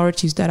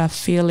minorities that are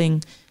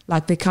feeling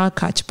like they can't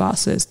catch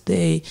buses,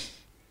 they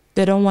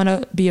don't want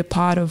to be a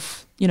part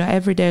of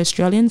everyday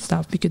Australian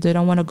stuff, because they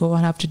don't want to go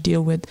and have to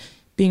deal with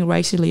being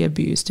racially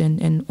abused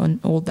and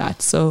all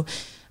that. So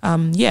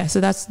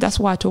so that's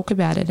why I talk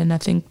about it, and I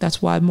think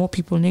that's why more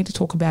people need to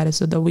talk about it,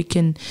 so that we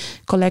can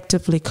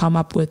collectively come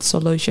up with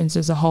solutions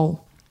as a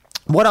whole.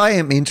 What I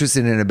am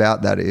interested in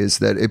about that is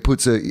that it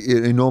puts an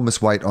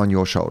enormous weight on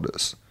your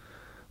shoulders,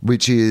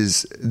 which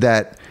is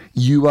that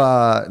you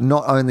are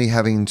not only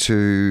having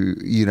to,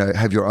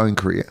 have your own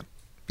career,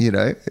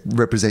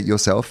 represent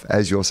yourself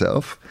as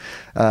yourself.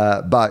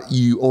 But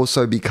you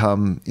also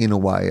become, in a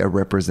way, a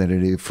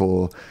representative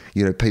for,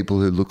 people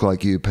who look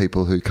like you,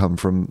 people who come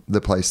from the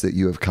place that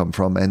you have come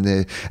from. And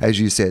there, as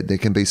you said, there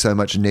can be so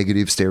much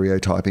negative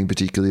stereotyping,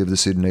 particularly of the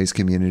Sudanese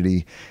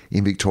community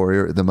in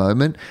Victoria at the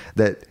moment,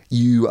 that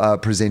you are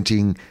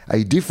presenting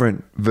a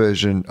different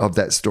version of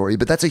that story.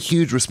 But that's a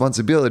huge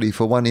responsibility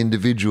for one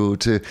individual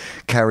to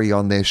carry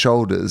on their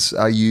shoulders.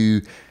 Are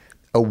you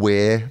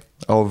aware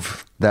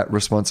of that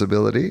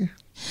responsibility?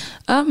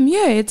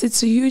 Yeah,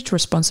 it's a huge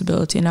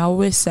responsibility, and I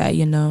always say,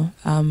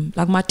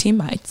 like my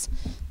teammates,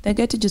 they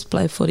get to just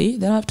play footy.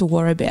 They don't have to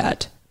worry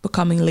about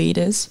becoming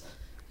leaders.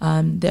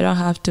 They don't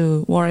have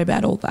to worry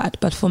about all that.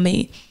 But for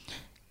me,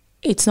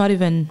 it's not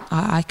even.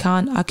 I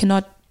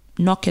cannot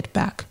knock it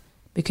back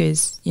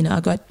because I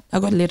got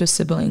little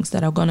siblings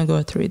that are gonna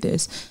go through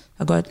this.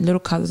 I got little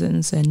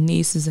cousins and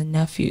nieces and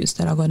nephews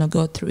that are gonna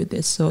go through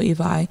this. So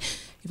if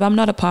I'm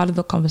not a part of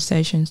the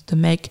conversations to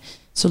make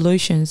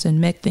solutions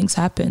and make things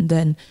happen,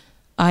 then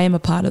I am a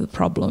part of the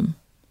problem,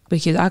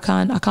 because I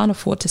can't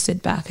afford to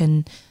sit back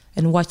and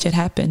watch it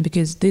happen,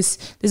 because this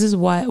is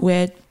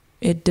where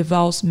it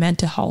develops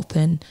mental health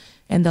and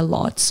a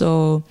lot.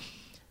 So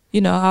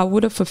I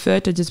would have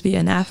preferred to just be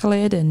an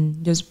athlete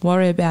and just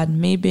worry about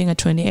me being a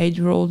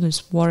 28-year-old,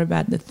 just worry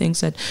about the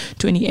things that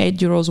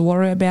 28-year-olds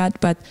worry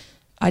about, but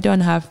I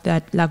don't have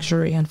that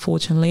luxury,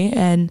 unfortunately.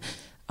 And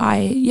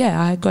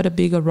I got a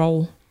bigger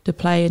role to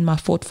play in my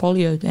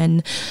portfolio.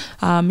 And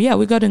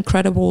we got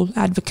incredible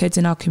advocates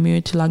in our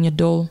community like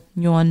Nyadol,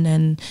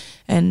 Nguyen,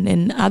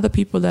 and other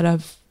people that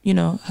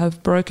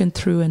have broken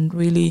through and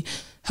really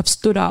have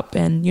stood up.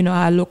 And,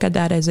 I look at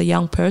that as a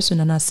young person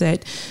and I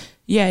said,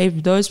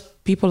 if those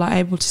people are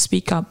able to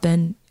speak up,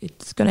 then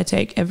it's going to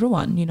take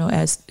everyone,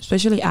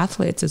 especially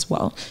athletes as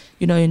well.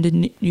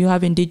 You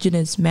have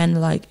Indigenous men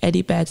like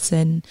Eddie Betts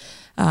and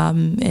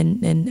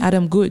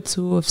Adam Goods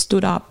who have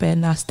stood up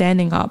and are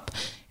standing up.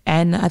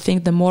 And I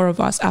think the more of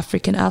us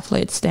African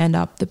athletes stand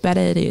up, the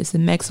better it is. It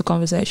makes the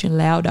conversation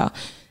louder,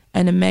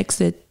 and it makes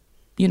it,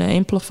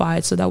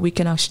 amplified, so that we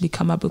can actually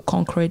come up with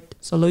concrete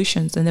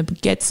solutions, and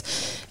it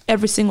gets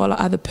every single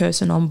other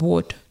person on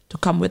board to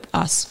come with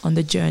us on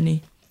the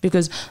journey.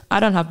 Because I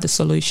don't have the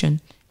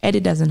solution. Eddie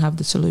doesn't have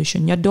the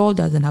solution. Nyadol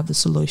doesn't have the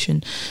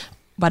solution.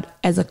 But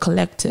as a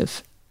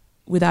collective,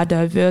 with our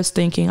diverse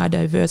thinking, our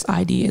diverse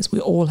ideas, we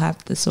all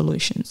have the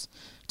solutions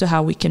to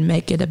how we can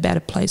make it a better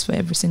place for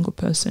every single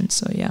person.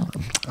 So, yeah.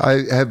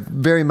 I have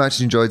very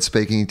much enjoyed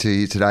speaking to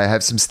you today. I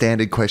have some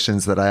standard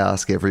questions that I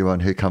ask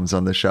everyone who comes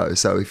on the show.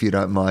 So if you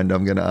don't mind,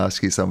 I'm going to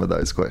ask you some of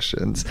those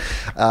questions.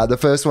 The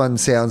first one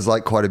sounds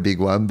like quite a big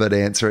one, but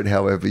answer it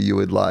however you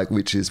would like,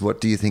 which is,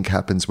 what do you think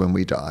happens when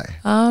we die?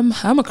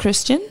 I'm a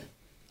Christian.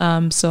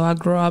 So I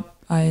grew up,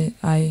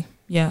 I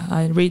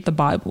read the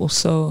Bible.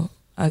 So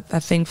I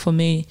think for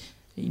me,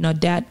 my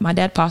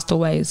dad passed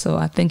away, so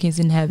I think he's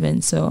in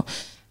heaven. So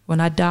when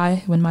I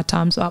die, when my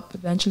time's up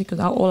eventually, because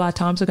all our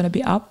times are going to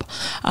be up,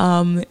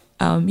 I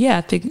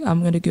think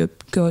I'm going to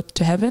go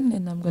to heaven,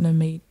 and I'm going to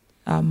meet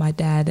my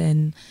dad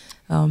and,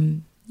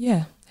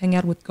 hang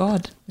out with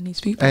God and his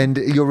people. And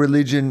your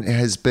religion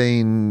has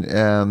been,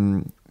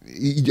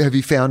 have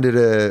you found it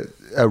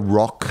a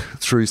rock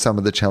through some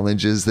of the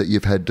challenges that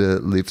you've had to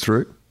live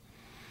through?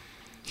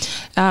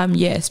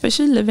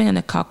 Especially living in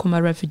a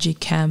Kakuma refugee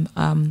camp.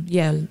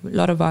 A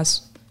lot of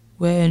us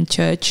were in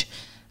church.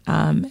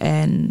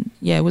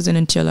 It wasn't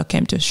until I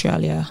came to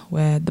Australia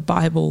where the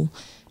Bible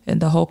and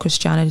the whole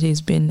Christianity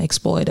has been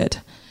exploited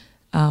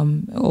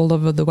all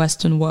over the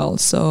Western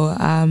world. So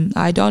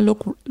I don't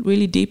look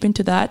really deep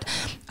into that.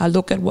 I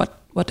look at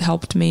what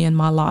helped me in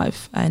my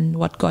life and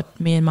what got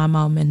me and my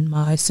mum and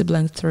my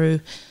siblings through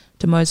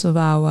to most of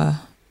our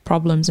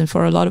problems. And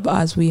for a lot of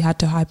us, we had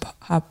to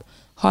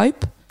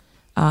hope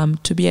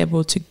to be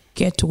able to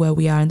get to where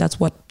we are. And that's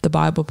what the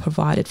Bible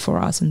provided for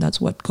us, and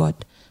that's what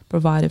God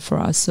provided for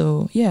us.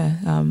 So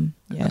the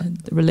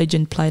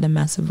religion played a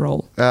massive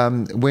role.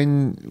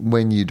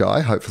 When you die,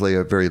 hopefully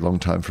a very long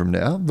time from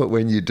now, but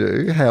when you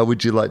do, how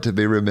would you like to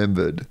be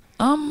remembered?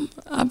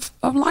 I'd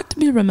like to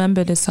be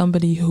remembered as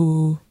somebody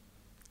who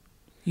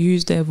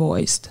used their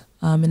voice.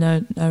 And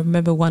I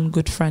remember one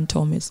good friend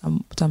told me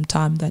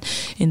sometime that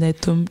in their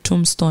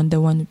tombstone they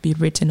want to be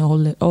written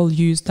all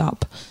used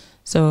up.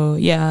 So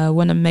I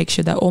want to make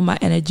sure that all my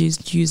energy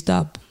is used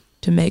up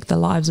to make the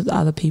lives of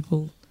other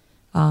people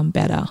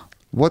better.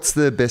 What's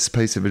the best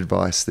piece of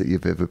advice that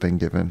you've ever been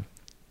given?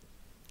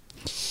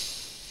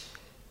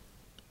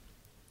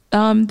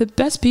 The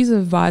best piece of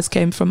advice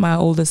came from my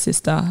older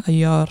sister,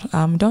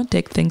 Ayor. Don't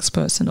take things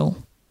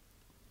personal.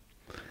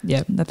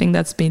 Yeah, I think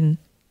that's been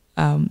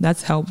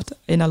that's helped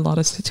in a lot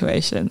of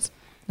situations,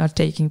 not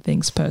taking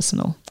things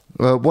personal.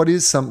 Well, what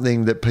is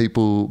something that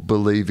people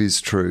believe is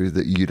true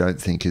that you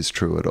don't think is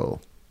true at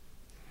all?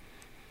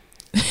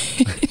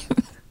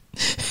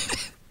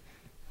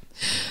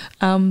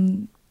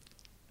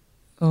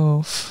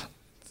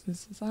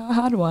 This is a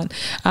hard one.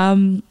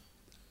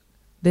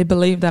 they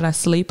believe that I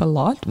sleep a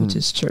lot, which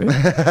is true.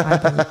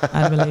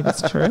 I believe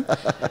it's true.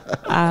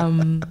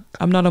 I'm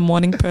not a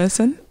morning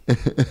person,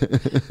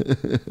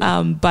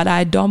 but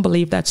I don't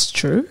believe that's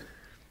true,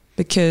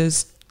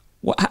 because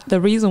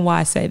the reason why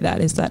I say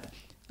that is that,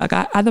 like,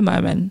 at the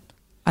moment,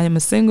 I am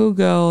a single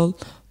girl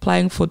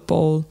playing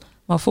football.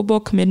 My football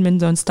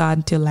commitment don't start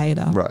until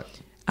later. Right.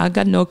 I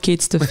got no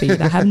kids to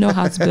feed. I have no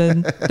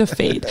husband to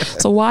feed.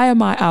 So why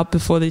am I up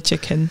before the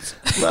chickens?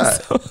 Right.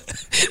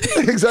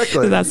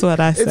 Exactly. That's what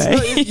I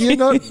say. You're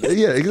not.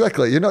 Yeah,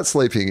 exactly. You're not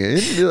sleeping in.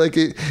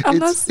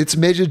 It's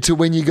measured to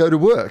when you go to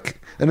work,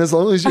 and as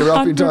long as you're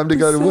up in time to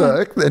go to 100%.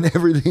 work, then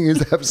everything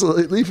is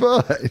absolutely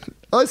fine.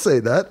 I see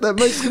that. That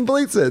makes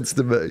complete sense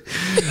to me.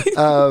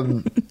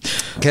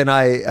 Can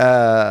I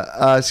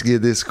ask you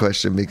this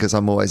question, because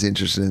I'm always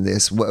interested in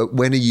this?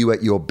 When are you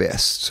at your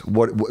best?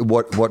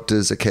 What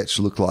does a catch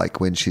look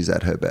like when she's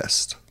at her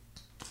best?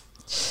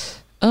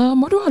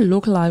 What do I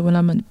look like when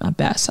I'm at my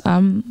best?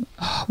 When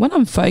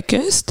I'm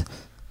focused,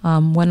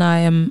 when I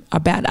am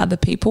about other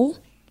people,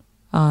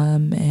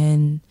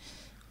 and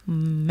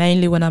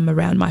mainly when I'm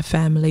around my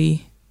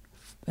family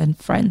and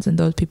friends and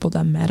those people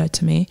that matter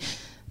to me.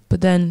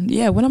 But then,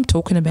 when I'm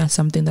talking about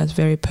something that's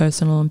very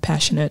personal and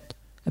passionate,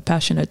 a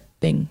passionate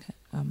thing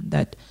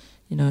that,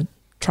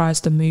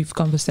 tries to move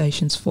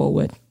conversations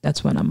forward,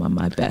 that's when I'm at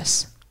my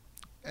best.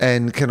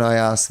 And can I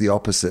ask the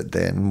opposite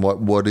then?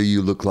 What do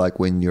you look like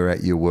when you're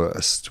at your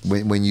worst?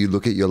 When you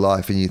look at your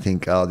life and you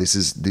think, oh, this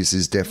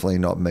is definitely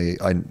not me.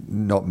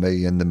 Not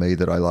me and the me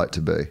that I like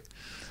to be.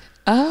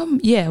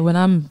 When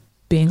I'm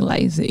being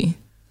lazy,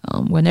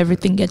 when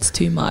everything gets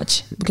too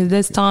much, because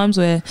there's times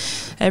where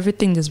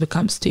everything just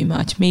becomes too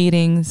much.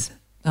 Meetings,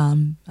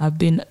 I've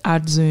been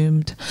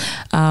out-zoomed,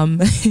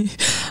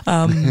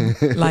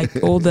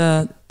 like all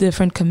the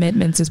different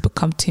commitments has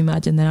become too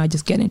much, and then I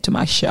just get into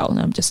my shell and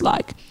I'm just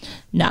like,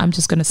 I'm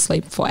just going to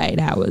sleep for 8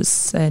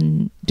 hours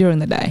and during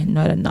the day,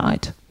 not at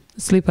night.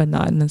 Sleep at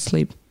night and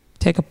then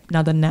take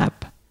another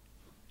nap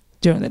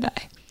during the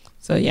day.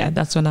 So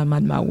that's when I'm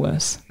at my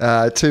worst.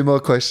 2 more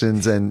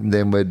questions and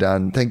then we're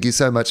done. Thank you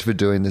so much for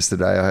doing this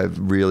today. I have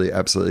really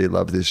absolutely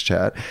loved this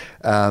chat.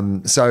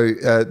 So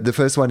the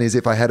first one is,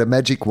 if I had a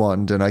magic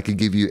wand and I could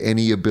give you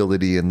any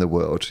ability in the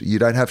world, you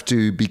don't have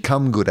to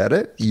become good at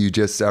it. You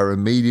just are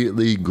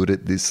immediately good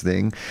at this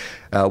thing.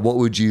 What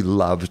would you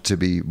love to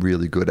be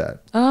really good at?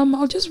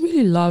 I'll just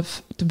really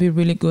love to be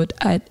really good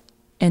at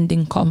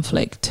ending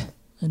conflict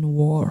and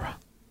war.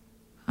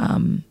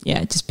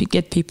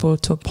 Get people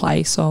to a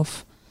place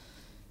of,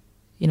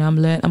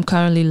 I'm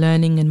currently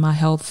learning in my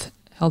health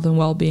and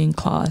well-being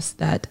class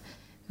that,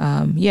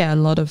 a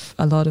lot of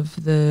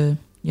the,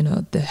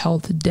 the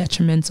health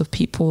detriments of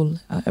people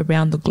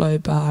around the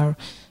globe are,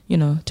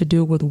 to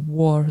do with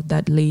war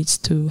that leads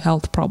to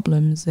health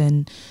problems,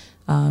 and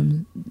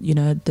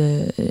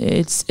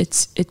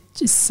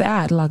it's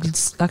sad. Like,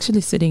 it's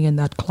actually sitting in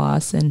that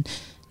class and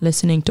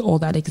listening to all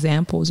that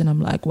examples, and I'm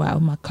like, wow,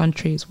 my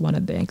country is one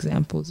of the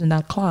examples in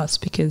that class,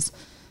 because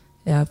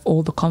of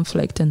all the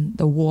conflict and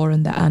the war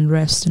and the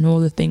unrest and all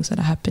the things that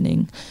are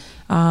happening.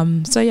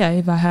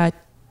 If I had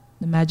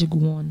the magic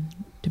wand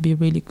to be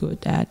really good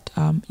at,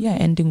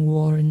 ending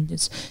war and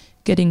just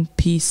getting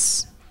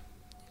peace,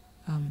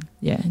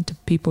 into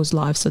people's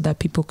lives, so that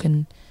people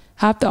can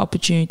have the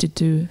opportunity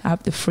to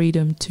have the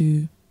freedom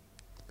to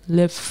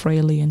live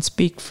freely and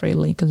speak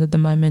freely, because at the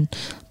moment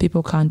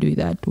people can't do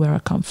that where I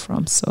come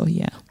from. So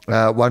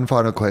one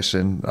final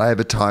question. I have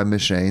a time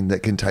machine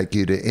that can take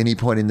you to any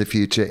point in the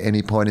future,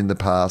 any point in the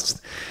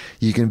past.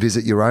 You can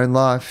visit your own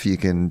life, you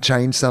can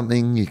change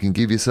something, you can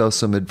give yourself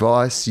some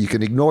advice, you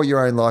can ignore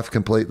your own life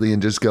completely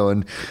and just go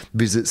and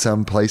visit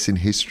some place in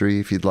history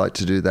if you'd like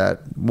to do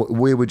that.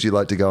 Where would you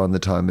like to go on the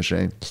time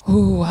machine?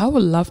 Oh, I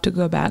would love to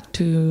go back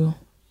to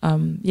a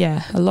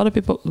lot of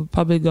people would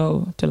probably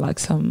go to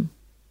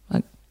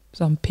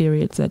some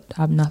periods that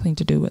have nothing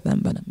to do with them,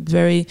 but I'm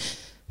very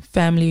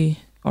family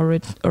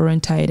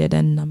orientated,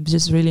 and I'm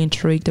just really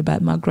intrigued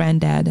about my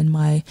granddad and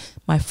my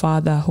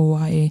father, who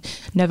I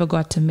never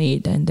got to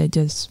meet, and they're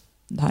just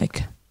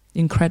like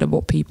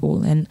incredible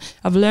people, and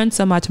I've learned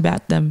so much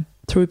about them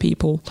through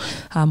people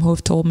who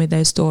have told me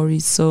their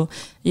stories. So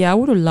I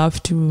would have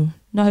loved to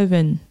not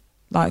even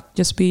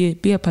just be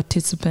a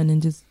participant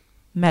and just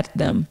met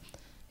them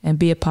and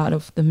be a part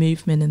of the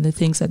movement and the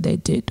things that they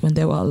did when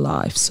they were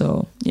alive.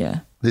 So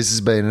This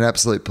has been an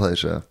absolute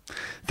pleasure.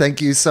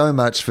 Thank you so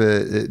much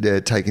for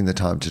taking the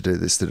time to do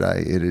this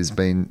today. It has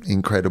been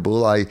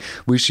incredible. I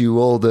wish you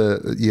all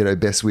the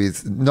best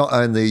with not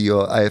only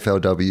your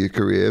AFLW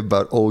career,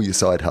 but all your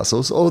side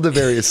hustles, all the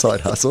various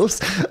side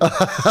hustles.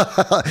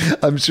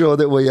 I'm sure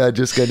that we are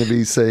just going to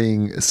be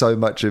seeing so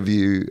much of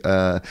you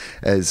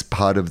as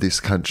part of this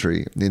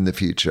country in the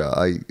future.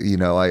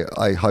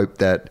 I hope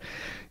that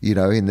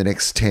in the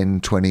next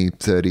 10, 20,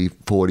 30,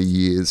 40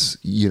 years,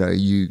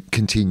 you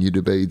continue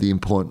to be the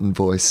important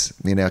voice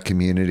in our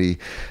community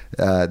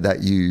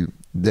that you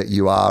that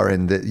you are,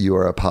 and that you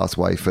are a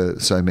pathway for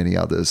so many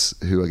others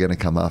who are going to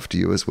come after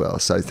you as well.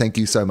 So thank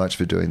you so much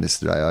for doing this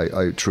today.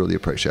 I truly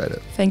appreciate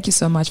it. Thank you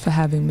so much for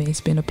having me.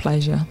 It's been a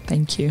pleasure.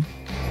 Thank you.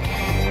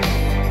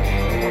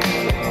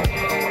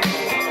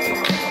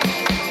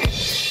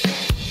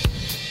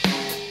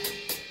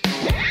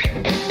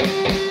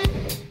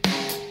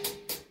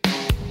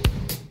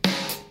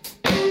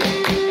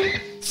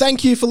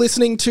 Thank you for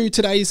listening to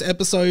today's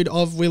episode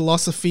of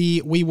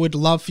Willosophy. We would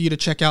love for you to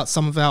check out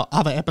some of our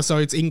other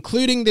episodes,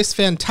 including this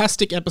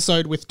fantastic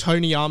episode with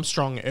Tony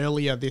Armstrong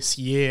earlier this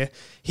year.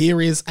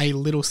 Here is a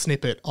little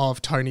snippet of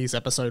Tony's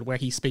episode where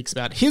he speaks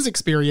about his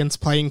experience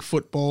playing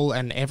football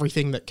and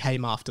everything that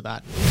came after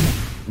that.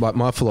 Like,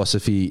 my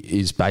philosophy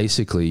is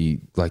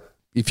basically, like,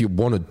 if you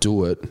want to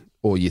do it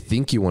or you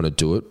think you want to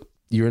do it,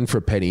 you're in for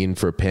a penny, in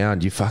for a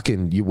pound.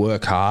 You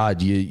work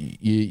hard,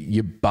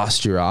 you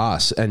bust your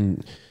ass,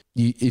 and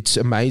it's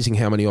amazing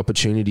how many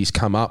opportunities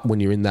come up when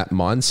you're in that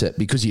mindset,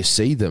 because you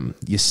see them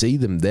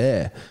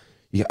there.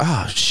 You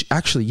go,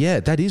 actually, yeah,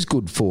 that is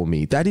good for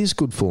me.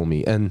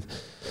 And,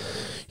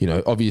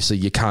 obviously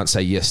you can't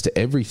say yes to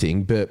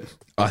everything, but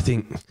I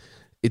think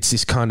it's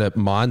this kind of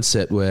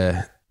mindset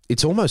where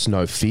it's almost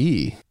no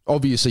fear.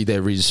 Obviously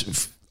there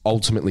is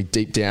ultimately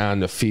deep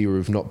down a fear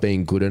of not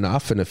being good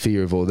enough and a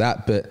fear of all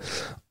that, but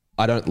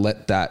I don't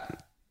let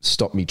that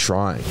stop me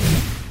trying.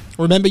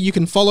 Remember, you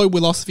can follow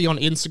Willosophy on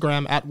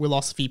Instagram at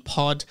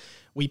WillosophyPod.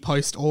 We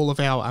post all of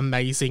our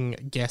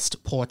amazing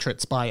guest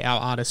portraits by our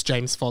artist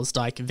James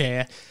Fosdyke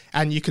there.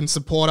 And you can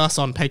support us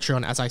on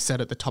Patreon, as I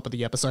said at the top of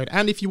the episode.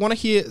 And if you want to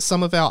hear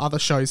some of our other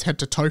shows, head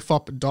to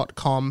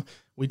tofop.com.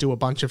 We do a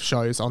bunch of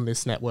shows on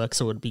this network,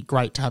 so it would be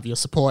great to have your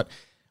support.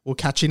 We'll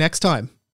catch you next time.